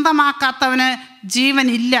സ്വന്തമാക്കാത്തവന്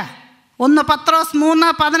ജീവനില്ല. 1 പത്രോസ്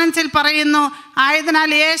 3:15 പറയുന്നു,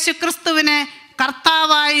 ആയതിനാൽ യേശു ക്രിസ്തുവിനെ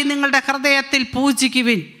കർത്താവായി നിങ്ങളുടെ ഹൃദയത്തിൽ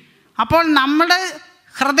പൂജിക്കുവിൻ. അപ്പോൾ നമ്മുടെ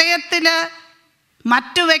ഹൃദയത്തിൽ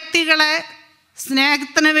മറ്റു വ്യക്തികളെ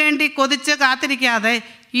സ്നേഹത്തിന് വേണ്ടി കൊതിച്ച് കാത്തിരിക്കാതെ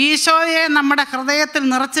ഈശോയെ നമ്മുടെ ഹൃദയത്തിൽ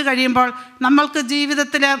നിറച്ചു കഴിയുമ്പോൾ നമ്മൾക്ക്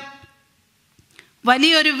ജീവിതത്തിൽ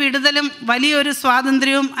വലിയൊരു വിടുതലും വലിയൊരു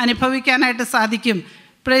സ്വാതന്ത്ര്യവും അനുഭവിക്കാനായിട്ട് സാധിക്കും.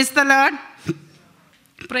 Praise the Lord,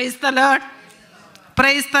 praise the Lord,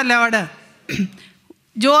 praise the Lord.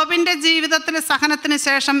 ജോബിൻ്റെ ജീവിതത്തിൽ സഹനത്തിന്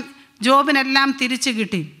ശേഷം ജോബിനെല്ലാം തിരിച്ചു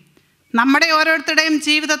കിട്ടി. നമ്മുടെ ഓരോരുത്തരുടെയും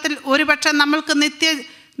ജീവിതത്തിൽ ഒരുപക്ഷെ നമ്മൾക്ക്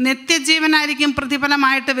നിത്യജീവനായിരിക്കും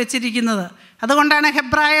പ്രതിഫലമായിട്ട് വെച്ചിരിക്കുന്നത്. അതുകൊണ്ടാണ്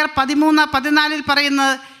ഹെബ്രായർ 13:14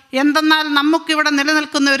 പറയുന്നത്, എന്തെന്നാൽ നമുക്കിവിടെ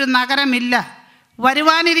നിലനിൽക്കുന്ന ഒരു നഗരമില്ല,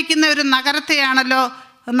 വരുവാനിരിക്കുന്ന ഒരു നഗരത്തെയാണല്ലോ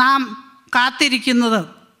നാം കാത്തിരിക്കുന്നത്.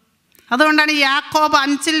 അതുകൊണ്ടാണ് യാക്കോബ്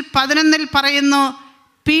 5:11 പറയുന്നു,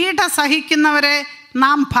 പീഡ സഹിക്കുന്നവരെ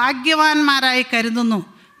നാം ഭാഗ്യവാന്മാരായി കരുതുന്നു.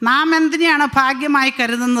 നാം എന്തിനെയാണ് ഭാഗ്യമായി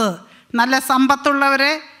കരുതുന്നത്? നല്ല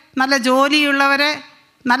സമ്പത്തുള്ളവരെ, നല്ല ജോലിയുള്ളവരെ,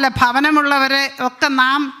 നല്ല ഭവനമുള്ളവരെ ഒക്കെ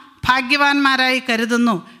നാം ഭാഗ്യവാന്മാരായി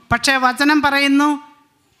കരുതുന്നു. പക്ഷേ വചനം പറയുന്നു,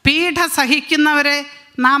 പീഡ സഹിക്കുന്നവരെ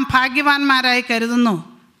നാം ഭാഗ്യവാന്മാരായി കരുതുന്നു.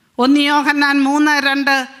 1 യോഹന്നാൻ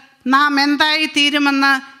 3:2 നാം എന്തായി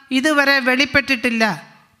തീരുമെന്ന് ഇതുവരെ വെളിപ്പെട്ടിട്ടില്ല.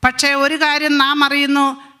 പക്ഷേ ഒരു കാര്യം നാം അറിയുന്നു,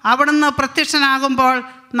 അവിടുന്ന് പ്രത്യക്ഷനാകുമ്പോൾ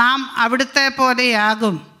നാം അവിടുത്തെ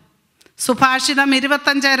പോലെയാകും. സുഭാഷിതം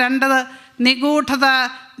 25:2 നിഗൂഢത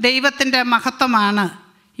ദൈവത്തിൻ്റെ മഹത്വമാണ്.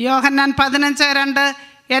 യോഹന്നാൻ 15:2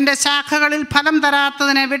 എൻ്റെ ശാഖകളിൽ ഫലം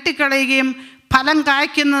തരാത്തതിനെ വെട്ടിക്കളയുകയും ഫലം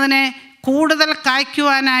കായ്ക്കുന്നതിനെ കൂടുതൽ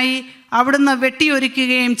കായ്ക്കുവാനായി അവിടുന്ന്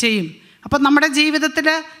വെട്ടിയൊരുക്കുകയും ചെയ്യും. അപ്പം നമ്മുടെ ജീവിതത്തിൽ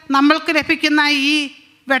നമ്മൾക്ക് ലഭിക്കുന്ന ഈ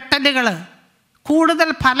വെട്ടലുകൾ കൂടുതൽ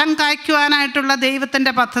ഫലം കായ്ക്കുവാനായിട്ടുള്ള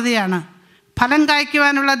ദൈവത്തിൻ്റെ പദ്ധതിയാണ്. ഫലം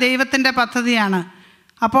കായ്ക്കുവാനുള്ള ദൈവത്തിൻ്റെ പദ്ധതിയാണ്.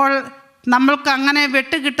 അപ്പോൾ നമ്മൾക്ക് അങ്ങനെ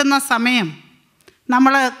വെട്ടുകിട്ടുന്ന സമയം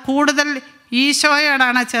നമ്മൾ കൂടുതൽ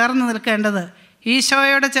ഈശോയോടാണ് ചേർന്ന് നിൽക്കേണ്ടത്.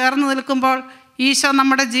 ഈശോയോട് ചേർന്ന് നിൽക്കുമ്പോൾ ഈശോ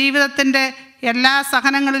നമ്മുടെ ജീവിതത്തിൻ്റെ എല്ലാ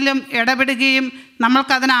സഹനങ്ങളിലും ഇടപെടുകയും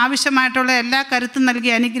നമ്മൾക്കതിനാവശ്യമായിട്ടുള്ള എല്ലാ കരുത്തും നൽകി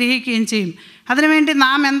അനുഗ്രഹിക്കുകയും ചെയ്യും. അതിനുവേണ്ടി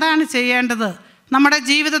നാം എന്താണ് ചെയ്യേണ്ടത്? നമ്മുടെ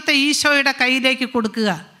ജീവിതത്തെ ഈശോയുടെ കയ്യിലേക്ക് കൊടുക്കുക.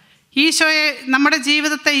 നമ്മുടെ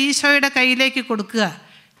ജീവിതത്തെ ഈശോയുടെ കയ്യിലേക്ക് കൊടുക്കുക.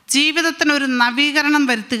 ജീവിതത്തിനൊരു നവീകരണം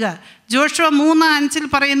വരുത്തുക. ജോഷുവ 3:5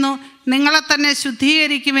 പറയുന്നു, നിങ്ങളെ തന്നെ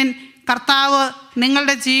ശുദ്ധീകരിക്കുവിൻ, കർത്താവ്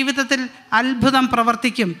നിങ്ങളുടെ ജീവിതത്തിൽ അത്ഭുതം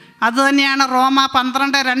പ്രവർത്തിക്കും. അതുതന്നെയാണ് റോമ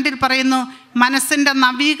 12:2 പറയുന്നു, മനസ്സിൻ്റെ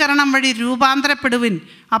നവീകരണം വഴി രൂപാന്തരപ്പെടുവിൻ.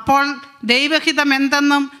 അപ്പോൾ ദൈവഹിതം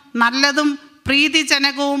എന്തെന്നും നല്ലതും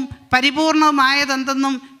പ്രീതിജനകവും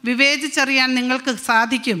പരിപൂർണവുമായതെന്തെന്നും വിവേചിച്ചറിയാൻ നിങ്ങൾക്ക്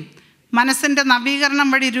സാധിക്കും. മനസ്സിൻ്റെ നവീകരണം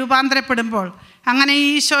വഴി രൂപാന്തരപ്പെടുമ്പോൾ, അങ്ങനെ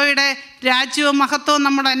ഈശോയുടെ രാജ്യവും മഹത്വവും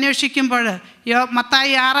നമ്മൾ അന്വേഷിക്കുമ്പോൾ,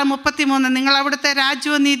 മത്തായി 6:33 നിങ്ങൾ അവിടുത്തെ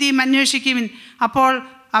രാജ്യവും നീതിയും അന്വേഷിക്കുവിൻ, അപ്പോൾ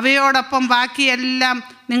അവയോടൊപ്പം ബാക്കിയെല്ലാം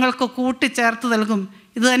നിങ്ങൾക്ക് കൂട്ടിച്ചേർത്ത് നൽകും.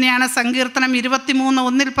 ഇതുതന്നെയാണ് സങ്കീർത്തനം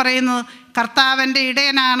 23:1 പറയുന്നത്, കർത്താവിൻ്റെ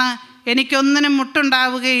ഇടയനാണ്, എനിക്കൊന്നിനും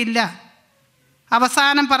മുട്ടുണ്ടാവുകയില്ല.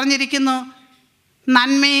 അവസാനം പറഞ്ഞിരിക്കുന്നു,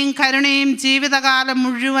 നന്മയും കരുണയും ജീവിതകാലം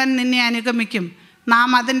മുഴുവൻ നിന്നെ അനുഗമിക്കും. നാം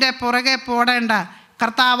അതിൻ്റെ പുറകെ പോടേണ്ട.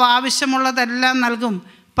 കർത്താവ് ആവശ്യമുള്ളതെല്ലാം നൽകും.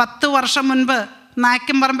 10 വർഷം മുൻപ്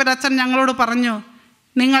നായ്ക്കുംപറമ്പിലച്ഛൻ ഞങ്ങളോട് പറഞ്ഞു,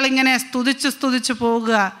 നിങ്ങളിങ്ങനെ സ്തുതിച്ച്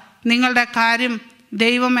പോകുക, നിങ്ങളുടെ കാര്യം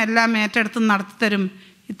ദൈവം എല്ലാം ഏറ്റെടുത്ത് നടത്തിത്തരും.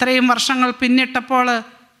 ഇത്രയും വർഷങ്ങൾ പിന്നിട്ടപ്പോൾ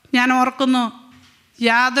ഞാൻ ഓർക്കുന്നു,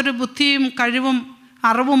 യാതൊരു ബുദ്ധിയും കഴിവും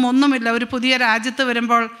അറിവും ഒന്നുമില്ല. ഒരു പുതിയ രാജ്യത്ത്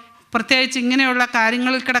വരുമ്പോൾ, പ്രത്യേകിച്ച് ഇങ്ങനെയുള്ള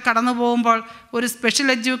കാര്യങ്ങളിൽ കടന്നു പോകുമ്പോൾ, ഒരു സ്പെഷ്യൽ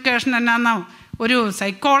എഡ്യൂക്കേഷൻ എന്നാന്നോ ഒരു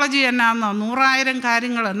സൈക്കോളജി എന്നാന്നോ 100,000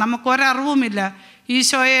 കാര്യങ്ങൾ, നമുക്കൊരറിവുമില്ല.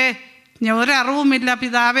 ഈശോയെ ഒരറിവുമില്ല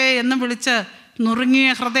പിതാവേ എന്ന് വിളിച്ച് നുറുങ്ങിയ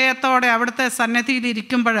ഹൃദയത്തോടെ അവിടുത്തെ സന്നിധിയിൽ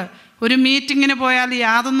ഇരിക്കുമ്പോൾ, ഒരു മീറ്റിങ്ങിന് പോയാൽ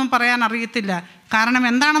യാതൊന്നും പറയാൻ അറിയത്തില്ല, കാരണം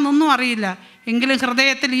എന്താണെന്നൊന്നും അറിയില്ല. എങ്കിലും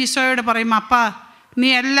ഹൃദയത്തിൽ ഈശോയോട് പറയും, അപ്പാ നീ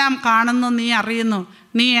എല്ലാം കാണുന്നു, നീ അറിയുന്നു,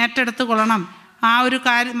 നീ ഏറ്റെടുത്തു കൊള്ളണം. ആ ഒരു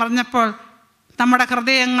കാര്യം പറഞ്ഞപ്പോൾ നമ്മുടെ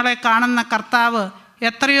ഹൃദയങ്ങളെ കാണുന്ന കർത്താവ്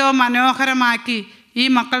എത്രയോ മനോഹരമാക്കി ഈ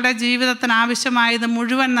മക്കളുടെ ജീവിതത്തിന് ആവശ്യമായത്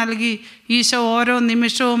മുഴുവൻ നൽകി ഈശോ ഓരോ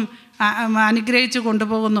നിമിഷവും അനുഗ്രഹിച്ചു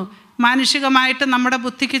കൊണ്ടുപോകുന്നു. മാനുഷികമായിട്ട് നമ്മുടെ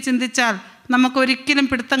ബുദ്ധിക്ക് ചിന്തിച്ചാൽ നമുക്കൊരിക്കലും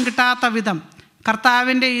പിടുത്തം കിട്ടാത്ത വിധം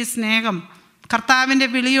കർത്താവിൻ്റെ ഈ സ്നേഹം, കർത്താവിൻ്റെ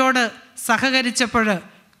വിളിയോട് സഹകരിച്ചപ്പോൾ,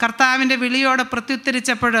 കർത്താവിൻ്റെ വിളിയോട്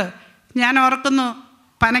പ്രത്യുത്തരിച്ചപ്പോൾ ഞാൻ ഓർക്കുന്നു,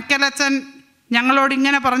 പനക്കലച്ചൻ ഞങ്ങളോട്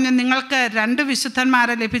ഇങ്ങനെ പറഞ്ഞു, നിങ്ങൾക്ക് 2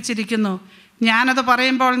 വിശുദ്ധന്മാരെ ലഭിച്ചിരിക്കുന്നു. ഞാനത്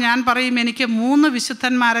പറയുമ്പോൾ ഞാൻ പറയും, എനിക്ക് 3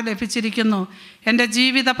 വിശുദ്ധന്മാരെ ലഭിച്ചിരിക്കുന്നു. എൻ്റെ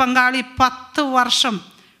ജീവിത പങ്കാളി 10 വർഷം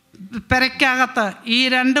പെരയ്ക്കകത്ത് ഈ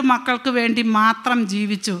 2 മക്കൾക്ക് വേണ്ടി മാത്രം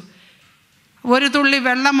ജീവിച്ചു. ഒരു തുള്ളി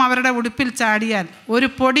വെള്ളം അവരുടെ ഉടുപ്പിൽ ചാടിയാൽ, ഒരു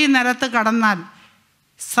പൊടി നിലത്ത് കടന്നാൽ,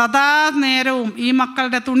 സദാ നേരവും ഈ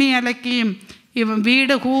മക്കളുടെ തുണി അലക്കിയും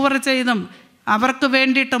വീട് ഹൂവർ ചെയ്തും അവർക്ക്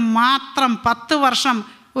വേണ്ടിയിട്ട് മാത്രം 10 വർഷം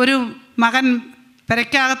ഒരു മകൻ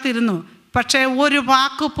പെരയ്ക്കകത്തിരുന്നു. പക്ഷേ ഒരു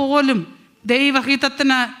വാക്ക് പോലും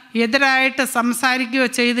ദൈവഹിതത്തിന് എതിരായിട്ട് സംസാരിക്കുകയോ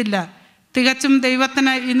ചെയ്തില്ല. തികച്ചും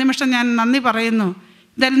ദൈവത്തിന് ഈ നിമിഷം ഞാൻ നന്ദി പറയുന്നു.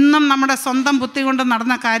 ഇതെല്ലാം നമ്മുടെ സ്വന്തം ബുദ്ധി കൊണ്ട്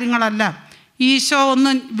നടന്ന കാര്യങ്ങളല്ല. ഈശോ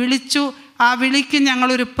ഒന്ന് വിളിച്ചു, ആ വിളിക്ക്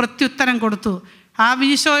ഞങ്ങളൊരു പ്രത്യുത്തരം കൊടുത്തു. ആ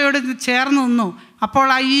ഈശോയോട് ചേർന്ന് നിന്നു. അപ്പോൾ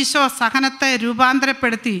ആ ഈശോ സഹനത്തെ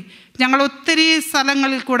രൂപാന്തരപ്പെടുത്തി. ഞങ്ങൾ ഒത്തിരി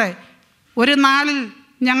സ്ഥലങ്ങളിൽ കൂടെ, ഒരു നാളിൽ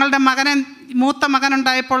ഞങ്ങളുടെ മൂത്ത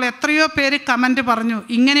മകനുണ്ടായപ്പോൾ എത്രയോ പേര് കമൻറ്റ് പറഞ്ഞു,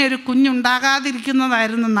 ഇങ്ങനെ ഒരു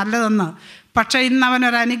കുഞ്ഞുണ്ടാകാതിരിക്കുന്നതായിരുന്നു നല്ലതെന്ന്. പക്ഷേ ഇന്ന്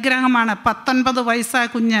അവനൊരു അനുഗ്രഹമാണ്. 19 വയസ്സായ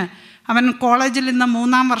കുഞ്ഞ്, അവൻ കോളേജിൽ ഇന്ന്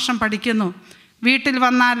 3-ാം വർഷം പഠിക്കുന്നു. വീട്ടിൽ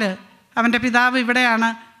വന്നാൽ, അവൻ്റെ പിതാവ് ഇവിടെയാണ്,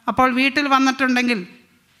 അപ്പോൾ വീട്ടിൽ വന്നിട്ടുണ്ടെങ്കിൽ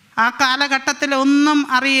ആ കാലഘട്ടത്തിൽ ഒന്നും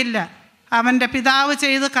അറിയില്ല. അവൻ്റെ പിതാവ്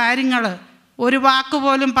ചെയ്ത കാര്യങ്ങൾ ഒരു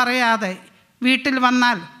വാക്കുപോലും പറയാതെ വീട്ടിൽ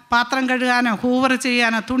വന്നാൽ പാത്രം കഴുകാനോ ഹൂവർ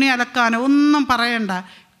ചെയ്യാനോ തുണി അലക്കാനോ ഒന്നും പറയണ്ട.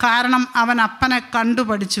 കാരണം അവൻ അപ്പനെ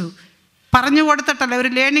കണ്ടുപഠിച്ചു. പറഞ്ഞു കൊടുത്തിട്ടല്ല. ഒരു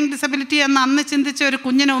ലേണിംഗ് ഡിസബിലിറ്റി എന്ന് അന്ന് ചിന്തിച്ച ഒരു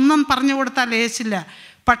കുഞ്ഞിനെ ഒന്നും പറഞ്ഞു കൊടുത്താൽ ഏശില്ല.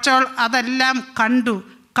 പക്ഷേ അതെല്ലാം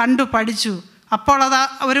കണ്ടു പഠിച്ചു. അപ്പോൾ അത്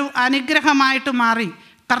ഒരു അനുഗ്രഹമായിട്ട് മാറി.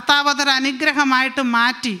 കർത്താവ് അതൊരു അനുഗ്രഹമായിട്ട്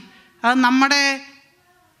മാറ്റി. അത് നമ്മുടെ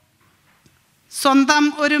സ്വന്തം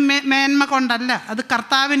ഒരു മേന്മ കൊണ്ടല്ല, അത്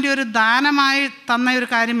കർത്താവിൻ്റെ ഒരു ദാനമായി തന്ന ഒരു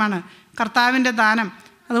കാര്യമാണ്, കർത്താവിൻ്റെ ദാനം.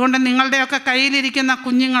 അതുകൊണ്ട് നിങ്ങളുടെയൊക്കെ കയ്യിലിരിക്കുന്ന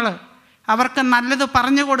കുഞ്ഞുങ്ങൾ, അവർക്ക് നല്ലത്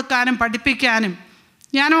പറഞ്ഞു കൊടുക്കാനും പഠിപ്പിക്കാനും.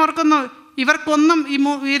 ഞാൻ ഓർക്കുന്നു, ഇവർക്കൊന്നും ഈ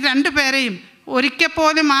 2 പേരെയും ഒരിക്കൽ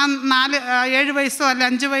പോലും ആ 7 വയസ്സോ അല്ല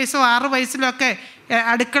 5 വയസ്സോ 6 വയസ്സിലൊക്കെ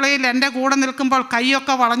അടുക്കളയിൽ എൻ്റെ കൂടെ നിൽക്കുമ്പോൾ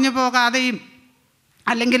കൈയൊക്കെ വളഞ്ഞു പോകാതെയും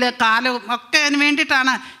അല്ലെങ്കിൽ കാലവും ഒക്കെ അതിന്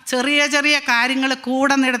വേണ്ടിയിട്ടാണ് ചെറിയ ചെറിയ കാര്യങ്ങൾ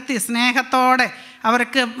കൂടെ നിർത്തി സ്നേഹത്തോടെ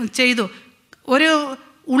അവർക്ക് ചെയ്തു. ഒരു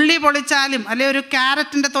ഉള്ളി പൊളിച്ചാലും അല്ലെങ്കിൽ ഒരു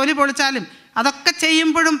ക്യാരറ്റിൻ്റെ തൊലി പൊളിച്ചാലും അതൊക്കെ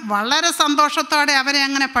ചെയ്യുമ്പോഴും വളരെ സന്തോഷത്തോടെ അവരെ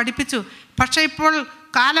അങ്ങനെ പഠിപ്പിച്ചു. പക്ഷേ ഇപ്പോൾ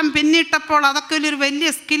കാലം പിന്നിട്ടപ്പോൾ അതൊക്കെ ഒരു വലിയ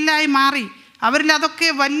സ്കില്ലായി മാറി. അവരിൽ അതൊക്കെ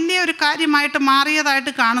വലിയൊരു കാര്യമായിട്ട്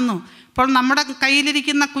മാറിയതായിട്ട് കാണുന്നു. അപ്പോൾ നമ്മുടെ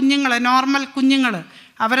കയ്യിലിരിക്കുന്ന കുഞ്ഞുങ്ങൾ, നോർമൽ കുഞ്ഞുങ്ങൾ,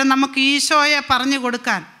 അവരെ നമുക്ക് ഈശോയെ പറഞ്ഞു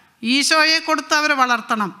കൊടുക്കാൻ, ഈശോയെ കൊടുത്ത് അവരെ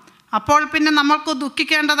വളർത്തണം. അപ്പോൾ പിന്നെ നമ്മൾക്ക്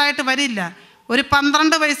ദുഃഖിക്കേണ്ടതായിട്ട് വരില്ല. ഒരു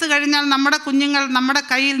 12 വയസ്സ് കഴിഞ്ഞാൽ നമ്മുടെ കുഞ്ഞുങ്ങൾ നമ്മുടെ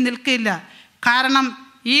കയ്യിൽ നിൽക്കില്ല. കാരണം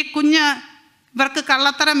ഈ കുഞ്ഞ് ഇവർക്ക്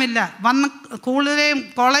കള്ളത്തരമില്ല. വന്ന് സ്കൂളിലെയും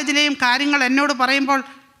കോളേജിലെയും കാര്യങ്ങൾ എന്നോട് പറയുമ്പോൾ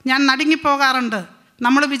ഞാൻ നടുങ്ങിപ്പോകാറുണ്ട്.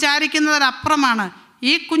 നമ്മൾ വിചാരിക്കുന്നതിനപ്പുറമാണ്.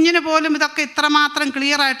 ഈ കുഞ്ഞിന് പോലും ഇതൊക്കെ ഇത്രമാത്രം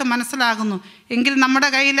ക്ലിയറായിട്ട് മനസ്സിലാകുന്നു. എങ്കിൽ നമ്മുടെ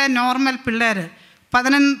കയ്യിലെ നോർമൽ പിള്ളേർ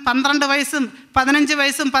 12 വയസ്സും 15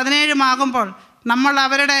 വയസ്സും 17 ആകുമ്പോൾ നമ്മൾ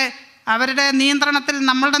അവരുടെ നിയന്ത്രണത്തിൽ,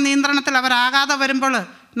 നമ്മളുടെ നിയന്ത്രണത്തിൽ അവരാകാതെ വരുമ്പോൾ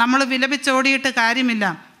നമ്മൾ വിലപിച്ചോടിയിട്ട് കാര്യമില്ല.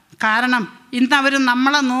 കാരണം ഇന്നവർ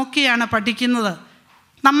നമ്മളെ നോക്കിയാണ് പഠിക്കുന്നത്.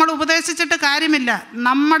 നമ്മൾ ഉപദേശിച്ചിട്ട് കാര്യമില്ല.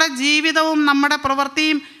 നമ്മുടെ ജീവിതവും നമ്മുടെ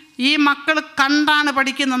പ്രവൃത്തിയും ഈ മക്കൾ കണ്ടാണ്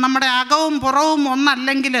പഠിക്കുന്നത്. നമ്മുടെ അകവും പുറവും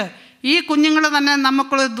ഒന്നല്ലെങ്കിൽ ഈ കുഞ്ഞുങ്ങൾ തന്നെ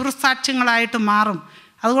നമുക്കുള്ള ദുർസാക്ഷ്യങ്ങളായിട്ട് മാറും.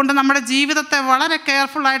 അതുകൊണ്ട് നമ്മുടെ ജീവിതത്തെ വളരെ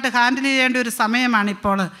കെയർഫുള്ളായിട്ട് ഹാൻഡിൽ ചെയ്യേണ്ട ഒരു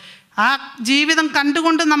സമയമാണിപ്പോൾ. ആ ജീവിതം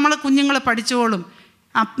കണ്ടുകൊണ്ട് നമ്മൾ കുഞ്ഞുങ്ങൾ പഠിച്ചോളും.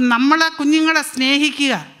 നമ്മളെ കുഞ്ഞുങ്ങളെ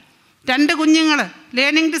സ്നേഹിക്കുക. 2 കുഞ്ഞുങ്ങൾ,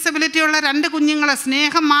 ലേണിംഗ് ഡിസബിലിറ്റി ഉള്ള 2 കുഞ്ഞുങ്ങളെ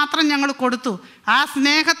സ്നേഹം മാത്രം ഞങ്ങൾ കൊടുത്തു. ആ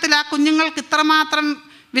സ്നേഹത്തിൽ ആ കുഞ്ഞുങ്ങൾക്ക് ഇത്രമാത്രം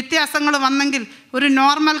വ്യത്യാസങ്ങൾ വന്നെങ്കിൽ ഒരു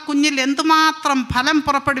നോർമൽ കുഞ്ഞിൽ എന്തുമാത്രം ഫലം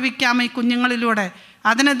പുറപ്പെടുവിക്കാം ഈ കുഞ്ഞുങ്ങളിലൂടെ.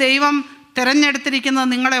 അതിന് ദൈവം തിരഞ്ഞെടുത്തിരിക്കുന്നത്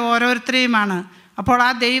നിങ്ങളെ ഓരോരുത്തരെയുമാണ്. അപ്പോൾ ആ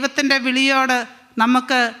ദൈവത്തിൻ്റെ വിളിയോട്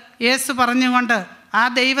നമുക്ക് യേശു പറഞ്ഞുകൊണ്ട് ആ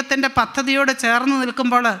ദൈവത്തിൻ്റെ പദ്ധതിയോട് ചേർന്ന്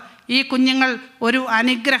നിൽക്കുമ്പോൾ ഈ കുഞ്ഞുങ്ങൾ ഒരു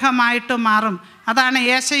അനുഗ്രഹമായിട്ട് മാറും. അതാണ്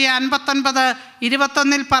യേശയ്യ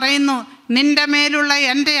 59:21 പറയുന്നു, നിൻ്റെ മേലുള്ള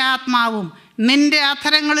എൻ്റെ ആത്മാവും നിൻ്റെ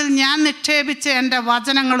അധരങ്ങളിൽ ഞാൻ നിക്ഷേപിച്ച എൻ്റെ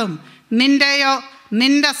വചനങ്ങളും നിൻ്റെയോ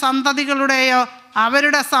നിൻ്റെ സന്തതികളുടെയോ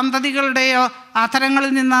അവരുടെ സന്തതികളുടെയോ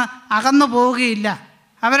അധരങ്ങളിൽ നിന്ന് അകന്നു പോവുകയില്ല.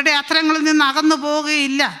 അവരുടെ അധരങ്ങളിൽ നിന്ന് അകന്നു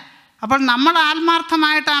പോവുകയില്ല. അപ്പോൾ നമ്മൾ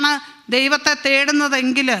ആത്മാർത്ഥമായിട്ടാണ് ദൈവത്തെ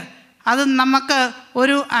തേടുന്നതെങ്കിൽ അത് നമുക്ക്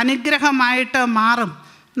ഒരു അനുഗ്രഹമായിട്ട് മാറും.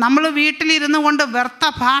 നമ്മൾ വീട്ടിലിരുന്നു കൊണ്ട് വ്യർത്ഥ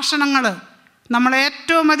ഭാഷണങ്ങൾ നമ്മൾ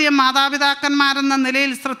ഏറ്റവും അധികം മാതാപിതാക്കന്മാരെന്ന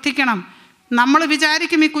നിലയിൽ ശ്രദ്ധിക്കണം. നമ്മൾ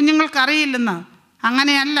വിചാരിക്കും ഈ കുഞ്ഞുങ്ങൾക്കറിയില്ലെന്ന്.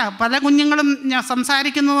 അങ്ങനെയല്ല. പല കുഞ്ഞുങ്ങളും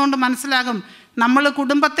സംസാരിക്കുന്നതുകൊണ്ട് മനസ്സിലാകും. നമ്മൾ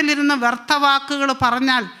കുടുംബത്തിലിരുന്ന് വ്യർത്ഥവാക്കുകൾ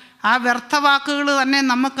പറഞ്ഞാൽ ആ വ്യർത്ഥവാക്കുകൾ തന്നെ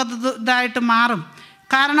നമുക്കത് ഇതായിട്ട് മാറും.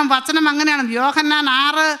 കാരണം വചനം അങ്ങനെയാണ്. യോഹന്നാൻ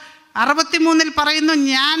 6:63 പറയുന്നു,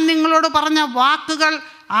 ഞാൻ നിങ്ങളോട് പറഞ്ഞ വാക്കുകൾ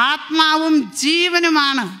ആത്മാവും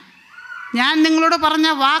ജീവനുമാണ്. ഞാൻ നിങ്ങളോട് പറഞ്ഞ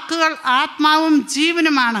വാക്കുകൾ ആത്മാവും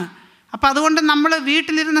ജീവനുമാണ്. അപ്പം അതുകൊണ്ട് നമ്മൾ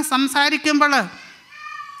വീട്ടിലിരുന്ന് സംസാരിക്കുമ്പോൾ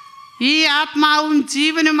ഈ ആത്മാവും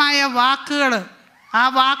ജീവനുമായ വാക്കുകൾ, ആ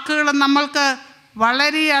വാക്കുകൾ നമ്മൾക്ക്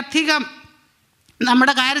വളരെയധികം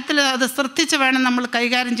നമ്മുടെ കാര്യത്തിൽ അത് ശ്രദ്ധിച്ച് വേണം നമ്മൾ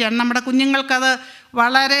കൈകാര്യം ചെയ്യാൻ. നമ്മുടെ കുഞ്ഞുങ്ങൾക്കത്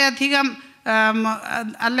വളരെയധികം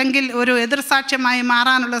അല്ലെങ്കിൽ ഒരു എതിർസാക്ഷ്യമായി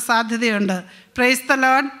മാറാനുള്ള സാധ്യതയുണ്ട്. Praise the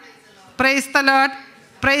Lord, praise the Lord,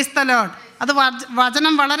 praise the Lord. അത്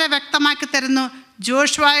വചനം വളരെ വ്യക്തമാക്കി തരുന്നു.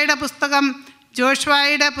 ജോഷുവയുടെ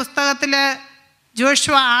പുസ്തകത്തിൽ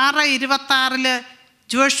ജോഷുവ 6:26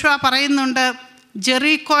 ജോഷുവ പറയുന്നുണ്ട്,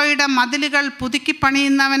 ജെറീക്കോയുടെ മതിലുകൾ പുതുക്കി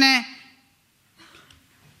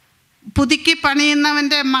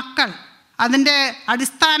പണിയുന്നവൻ്റെ മക്കൾ അതിൻ്റെ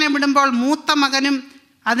അടിസ്ഥാനമിടുമ്പോൾ മൂത്ത മകനും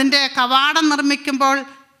അതിൻ്റെ കവാടം നിർമ്മിക്കുമ്പോൾ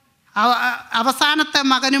അവസാനത്തെ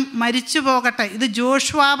മകനും മരിച്ചു പോകട്ടെ. ഇത്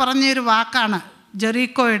ജോഷുവ പറഞ്ഞൊരു വാക്കാണ്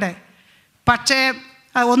ജെറീക്കോയുടെ. പക്ഷേ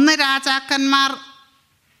 1 രാജാക്കന്മാർ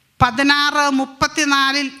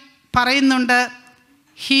 16:34 പറയുന്നുണ്ട്,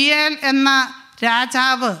 ഹിയേൽ എന്ന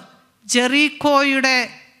രാജാവ് ജെറീക്കോയുടെ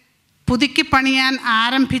പുതുക്കി പണിയാൻ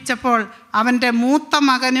ആരംഭിച്ചപ്പോൾ അവൻ്റെ മൂത്ത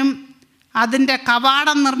മകനും അതിൻ്റെ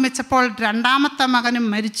കവാടം നിർമ്മിച്ചപ്പോൾ 2ാമത്തെ മകനും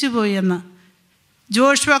മരിച്ചുപോയി എന്ന്.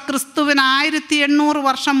 ജോഷുവ ക്രിസ്തുവിന് 1800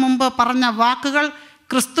 വർഷം മുമ്പ് പറഞ്ഞ വാക്കുകൾ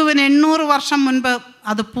ക്രിസ്തുവിന് 800 വർഷം മുൻപ്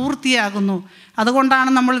അത് പൂർത്തിയാകുന്നു. അതുകൊണ്ടാണ്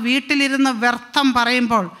നമ്മൾ വീട്ടിലിരുന്ന് വ്യർത്ഥം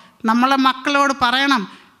പറയുമ്പോൾ നമ്മളെ മക്കളോട് പറയണം,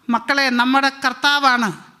 മക്കളെ നമ്മുടെ കർത്താവാണ്,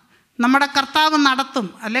 നമ്മുടെ കർത്താവ് നടത്തും,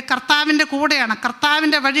 അല്ലെ കർത്താവിൻ്റെ കൂടെയാണ്,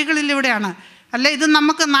 കർത്താവിൻ്റെ വഴികളിലൂടെയാണ്, അല്ലെ ഇത്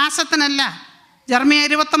നമുക്ക് നാശത്തിനല്ല. ജെറമ്യാ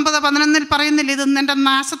 29:11 പറയുന്നില്ല, ഇത് എൻ്റെ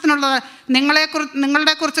നാശത്തിനുള്ള നിങ്ങളെ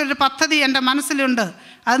കുറിച്ചൊരു പദ്ധതി എൻ്റെ മനസ്സിലുണ്ട്,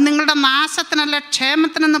 അത് നിങ്ങളുടെ നാശത്തിനല്ല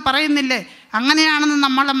ക്ഷേമത്തിനെന്ന് പറയുന്നില്ലേ? അങ്ങനെയാണെന്ന്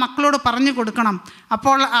നമ്മളെ മക്കളോട് പറഞ്ഞു കൊടുക്കണം.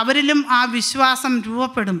 അപ്പോൾ അവരിലും ആ വിശ്വാസം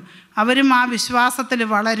രൂപപ്പെടും, അവരും ആ വിശ്വാസത്തിൽ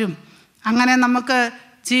വളരും. അങ്ങനെ നമുക്ക്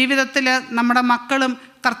ജീവിതത്തിൽ നമ്മുടെ മക്കളും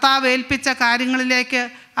കർത്താവ് ഏൽപ്പിച്ച കാര്യങ്ങളിലേക്ക്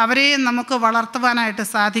അവരെയും നമുക്ക് വളർത്തുവാനായിട്ട്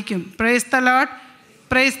സാധിക്കും. Praise the Lord,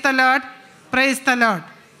 praise the Lord, praise the Lord.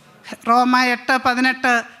 റോമ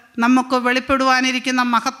 8:18 നമുക്ക് വെളിപ്പെടുവാനിരിക്കുന്ന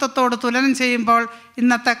മഹത്വത്തോട് തുലനം ചെയ്യുമ്പോൾ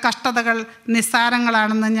ഇന്നത്തെ കഷ്ടതകൾ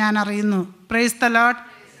നിസ്സാരങ്ങളാണെന്ന് ഞാൻ അറിയുന്നു. Praise the Lord,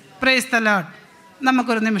 praise the Lord.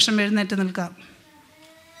 നമുക്കൊരു നിമിഷം എഴുന്നേറ്റ് നിൽക്കാം.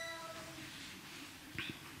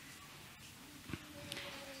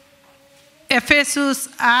 എഫേസ്യൂസ്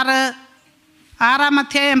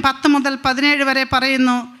 6:10-17 വരെ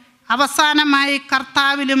പറയുന്നു, അവസാനമായി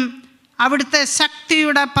കർത്താവിലും അവിടുത്തെ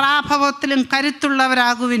ശക്തിയുടെ പ്രാഭവത്തിലും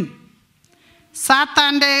കരുത്തുള്ളവരാകുവിൻ.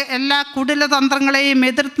 സാത്താൻ്റെ എല്ലാ കുടിലതന്ത്രങ്ങളെയും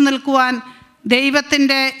എതിർത്ത് നിൽക്കുവാൻ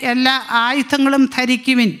ദൈവത്തിൻ്റെ എല്ലാ ആയുധങ്ങളും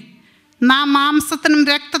ധരിക്കുവിൻ. നാം മാംസത്തിനും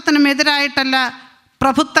രക്തത്തിനും എതിരായിട്ടല്ല,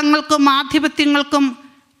 പ്രഭുത്വങ്ങൾക്കും ആധിപത്യങ്ങൾക്കും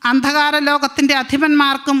അന്ധകാര ലോകത്തിൻ്റെ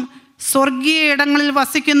അധിപന്മാർക്കും സ്വർഗീയ ഇടങ്ങളിൽ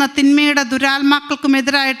വസിക്കുന്ന തിന്മയുടെ ദുരാത്മാക്കൾക്കും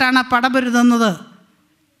എതിരായിട്ടാണ് പടപൊരുതുന്നത്.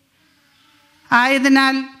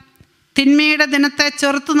 ആയതിനാൽ തിന്മയുടെ ദിനത്തെ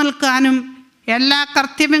ചെറുത്തു നിൽക്കാനും എല്ലാ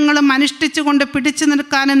കർത്തവ്യങ്ങളും അനുഷ്ഠിച്ചുകൊണ്ട് പിടിച്ചു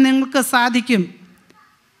നിൽക്കാനും നിങ്ങൾക്ക് സാധിക്കും.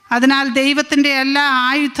 അതിനാൽ ദൈവത്തിൻ്റെ എല്ലാ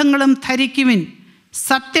ആയുധങ്ങളും ധരിക്കുവിൻ.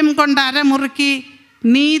 സത്യം കൊണ്ട് അരമുറുക്കി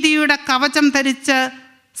നീതിയുടെ കവചം ധരിച്ച്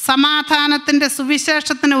സമാധാനത്തിൻ്റെ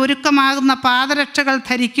സുവിശേഷത്തിന് ഒരുക്കമാകുന്ന പാദരക്ഷകൾ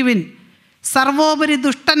ധരിക്കുവിൻ. സർവോപരി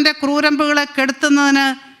ദുഷ്ടൻ്റെ ക്രൂരമ്പുകളെ കെടുത്തുന്നതിന്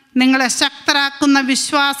നിങ്ങളെ ശക്തരാക്കുന്ന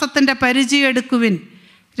വിശ്വാസത്തിൻ്റെ പരിചയം എടുക്കുവിൻ.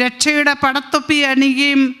 രക്ഷയുടെ പടത്തൊപ്പി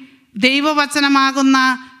അണിയുകയും ദൈവവചനമാകുന്ന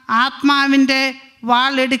ആത്മാവിൻ്റെ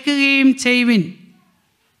വാൾ എടുക്കുകയും ചെയ്യുവിൻ.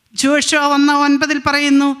 ജോഷുവ 1:9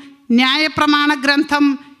 പറയുന്നു, ന്യായപ്രമാണ ഗ്രന്ഥം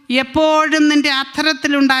എപ്പോഴും നിൻ്റെ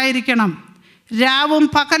അധരത്തിലുണ്ടായിരിക്കണം, രാവും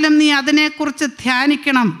പകലും നീ അതിനെക്കുറിച്ച്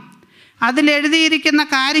ധ്യാനിക്കണം, അതിലെഴുതിയിരിക്കുന്ന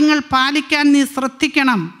കാര്യങ്ങൾ പാലിക്കാൻ നീ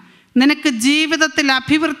ശ്രദ്ധിക്കണം. നിനക്ക് ജീവിതത്തിൽ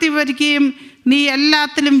അഭിവൃദ്ധി വരികയും നീ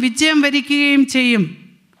എല്ലാത്തിലും വിജയം വരിക്കുകയും ചെയ്യും.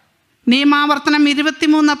 നിയമാവർത്തനം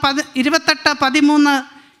 28:13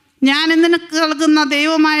 ഞാൻ നിനക്ക് നൽകുന്ന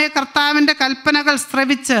ദൈവമായ കർത്താവിൻ്റെ കൽപ്പനകൾ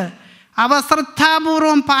ശ്രവിച്ച് അവ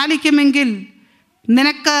ശ്രദ്ധാപൂർവം പാലിക്കുമെങ്കിൽ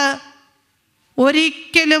നിനക്ക്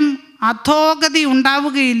ഒരിക്കലും അധോഗതി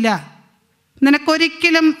ഉണ്ടാവുകയില്ല,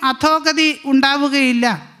 നിനക്കൊരിക്കലും അധോഗതി ഉണ്ടാവുകയില്ല.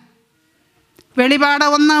 വെളിപാട്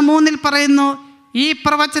 1:3 പറയുന്നു, ഈ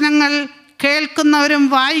പ്രവചനങ്ങൾ കേൾക്കുന്നവരും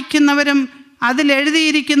വായിക്കുന്നവരും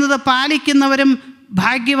അതിലെഴുതിയിരിക്കുന്നത് പാലിക്കുന്നവരും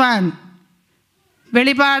ഭാഗ്യവാൻ.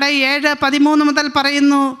 വെളിപാട് 7:13 മുതൽ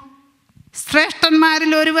പറയുന്നു,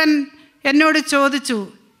 ശ്രേഷ്ഠന്മാരിൽ ഒരുവൻ എന്നോട് ചോദിച്ചു,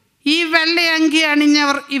 ഈ വെള്ളയങ്കി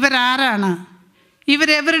അണിഞ്ഞവർ ഇവരാരാണ്?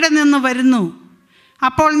 ഇവരെവിടെ നിന്ന് വരുന്നു?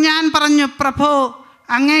 അപ്പോൾ ഞാൻ പറഞ്ഞു, പ്രഭോ,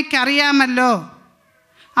 അങ്ങേക്കറിയാമല്ലോ.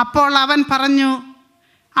 അപ്പോൾ അവൻ പറഞ്ഞു,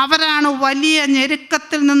 അവരാണ് വലിയ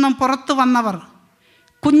ഞെരുക്കത്തിൽ നിന്നും പുറത്തു വന്നവർ,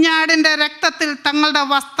 കുഞ്ഞാടിൻ്റെ രക്തത്തിൽ തങ്ങളുടെ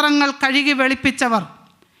വസ്ത്രങ്ങൾ കഴുകി വെളുപ്പിച്ചവർ.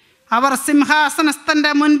 അവർ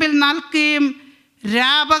സിംഹാസനസ്ഥൻ്റെ മുൻപിൽ നിൽക്കുകയും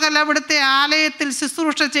രാപകൽ അവിടുത്തെ ആലയത്തിൽ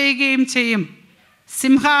ശുശ്രൂഷ ചെയ്യുകയും ചെയ്യും.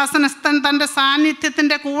 സിംഹാസനസ്ഥൻ തൻ്റെ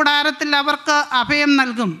സാന്നിധ്യത്തിൻ്റെ കൂടാരത്തിൽ അവർക്ക് അഭയം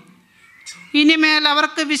നൽകും. ഇനിമേൽ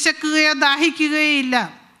അവർക്ക് വിശക്കുകയോ ദാഹിക്കുകയോ ഇല്ല,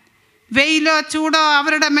 വെയിലോ ചൂടോ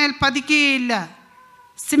അവരുടെ മേൽ പതിക്കുകയില്ല.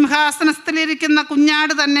 സിംഹാസനത്തിലിരിക്കുന്ന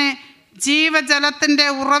കുഞ്ഞാട് തന്നെ ജീവജലത്തിൻ്റെ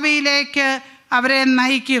ഉറവയിലേക്ക് അവരെ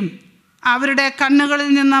നയിക്കും. അവരുടെ കണ്ണുകളിൽ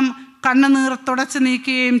നിന്നും കണ്ണുനീർ തുടച്ചു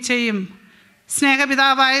നീക്കുകയും ചെയ്യും.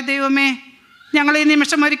 സ്നേഹപിതാവായ ദൈവമേ, ഞങ്ങൾ ഈ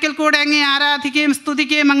നിമിഷം ഒരിക്കൽ കൂടെ അങ്ങേ ആരാധിക്കുകയും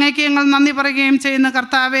സ്തുതിക്കുകയും അങ്ങേക്ക് ഞങ്ങൾ നന്ദി പറയുകയും ചെയ്യുന്ന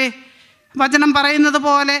കർത്താവേ, വചനം പറയുന്നത്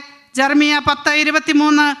പോലെ ജെറമ്യാ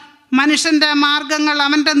 10:23 മനുഷ്യൻ്റെ മാർഗങ്ങൾ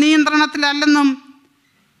അവൻ്റെ നിയന്ത്രണത്തിലല്ലെന്നും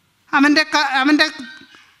അവൻ്റെ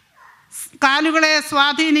കാലുകളെ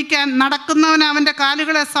സ്വാധീനിക്കാൻ നടക്കുന്നവന് അവൻ്റെ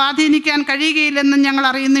കാലുകളെ സ്വാധീനിക്കാൻ കഴിയുകയില്ലെന്നും ഞങ്ങൾ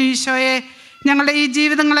അറിയുന്നു. ഈശോയെ, ഞങ്ങളുടെ ഈ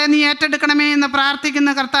ജീവിതങ്ങളെ നീ ഏറ്റെടുക്കണമേ എന്ന് പ്രാർത്ഥിക്കുന്ന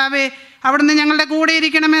കർത്താവേ, അവിടുന്ന് ഞങ്ങളുടെ കൂടെ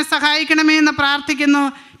ഇരിക്കണമേ, സഹായിക്കണമേ എന്ന് പ്രാർത്ഥിക്കുന്നു.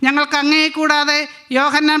 ഞങ്ങൾക്ക് അങ്ങയെ കൂടാതെ,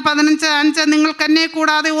 യോഹന്നാൻ 15:5 നിങ്ങൾക്ക് എന്നെ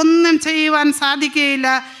കൂടാതെ ഒന്നും ചെയ്യുവാൻ സാധിക്കുകയില്ല.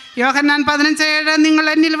 യോഹന്നാൻ 15:7 നിങ്ങൾ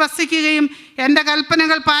എന്നിൽ വസിക്കുകയും എൻ്റെ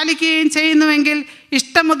കൽപ്പനകൾ പാലിക്കുകയും ചെയ്യുന്നുവെങ്കിൽ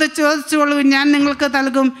ഇഷ്ടമുത് ചോദിച്ചുകൊള്ളൂ, ഞാൻ നിങ്ങൾക്ക്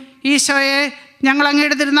നൽകും. ഈശോയെ, ഞങ്ങൾ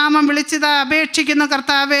അങ്ങയുടെ തിരുനാമം വിളിച്ചത് അപേക്ഷിക്കുന്നു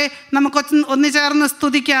കർത്താവേ. നമുക്ക് ഒന്നുചേർന്ന്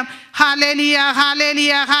സ്തുതിക്കാം. Hallelujah,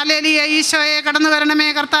 hallelujah, hallelujah. ഈശോയെ കടന്നു വരണമേ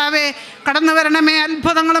കർത്താവേ, കടന്നു വരണമേ.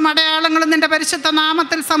 അത്ഭുതങ്ങളും അടയാളങ്ങളും നിൻ്റെ പരിശുദ്ധ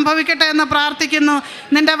നാമത്തിൽ സംഭവിക്കട്ടെ എന്ന് പ്രാർത്ഥിക്കുന്നു.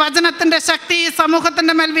 നിൻ്റെ വചനത്തിൻ്റെ ശക്തി ഈ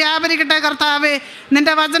സമൂഹത്തിൻ്റെ മേൽ വ്യാപരിക്കട്ടെ കർത്താവേ.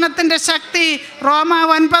 നിൻ്റെ വചനത്തിൻ്റെ ശക്തി, റോമ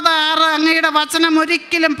 9:6, അങ്ങയുടെ വചനം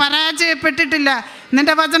ഒരിക്കലും പരാജയപ്പെട്ടിട്ടില്ല.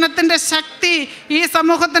 നിൻ്റെ വചനത്തിൻ്റെ ശക്തി ഈ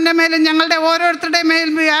സമൂഹത്തിൻ്റെ മേലും ഞങ്ങളുടെ ഓരോരുത്തരുടെയും മേൽ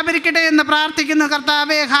വ്യാപരിക്കട്ടെ എന്ന് പ്രാർത്ഥിക്കുന്നു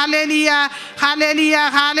കർത്താവേ. Hallelujah, hallelujah,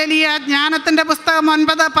 hallelujah. ജ്ഞാനത്തിൻ്റെ പുസ്തകം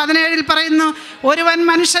 9:17 പറയുന്നു, ഒരുവൻ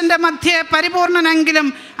മനുഷ്യൻ്റെ മധ്യേ പരിപൂർണനെങ്കിലും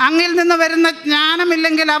അങ്ങിൽ നിന്ന് വരുന്ന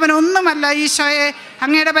ജ്ഞാനമില്ലെങ്കിൽ അവനൊന്നുമല്ല. ഈശോയെ,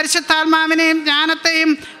 അങ്ങയുടെ പരിശുദ്ധാത്മാവിനെയും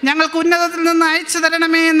ജ്ഞാനത്തെയും ഞങ്ങൾക്ക് ഉന്നതത്തിൽ നിന്ന് അയച്ചു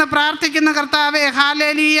തരണമേ എന്ന് പ്രാർത്ഥിക്കുന്നു കർത്താവേ.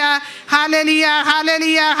 Hallelujah, hallelujah,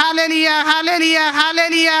 hallelujah, hallelujah, hallelujah,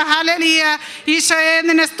 hallelujah, hallelujah. ഈശോയെ,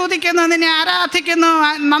 നിന്നെ സ്തുതിക്കുന്നു, നിന്നെ ആരാധിക്കുന്നു,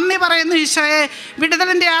 നന്ദി പറയുന്നു. ഈശോയെ,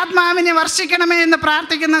 വിടുതലിൻ്റെ ആത്മാവിനെ വർഷിക്കണമേ എന്ന്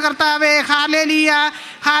പ്രാർത്ഥിക്കുന്നു കർത്താവേ. Hallelujah,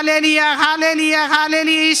 hallelujah, hallelujah,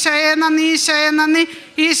 hallelujah. ഈശോയെ നന്ദി, ഈശോയെ നന്ദി,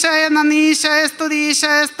 ഈശോയെ നന്ദി, ഈശോയെ സ്തുതി,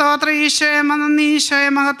 ഈശോയെ സ്തോത്രം, ഈശോയെ നന്ദി, ഈശോയെ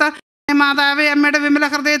മഹത്വം. മാതാവേ, അമ്മയുടെ വിമല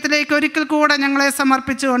ഹൃദയത്തിലേക്ക് ഒരിക്കൽ കൂടെ ഞങ്ങളെ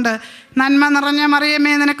സമർപ്പിച്ചുകൊണ്ട്, നന്മ നിറഞ്ഞ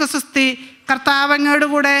മറിയമേ നിനക്ക് സുസ്തി, കർത്താവ് അങ്ങയോട്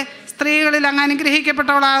കൂടെ സ്ത്രീകളിൽ അങ്ങ്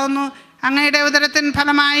അനുഗ്രഹിക്കപ്പെട്ടവളാകുന്നു. അങ്ങയുടെ ഉദരത്തിൻ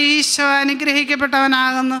ഫലമായി ഈശോ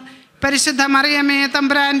അനുഗ്രഹിക്കപ്പെട്ടവനാകുന്നു. പരിശുദ്ധ മറിയമേ,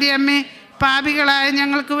 തമ്പുരാൻ്റെ അമ്മേ, പാപികളായ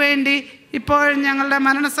ഞങ്ങൾക്ക് വേണ്ടി ഇപ്പോഴും ഞങ്ങളുടെ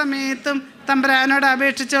മരണസമയത്തും തമ്പുരാനോട്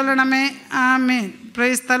അപേക്ഷിച്ചുകൊള്ളണമേ. ആമേൻ.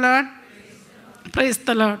 Praise the Lord, praise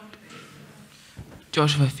the Lord.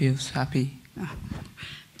 Joshua feels happy.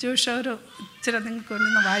 ജോഷ ഒരു ഇച്ചിരി നിങ്ങൾക്ക്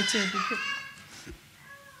കൊണ്ടൊന്ന് വായിച്ചു കേൾപ്പിക്കും.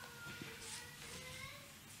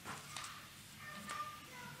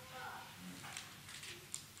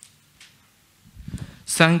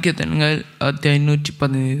 സങ്കീർത്തനങ്ങൾ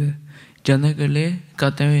 117. ജനങ്ങളെ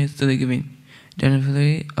കർത്താവിനെ സ്തുതിക്കുവിൻ, ജനങ്ങളെ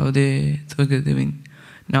അവരെ സ്തുതിക്കുവിൻ.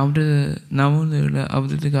 നാമമുള്ള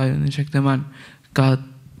അവരുടെ കാര്യം ശക്തമാൻ,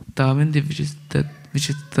 കർത്താവിൻ്റെ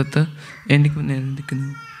വിശുദ്ധത എനിക്ക് നിലനിൽക്കുന്നു.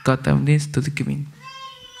 കർത്താവിനെ സ്തുതിക്കുവിൻ.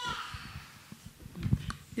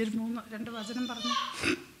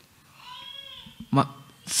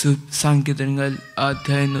 സങ്കീർത്തനങ്ങൾ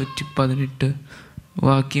 118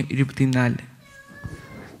 വാക്യം 24.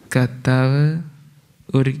 കർത്താവ്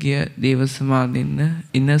ഒരുക്കിയ ദിവസമാണിന്ന്,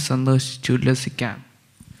 ഇന്ന് സന്തോഷിച്ചുല്ലസിക്കാം.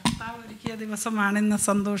 കർത്താവ് ഒരുക്കിയ ദിവസമാണിന്ന്,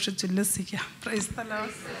 സന്തോഷിച്ചുല്ലസിക്കാം. Praise the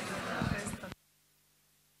Lord.